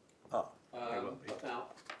Well be.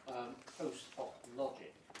 about post hoc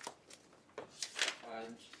logic.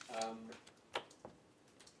 And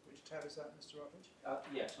Which tab is that, Mr. Rutledge?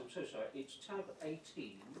 yes, I'm so sorry. It's tab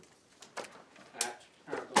 18 at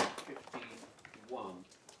paragraph 51.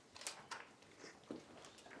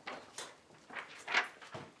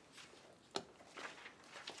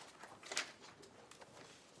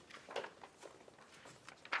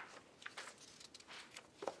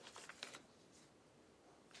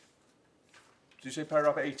 Did you say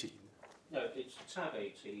paragraph 18? No, it's tab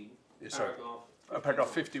 18, Yes, sorry. paragraph Paragraph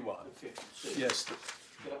 51. and 52. Yes.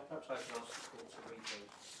 Perhaps I can ask the court to read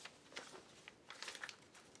those.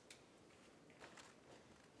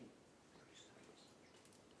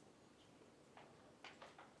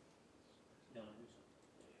 No,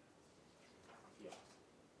 yeah.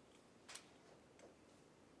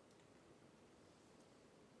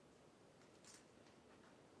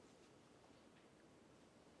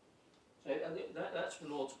 So that's the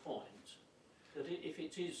Lord's point, that if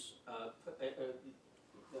it is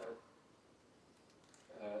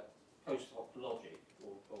post hoc logic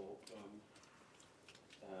or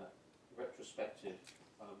retrospective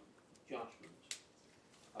judgment,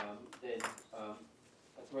 then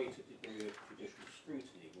a greater degree of judicial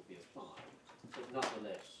scrutiny will be applied, but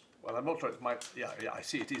nonetheless. Well, I'm not sure it might... Yeah, I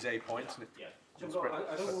see it is a point. Yeah, Isn't it? yeah. It's So, great.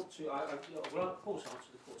 I don't want to. I will of course answer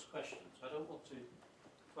the court's questions. I don't want to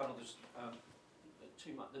dwell on this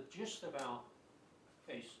too much. The gist of our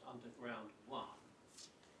case under ground 1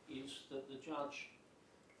 is that the judge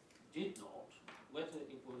did not, whether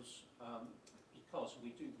it was because, and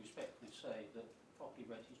we do respectfully say that properly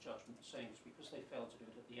read his judgment saying it's because they failed to do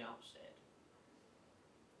it at the outset,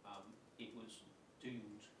 it was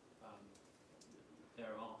doomed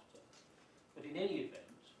thereafter. But in any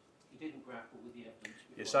event, he didn't grapple with the evidence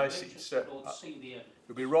before. Yes, I see. So, See the evidence. it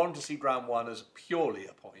would be wrong to see ground 1 as purely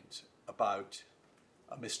a point about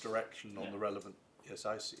a misdirection on Yeah. the relevant... Yes,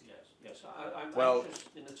 I see. Yes. I'm Well- anxious,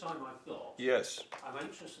 in the time I've got, Yes. I'm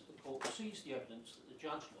anxious that the court sees the evidence that the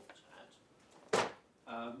judge looked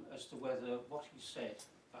at as to whether what he said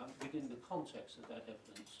within the context of that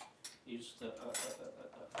evidence is a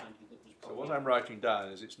finding that was So probably... what I'm writing down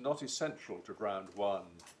is it's not essential to ground 1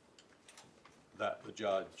 that the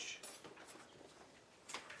judge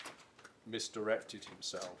misdirected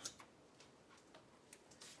himself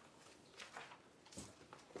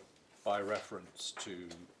by reference to,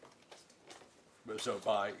 so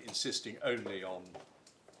by insisting only on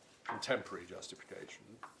contemporary justification.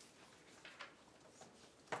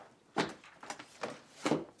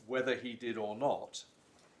 Whether he did or not,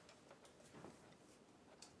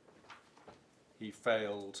 he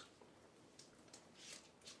failed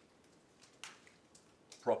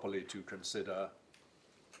properly to consider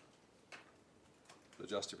the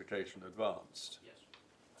justification advanced. Yes.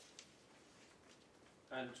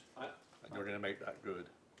 And And you're going to make that good.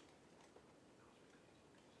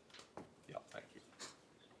 Yeah, thank you.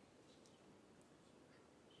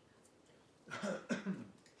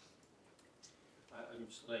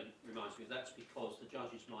 Mr. Lane reminds me that's because the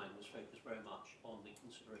judge's mind was focused very much on the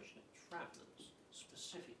consideration of travellers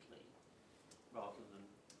specifically, rather than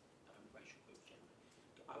racial groups generally.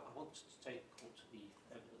 I want to take the court to the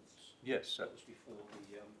evidence Yes, that was before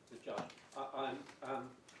the judge. I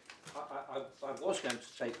was going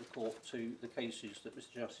to take the court to the cases that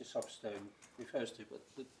Mr. Justice Supperstone refers to, but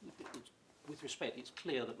with respect, it's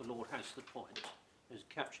clear that the Lord has the point, has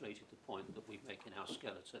encapsulated the point that we make in our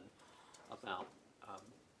skeleton about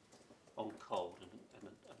on cold and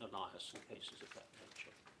Elias and cases of that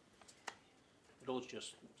nature. The Lord's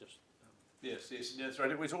just yes,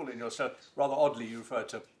 right. It was all in your. So rather oddly, you refer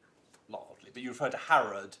to, not oddly, but you refer to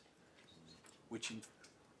Harrod, which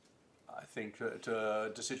I think to a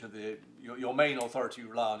decision of the your main authority you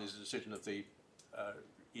rely on is a decision of the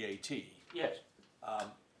EAT. yes.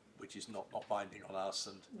 Which is not binding on us,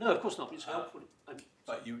 and No, of course not. But it's helpful.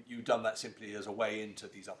 but you've done that simply as a way into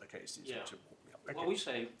these other cases. Yeah. Which are, okay. Well, we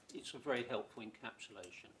say it's a very helpful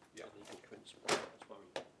encapsulation Yeah. of legal principle. That's why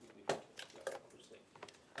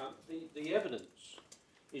we The evidence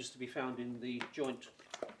is to be found in the joint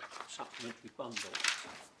supplementary bundle.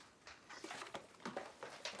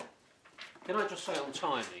 Can I just say on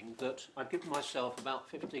timing that I've given myself about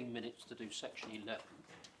 15 minutes to do section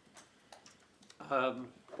 11. I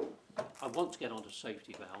want to get onto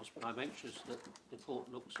safety valves, but I'm anxious that the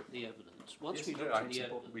court looks at the evidence. Once we look at the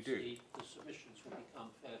evidence, the submissions will become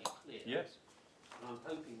fairly clear. Yes. And I'm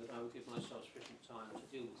hoping that I will give myself sufficient time to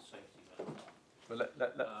deal with safety valves. Well, I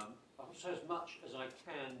will say as much as I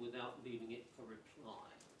can without leaving it for reply,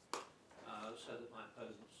 so that my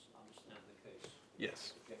opponents understand the case.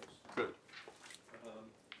 yes. The case. Good.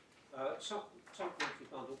 Supplementary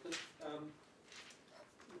bundle.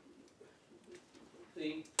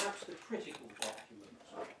 Perhaps the critical document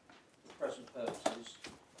for present purposes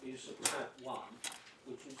is tab 1,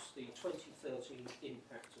 which is the 2013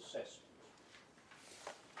 impact assessment.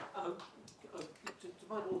 To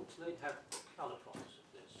my knowledge, they have colour copies of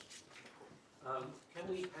this. Can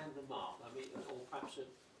we hand them up? I mean, or perhaps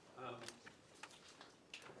I'm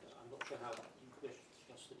not sure how you wish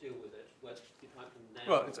us to deal with it. Whether you'd like them now.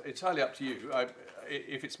 Well, it's entirely up to you.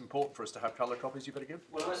 If it's important for us to have colour copies, you better give them.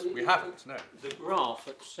 Well, we haven't, no. The graph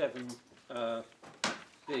at 7B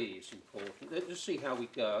is important. Let's just see how we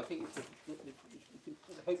go. I think you can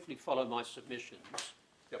hopefully follow my submissions.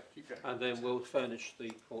 Yep, keep going. And then we'll furnish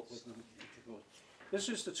the court with them. This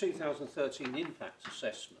is the 2013 impact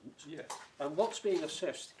assessment. Yes. And what's being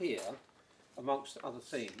assessed here, amongst other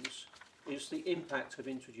things, is the impact of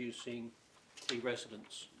introducing the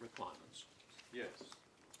residence requirements. Yes.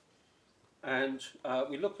 And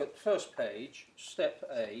we look at the first page, step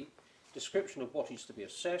A, description of what is to be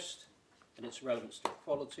assessed and its relevance to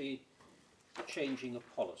equality, changing a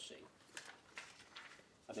policy.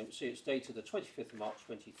 And then we see it's dated the 25th of March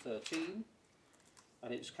 2013,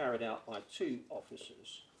 and it's carried out by 2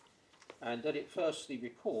 officers. And then it firstly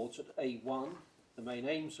records at A1 the main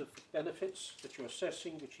aims of the benefits that you're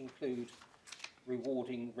assessing, which include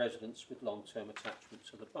rewarding residents with long-term attachment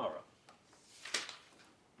to the borough.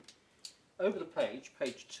 Over the page,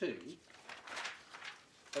 page 2,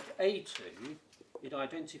 at A2, it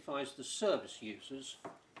identifies the service users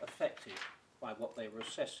affected by what they were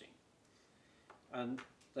assessing. And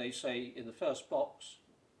they say in the first box,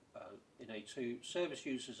 in A2, service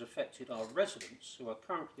users affected are residents who are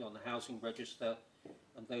currently on the housing register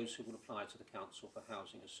and those who will apply to the council for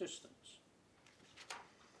housing assistance.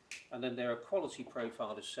 And then their equality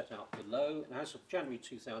profile is set out below, and as of January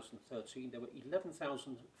 2013 there were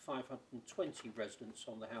 11,520 residents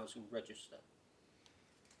on the housing register.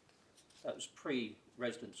 That was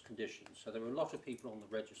pre-residence conditions, so there were a lot of people on the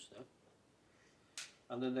register.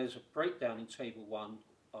 And then there's a breakdown in table 1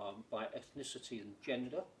 by ethnicity and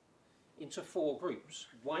gender into 4 groups: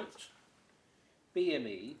 white,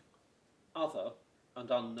 BME, other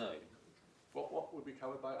and unknown. What would be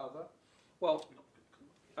covered by other? Well,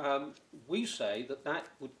 we say that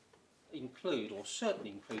would include, or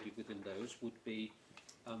certainly included within those, would be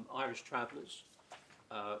Irish travellers.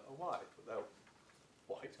 Why? They're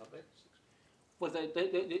white, aren't they? Well,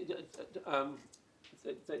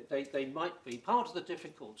 they might be. Part of the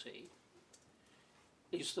difficulty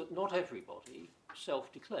is that not everybody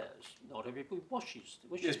self-declares. Not everybody wishes.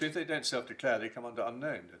 Yes, but if they don't self-declare, they come under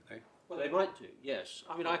unknown, don't they? Well, they might do, yes.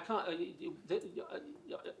 I mean, I can't.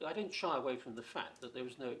 I don't shy away from the fact that there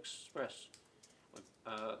is no express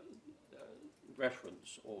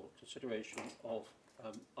reference or consideration of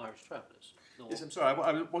Irish travellers. Yes, I'm sorry.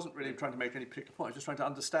 I wasn't really trying to make any particular point. I was just trying to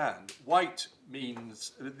understand. White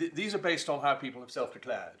means these are based on how people have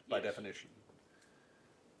self-declared by definition.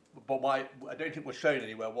 But why? I don't think we're shown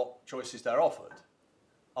anywhere what choices they're offered.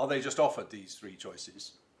 Are they just offered these 3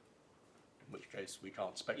 choices? In which case we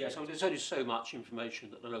can't speculate. Yes, I mean, there's only so much information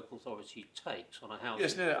that the local authority takes on a housing.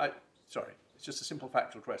 Yes, sorry, it's just a simple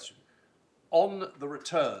factual question. On the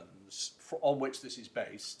returns on which this is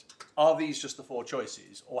based, are these just the 4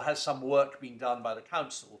 choices, or has some work been done by the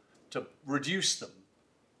council to reduce them?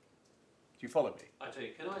 Do you follow me? I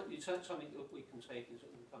do. Can I? Is that something that we can take and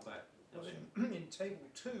come back? Well, in table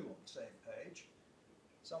 2 on the same page,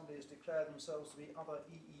 somebody has declared themselves to be other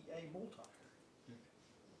EEA Malta.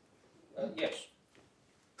 Yes.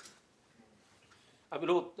 I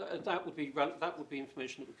mean, that would be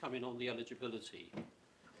information that would come in on the eligibility,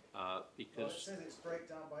 because. Well, it says it's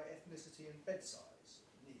breakdown by ethnicity and bed size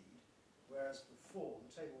need, whereas before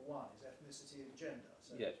the table 1 is ethnicity and gender.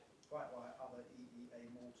 So yes. Quite why other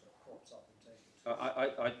EEA Malta crops up in table 2.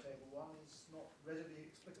 Table 1 is not readily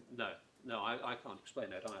explicable. No, I can't explain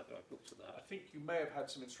that either. I've looked at that. I think you may have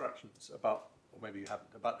had some instructions about, or maybe you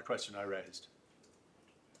haven't, about the question I raised.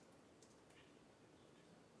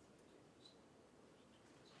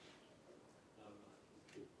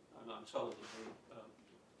 I'm told that the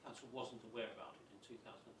council wasn't aware about it in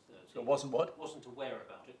 2013. So wasn't what? Wasn't aware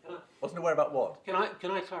about it. Wasn't aware about what? Can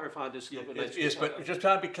I clarify this? Yes, but just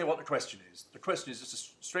try and be clear what the question is. The question is just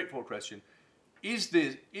a straightforward question.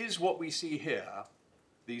 Is what we see here,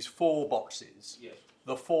 these 4 boxes, Yes.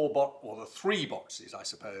 the the 3 boxes, I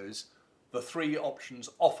suppose, the 3 options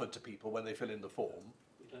offered to people when they fill in the form,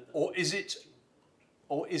 or is it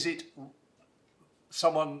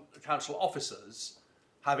council officers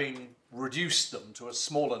having reduced them to a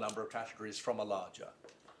smaller number of categories from a larger?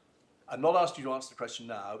 I'm not asking you to answer the question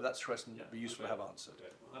now, but that's a question that would be useful to have answered.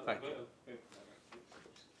 Thank you.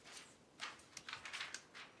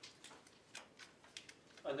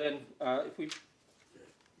 And then if we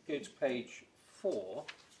go to page 4,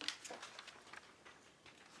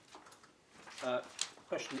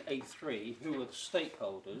 question A3, who are the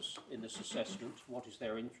stakeholders in this assessment? What is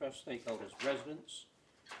their interest? Stakeholders, residents,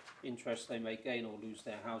 interest they may gain or lose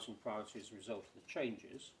their housing priority as a result of the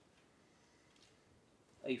changes.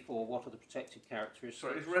 A4, what are the protected characteristics?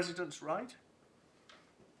 Sorry, is residents right?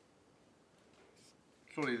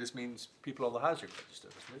 Surely this means people on the housing register,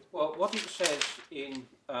 doesn't it? Well, what it says in...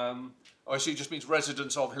 Oh, I see, it just means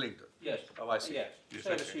residents of Hillingdon. Yes. Oh, I see. Yes. Yes,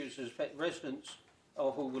 Service okay. users, residents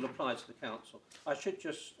or who will apply to the council. I should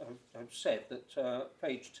just have said that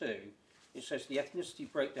page 2, it says the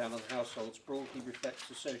ethnicity breakdown of the households broadly reflects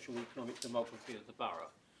the social economic demography of the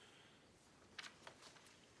borough.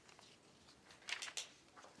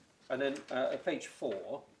 And then at page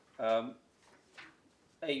 4,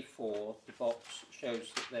 A4, the box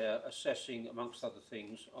shows that they're assessing, amongst other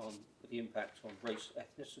things, on the impact on race,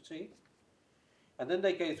 ethnicity. And then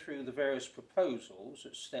they go through the various proposals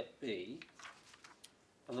at step B.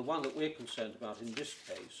 And the one that we're concerned about in this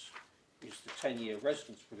case is the 10-year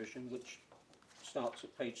residence provision, which starts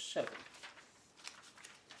at page 7.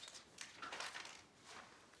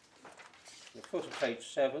 The foot of page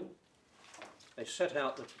 7, they set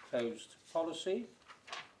out the proposed policy.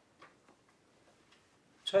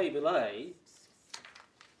 Table A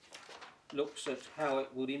looks at how it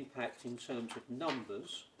would impact in terms of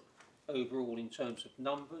numbers, overall in terms of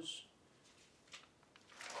numbers,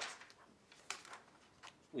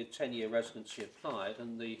 with 10-year residency applied,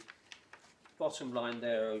 and the bottom line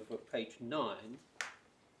there over at page 9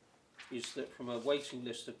 is that from a waiting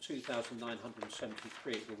list of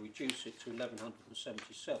 2,973 it will reduce it to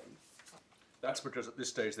 1,177. That's because at this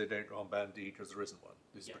stage they don't go on band D because there isn't one.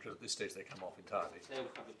 This is because at this stage they come off entirely. They'll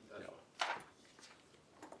come into that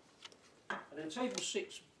one. And then table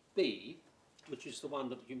 6B, which is the one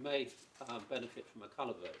that you may benefit from a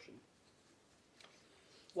colour version,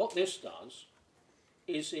 what this does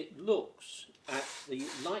is it looks at the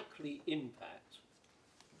likely impact.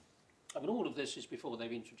 I mean, all of this is before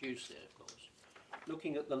they've introduced it, of course.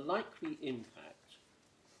 Looking at the likely impact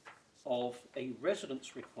of a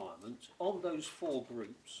residence requirement on those 4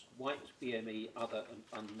 groups, white, BME, other and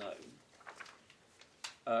unknown,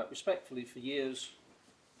 respectively for years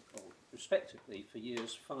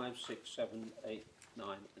 5, 6, 7, 8, 9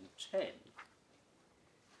 and 10.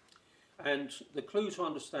 And the clue to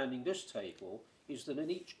understanding this table is that in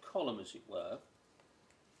each column, as it were,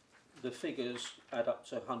 the figures add up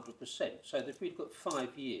to 100%. So that if we've got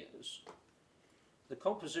 5 years, the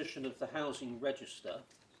composition of the housing register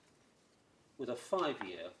with a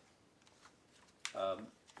 5-year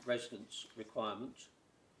residence requirement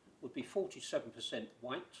would be 47%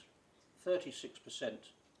 white,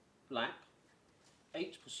 36% black,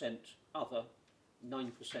 8% other,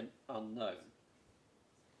 9% unknown.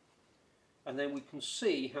 And then we can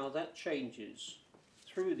see how that changes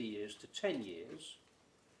through the years to 10 years,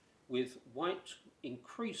 with white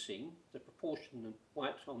increasing, the proportion of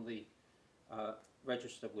white on the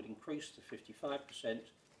register would increase to 55%,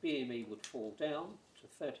 BME would fall down to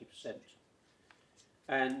 30%,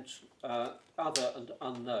 and other and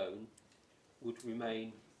unknown would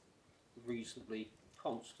remain reasonably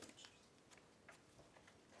constant.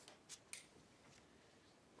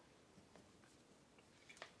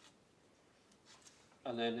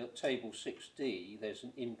 And then at table 6D, there's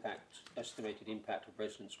an estimated impact of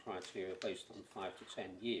residence criteria based on 5 to 10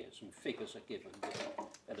 years, and figures are given that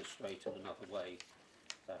illustrate in another way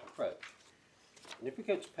that approach. And if we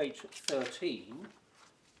go to page 13,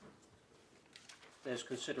 there's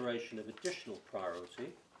consideration of additional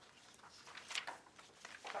priority.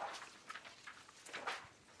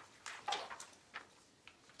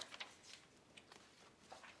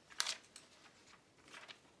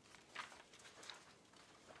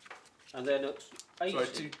 And then at 18...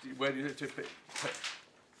 Sorry, where do you to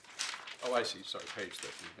oh, I see, sorry, page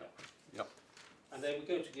 13. Yep. And then we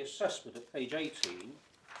go to the assessment at page 18.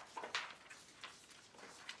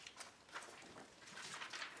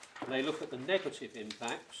 and they look at the negative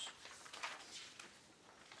impacts.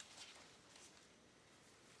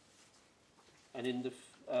 And in the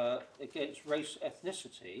against race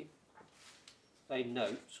ethnicity, they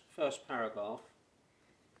note, first paragraph,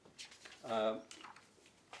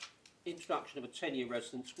 introduction of a 10-year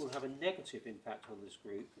residence will have a negative impact on this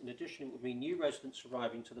group. In addition, it would mean new residents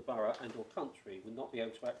arriving to the borough and or country will not be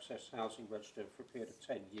able to access housing register for a period of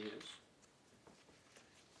 10 years.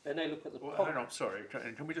 Then they look at the... Well, hang on, sorry,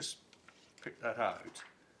 can we just pick that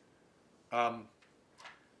out?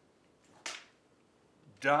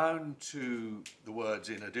 Down to the words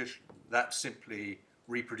in addition, that's simply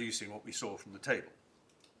reproducing what we saw from the table.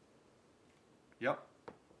 Yep.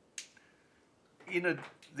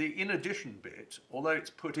 The in addition bit, although it's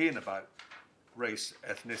put in about race,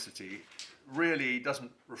 ethnicity, really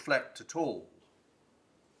doesn't reflect at all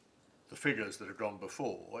the figures that have gone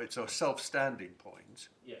before. It's a self-standing point.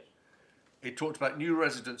 Yes. It talked about new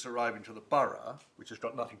residents arriving to the borough, which has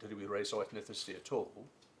got nothing to do with race or ethnicity at all.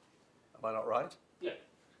 Am I not right? Yeah.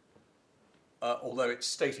 Although it's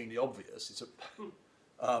stating the obvious, it's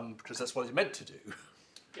because that's what it's meant to do.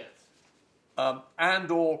 Yes.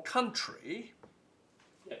 And or country.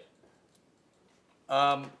 Yes.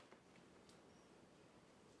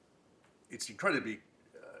 It's incredibly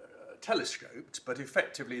telescoped, but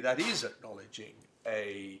effectively that is acknowledging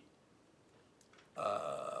a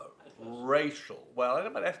racial, well, I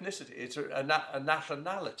don't know about ethnicity, it's a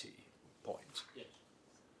nationality point. Yes.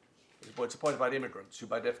 Well, it's a point about immigrants who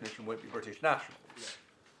by definition won't be British nationals. Yes.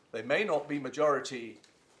 They may not be majority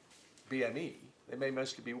BME, they may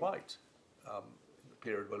mostly be white. In the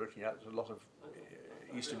period we're looking at, there's a lot of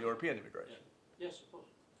Eastern European immigration. Yeah. Yes, of course.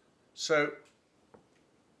 So,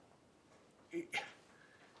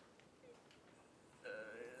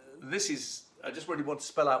 this is, I just really want to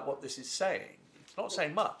spell out what this is saying. It's not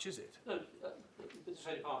saying much, is it? No, the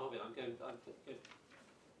second part of it, I'm going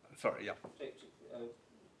Sorry, yeah, take,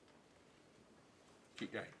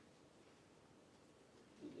 keep going.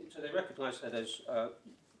 so they recognise that there's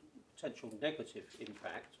potential negative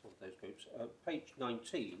impact of those groups. Page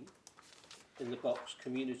 19, in the box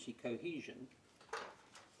community cohesion,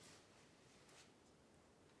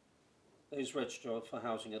 those registered for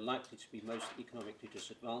housing are likely to be most economically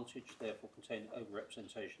disadvantaged, therefore contain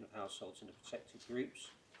overrepresentation of households in the protected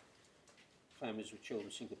groups. Families with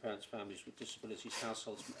children, single parents, families with disabilities,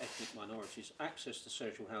 households from ethnic minorities. Access to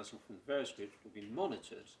social housing from the various groups will be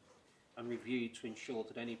monitored and reviewed to ensure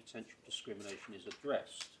that any potential discrimination is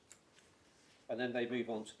addressed. And then they move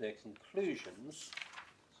on to their conclusions.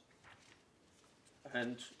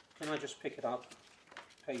 And can I just pick it up?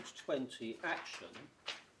 Page 20, action.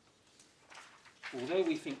 Although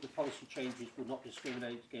we think the policy changes will not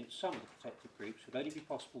discriminate against some of the protected groups, it will only be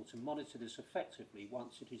possible to monitor this effectively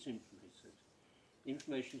once it is implemented. The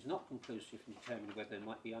information is not conclusive in determining whether there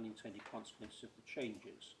might be unintended consequences of the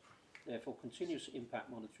changes. Therefore, continuous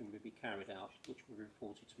impact monitoring will be carried out, which will be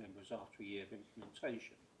reported to members after a year of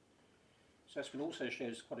implementation. Assessment also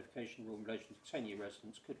shows the codification rule in relation to 10-year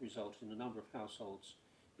residents could result in a number of households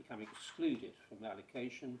becoming excluded from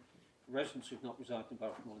allocation. For residents who have not resided in the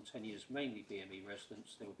borough for more than 10 years, mainly BME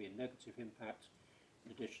residents, there will be a negative impact.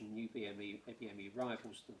 In addition, new BME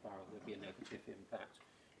rivals to the borough, there will be a negative impact.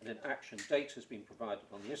 And then action data has been provided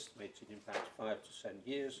on the estimated impact 5 to 7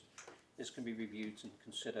 years. This can be reviewed and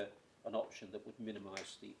consider an option that would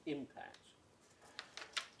minimise the impact.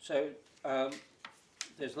 So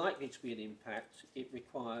there's likely to be an impact. It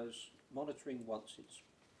requires monitoring once it's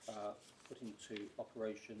put into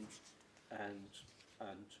operation and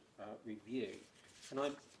review. Can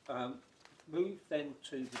I move then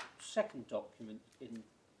to the second document in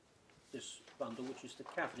this bundle, which is the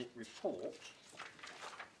Cabinet report,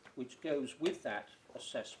 which goes with that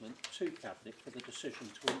assessment to Cabinet for the decision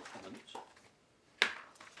to implement.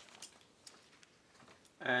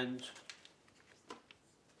 And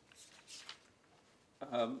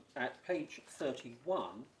at page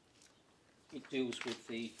 31, it deals with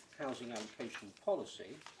the housing allocation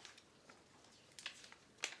policy.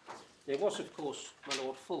 There was, of course, my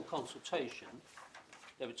Lord, full consultation.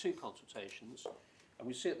 There were 2 consultations, and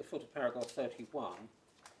we see at the foot of paragraph 31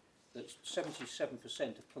 that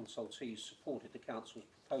 77% of consultees supported the Council's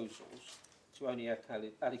proposals to only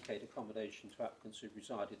allocate accommodation to applicants who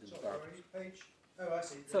resided in the borough. Page? Oh, I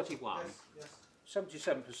see. 31. Yes.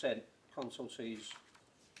 77% consultees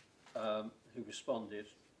who responded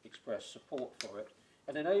expressed support for it.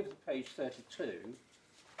 And then over to page 32,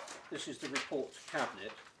 this is the report to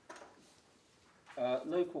Cabinet.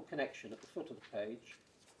 Local connection at the foot of the page.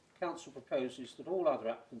 Council proposes that all other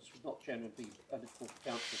applicants would not generally be eligible for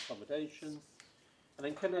council accommodation. And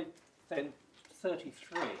then can they then 33,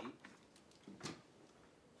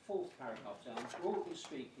 fourth paragraph down, broadly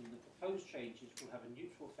speaking, the proposed changes will have a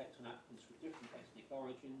neutral effect on applicants with different ethnic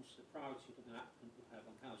origins. The priority that an applicant will have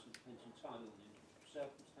on housing depends entirely on the individual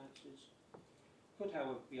circumstances. Could,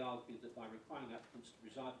 however, be argued that by requiring applicants to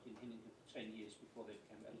reside in Hillingdon for 10 years before they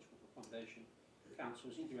become eligible for accommodation, the council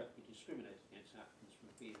has indirectly discriminated against applicants from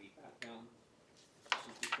a BME background,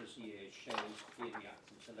 simply because the EA shows BME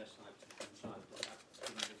applicants are less likely to reside in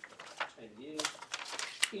Hillingdon for 10 years.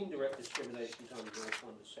 Indirect discrimination is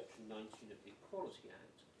unlawful under Section 19 of the Equality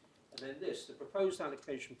Act. And then this, the proposed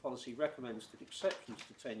allocation policy recommends that exceptions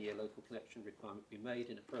to 10-year local connection requirement be made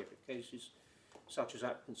in appropriate cases, such as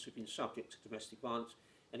applicants who have been subject to domestic violence.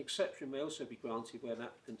 An exception may also be granted where an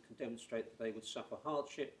applicant can demonstrate that they would suffer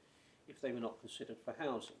hardship if they were not considered for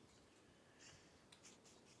housing.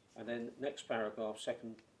 And then next paragraph,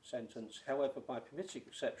 second sentence, however, by permitting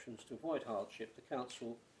exceptions to avoid hardship, the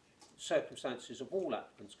council circumstances of all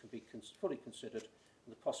applicants can be fully considered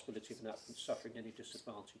and the possibility of an applicant suffering any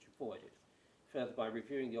disadvantage avoided. Further, by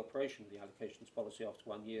reviewing the operation of the allocations policy after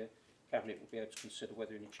 1 year, Cabinet will be able to consider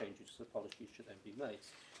whether any changes to the policy should then be made.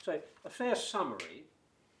 So a fair summary,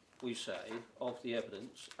 we say, of the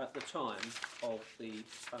evidence at the time of the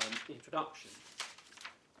introduction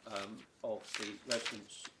of the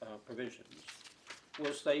residence provisions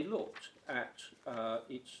was they looked at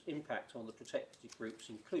its impact on the protected groups,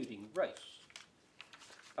 including race.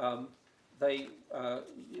 They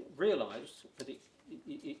realised that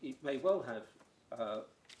it may well have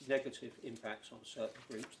negative impacts on certain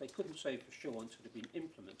groups. They couldn't say for sure until it had been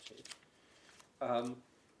implemented.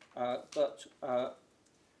 But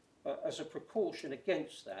as a precaution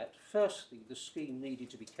against that, firstly, the scheme needed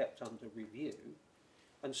to be kept under review,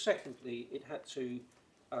 and secondly, it had to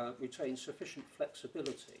retain sufficient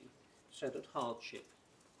flexibility so that hardship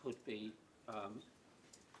could be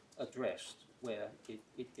addressed where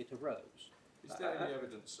it arose. Is there any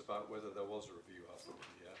evidence about whether there was a review after 1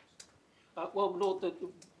 year? Well, Lord,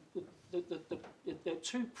 there are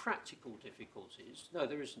two practical difficulties. No,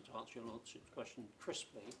 there isn't, to answer your question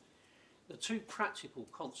crisply. The two practical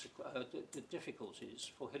the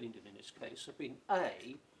difficulties for Hillingdon in this case have been,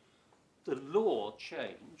 A, the law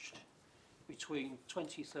changed between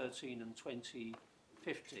 2013 and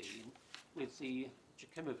 2015 with the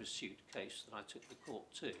Jakimova suit case that I took the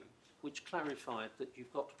court to, which clarified that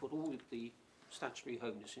you've got to put all of the statutory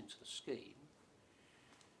homeless into the scheme.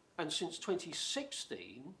 And since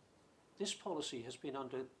 2016, this policy has been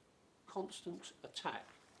under constant attack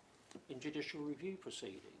in judicial review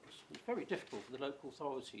proceedings. It's very difficult for the local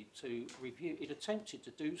authority to review. It attempted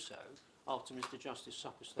to do so after Mr. Justice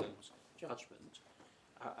Supperstone's judgment,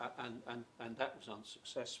 and that was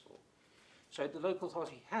unsuccessful. So the local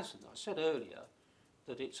authority hasn't. I said earlier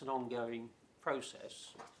that it's an ongoing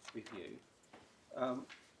process review.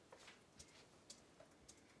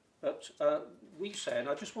 But we say, and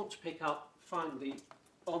I just want to pick up finally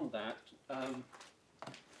on that,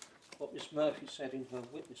 what Ms Murphy said in her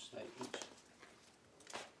witness statement.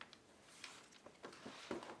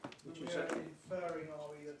 We are inferring, are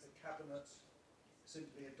we, that the Cabinet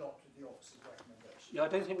simply adopted the officer's recommendation? Yeah, I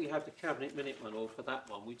don't think we have the Cabinet minute, my lord, for that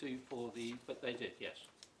one. We do for the, but they did, yes.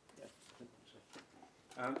 Yeah, I think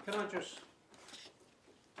so. Can I just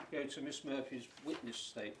go to Miss Murphy's witness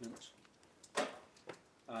statement,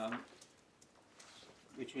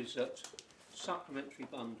 which is at supplementary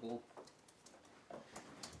bundle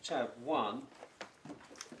tab 1,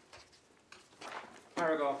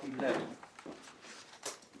 paragraph 11.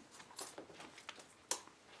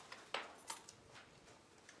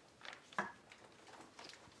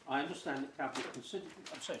 I understand that Cabinet considered.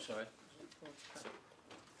 I'm so sorry.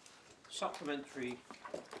 Supplementary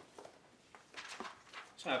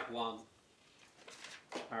tab 1,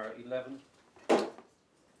 paragraph 11.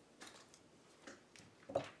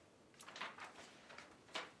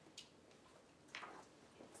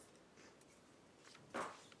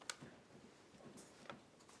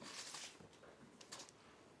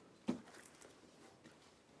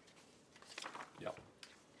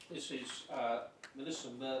 This is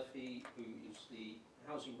Melissa Murphy, who is the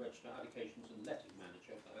Housing Register Allocations and Letting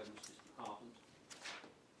Manager for the Homelessness Department.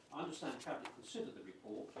 I understand Cabinet considered the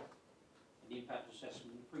report and the impact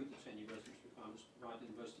assessment and approved the 10-year residence requirements,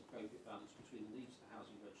 providing the most appropriate balance between the needs of the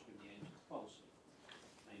housing register and the aims of the policy,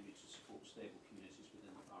 namely to support stable communities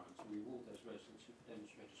within the borough and to reward those residents who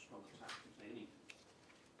demonstrate a strong attachment to any.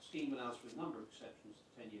 The scheme allows for a number of exceptions to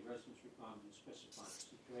the 10-year residence requirement in specified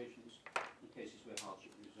situations in cases where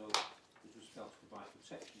hardship is resolved, which was felt to provide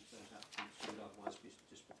protection to those applicants who would otherwise be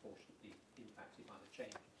disproportionately impacted by the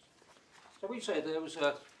changes. So we say there was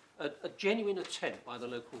a genuine attempt by the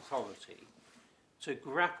local authority to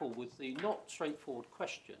grapple with the not straightforward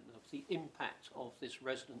question of the impact of this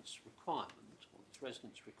residence requirement, or these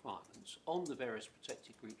residence requirements, on the various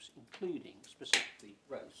protected groups, including specifically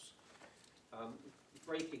race,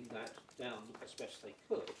 breaking that down as best they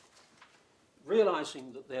could,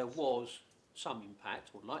 realising that there was some impact,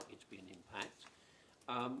 or likely to be an impact,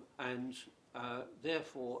 and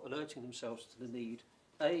therefore alerting themselves to the need,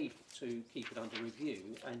 A, to keep it under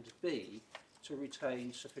review, and B, to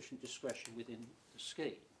retain sufficient discretion within the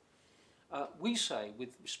scheme. We say,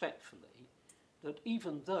 with respectfully, that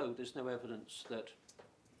even though there's no evidence that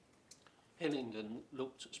Hillingdon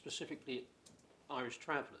looked specifically at Irish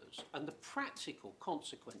travellers, and the practical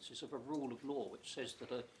consequences of a rule of law which says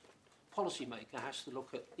that a policymaker has to look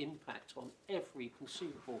at impact on every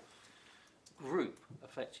conceivable group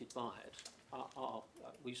affected by it, are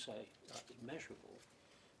we say, immeasurable.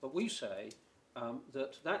 But we say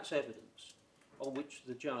that that's evidence on which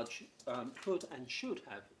the judge could and should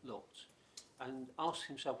have looked and asked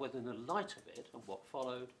himself whether, in the light of it and what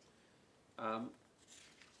followed,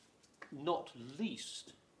 not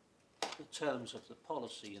least the terms of the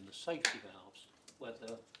policy and the safety valves,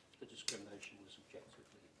 whether the discrimination was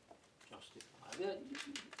objectively justified.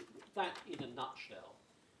 That, in a nutshell,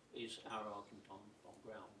 is our argument on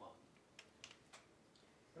ground one.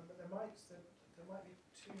 But there might be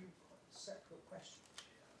two separate questions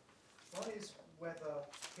here. One is whether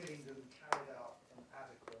Hillingdon carried out an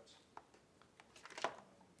adequate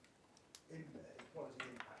equality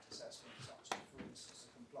impact assessment, such as, for instance, to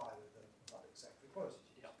comply with the public sector equality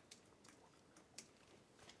duty. Yep.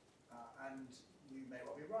 And you may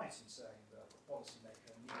well be right in saying that the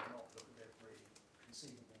policymaker need not look at every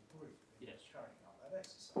conceivable group in carrying out that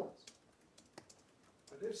exercise.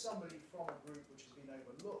 But if somebody from a group which has been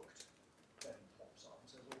overlooked then pops up and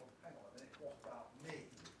says, well, hang on a minute, what about me?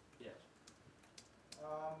 Yes.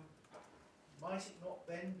 Might it not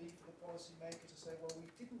then be for the policymaker to say, well, we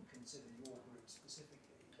didn't consider your group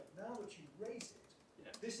specifically, but now that you raise it,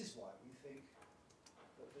 this is why we think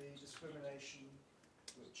that the discrimination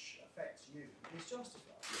which affects you is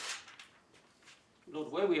justified.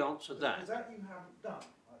 Lord, where we answer that... Because that you haven't done,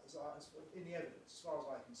 in the evidence, as far as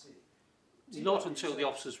I can see. Not until the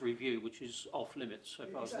officer's review, which is off limits so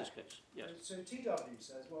far as this case. Yes. So TW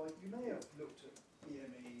says, well, you may have looked at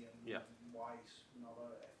BME and white and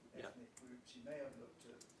other ethnic groups, you may have looked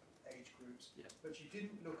at age groups, but you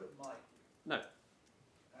didn't look at my group. No.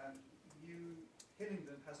 And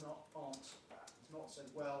Hillingdon has not answered that. It's not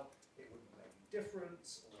said, well, it wouldn't make any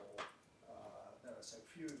difference, or there are so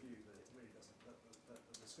few of you that it really doesn't, that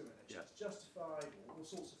the discrimination is justified, or all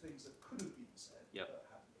sorts of things that could have been said but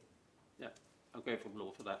haven't been. Yeah, I'll go from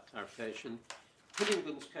law for that clarification.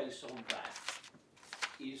 Hillingdon's case on that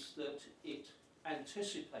is that it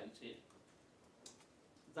anticipated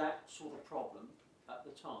that sort of problem at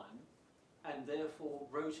the time, and therefore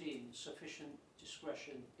wrote in sufficient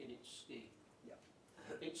discretion in its scheme.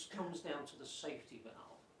 It comes down to the safety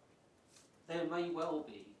valve. There may well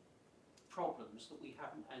be problems that we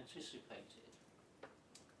haven't anticipated.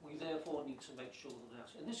 We therefore need to make sure that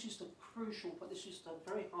and this is the crucial, but this is the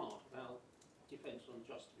very heart of our defence on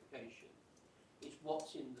justification. It's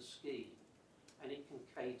what's in the scheme, and it can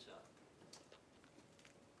cater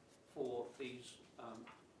for these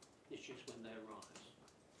issues when they arise.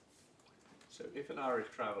 So if an Irish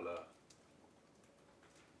traveller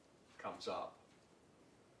comes up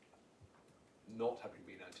not having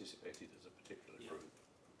been anticipated as a particular group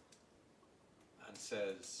and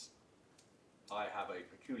says, I have a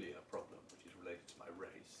peculiar problem which is related to my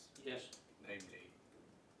race, namely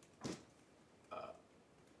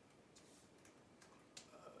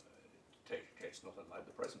take a case not unlike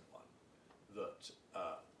the present one, that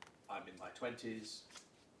I'm in my 20s,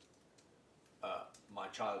 my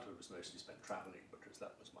childhood was mostly spent travelling because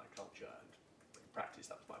that was my culture, and in practice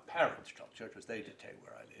that was my parents' culture because they dictate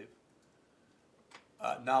where I live.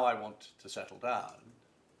 Now I want to settle down,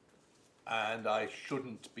 and I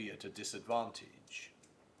shouldn't be at a disadvantage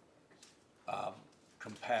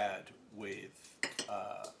compared with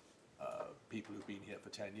people who've been here for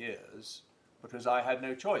 10 years because I had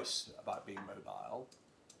no choice about being mobile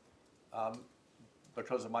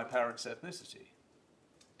because of my parents' ethnicity.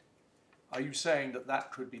 Are you saying that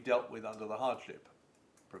that could be dealt with under the hardship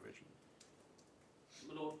provision?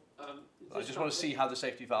 Lord, I just want to see how the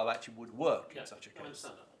safety valve actually would work in such a case. I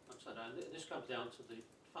understand that. And this comes down to the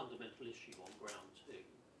fundamental issue on ground two.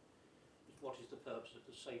 Is what is the purpose of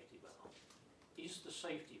the safety valve? Is the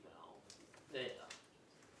safety valve there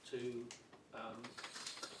to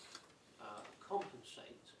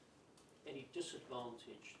compensate any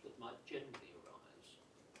disadvantage that might generally arise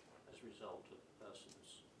as a result of a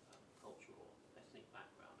person's cultural or ethnic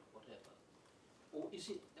whatever? Or is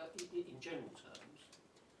it, in general terms,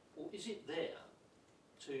 or is it there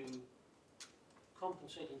to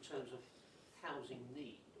compensate in terms of housing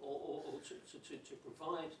need, or to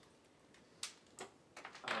provide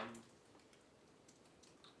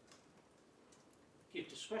give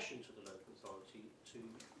discretion to the local authority to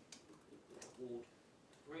award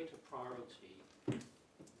greater priority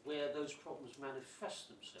where those problems manifest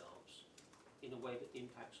themselves in a way that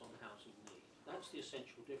impacts on housing need? That's the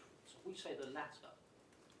essential difference. We say the latter.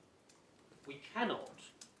 We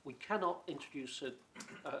cannot introduce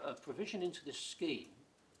a provision into this scheme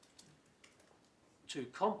to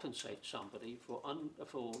compensate somebody for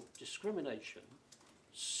discrimination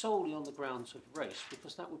solely on the grounds of race,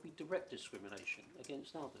 because that would be direct discrimination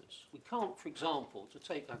against others. We can't, for example, to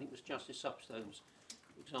take, I think it was Justice Supperstone's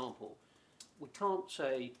example, we can't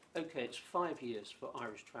say, okay, it's 5 years for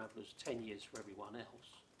Irish travellers, 10 years for everyone else,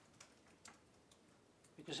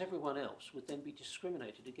 because everyone else would then be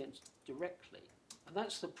discriminated against directly. And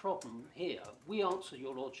that's the problem here. We answer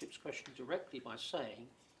your Lordship's question directly by saying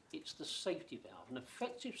it's the safety valve. An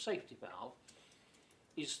effective safety valve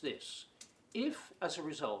is this: if, as a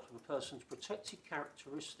result of a person's protected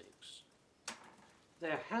characteristics,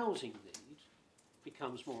 their housing need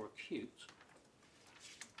becomes more acute,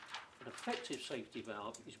 an effective safety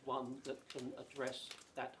valve is one that can address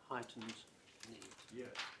that heightened need. Yes.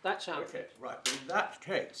 That's our Okay, right. But in that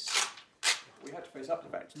case, we had to face up to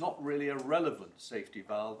the fact it's not really a relevant safety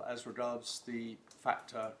valve as regards the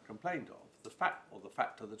factor complained of, the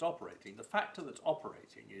factor that's operating. The factor that's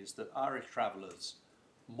operating is that Irish travellers,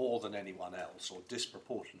 more than anyone else, or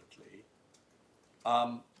disproportionately,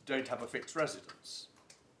 don't have a fixed residence.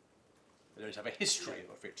 They don't have a history of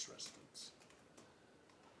a fixed residence.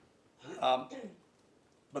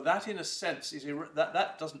 But that, in a sense,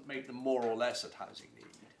 that doesn't make them more or less at housing need.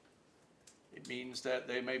 It means that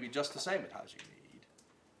they may be just the same at housing need.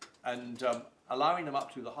 And allowing them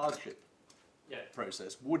up through the hardship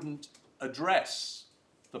process wouldn't address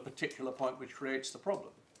the particular point which creates the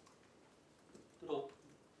problem.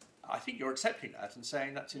 I think you're accepting that and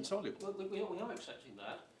saying that's insoluble. Well, we are accepting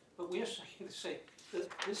that, but we are saying that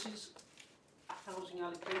this is a housing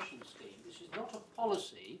allocation scheme. This is not a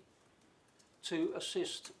policy to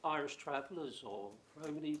assist Irish travellers or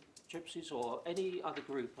Romani gypsies or any other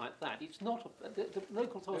group like that. It's not the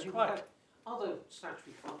local authority will have other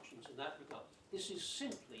statutory functions in that regard. This is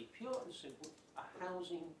simply, pure and simple, a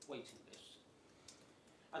housing waiting list.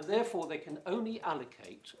 And therefore they can only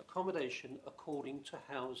allocate accommodation according to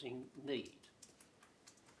housing need.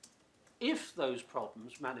 If those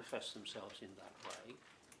problems manifest themselves in that way,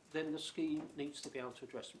 then the scheme needs to be able to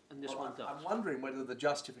address them, and this one does. I'm wondering whether the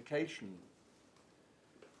justification,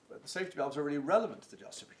 the safety valves are really relevant to the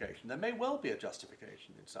justification. There may well be a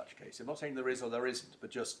justification in such case. I'm not saying there is or there isn't, but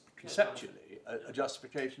just conceptually a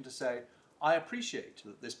justification to say, I appreciate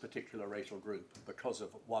that this particular racial group, because of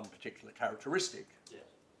one particular characteristic,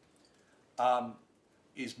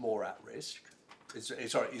 is more at risk,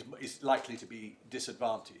 is likely to be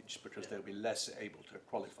disadvantaged because they'll be less able to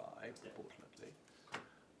qualify proportionately.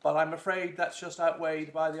 But I'm afraid that's just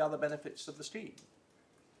outweighed by the other benefits of the scheme,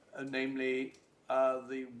 namely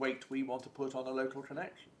the weight we want to put on a local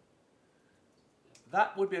connection.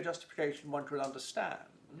 That would be a justification one could understand,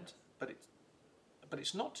 but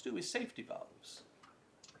it's not to do with safety valves.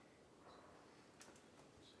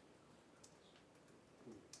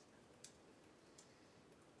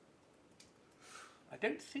 I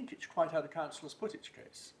don't think it's quite how the council has put its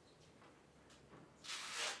case.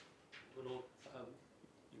 Well,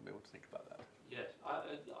 you may want to think about that. yes,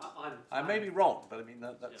 I may be wrong, but I mean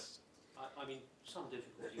that's. I mean, some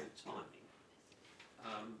difficulty with timing.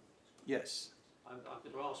 Yes. I'm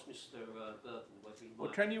going to ask Mr. Burton whether he might.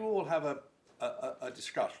 Well, can you all have a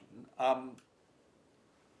discussion?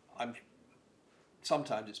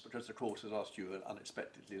 Sometimes it's because the court has asked you an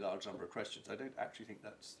unexpectedly large number of questions. I don't actually think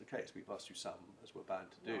that's the case. We've asked you some, as we're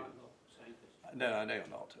bound to do. No, I'm not saying this. No, I know you're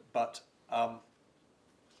not. But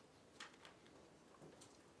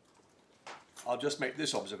I'll just make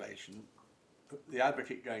this observation. The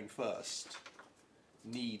advocate going first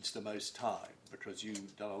needs the most time because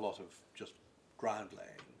you've done a lot of just ground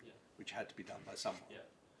laying, which had to be done by someone.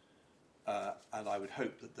 And I would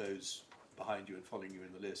hope that those behind you and following you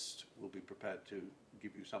in the list will be prepared to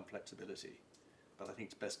give you some flexibility. But I think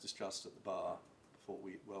it's best discussed at the bar before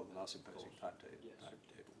rather than us imposing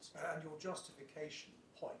timetables. And your justification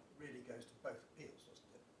point really goes to both appeals,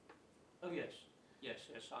 doesn't it? Oh yes.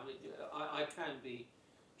 I mean, I can be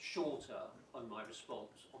shorter on my response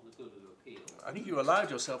on the Gullu appeal. I think you allowed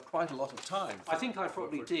yourself quite a lot of time. I think I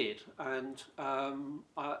probably did, and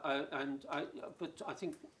but I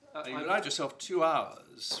think You allowed yourself 2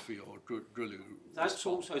 hours for your Gullu that's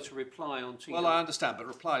response. also to reply on TW. Well, I understand, but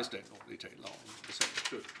replies don't normally take long. They certainly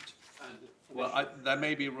shouldn't. And Well, there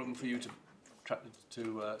may be room for you to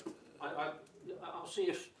I'll see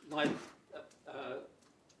if my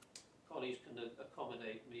colleagues can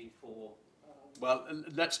accommodate me for. well,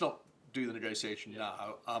 let's not do the negotiation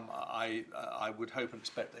now. I would hope and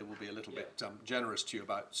expect they will be a little bit generous to you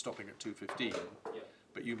about stopping at 2:15. Yeah.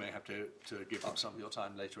 But you may have to give up some of your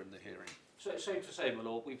time later in the hearing. So, safe to say, my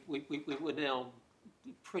lord, we're now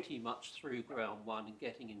pretty much through ground one and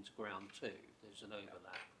getting into ground two. There's an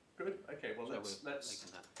overlap. Good. Okay. Well, So let's we're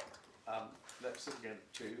making that. let's sit again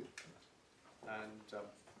at 2, and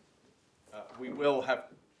we will have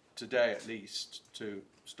today at least to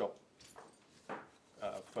stop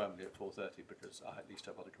firmly at 4:30 because I at least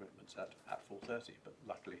have other commitments at 4:30, but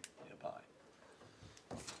luckily nearby.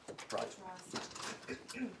 Right.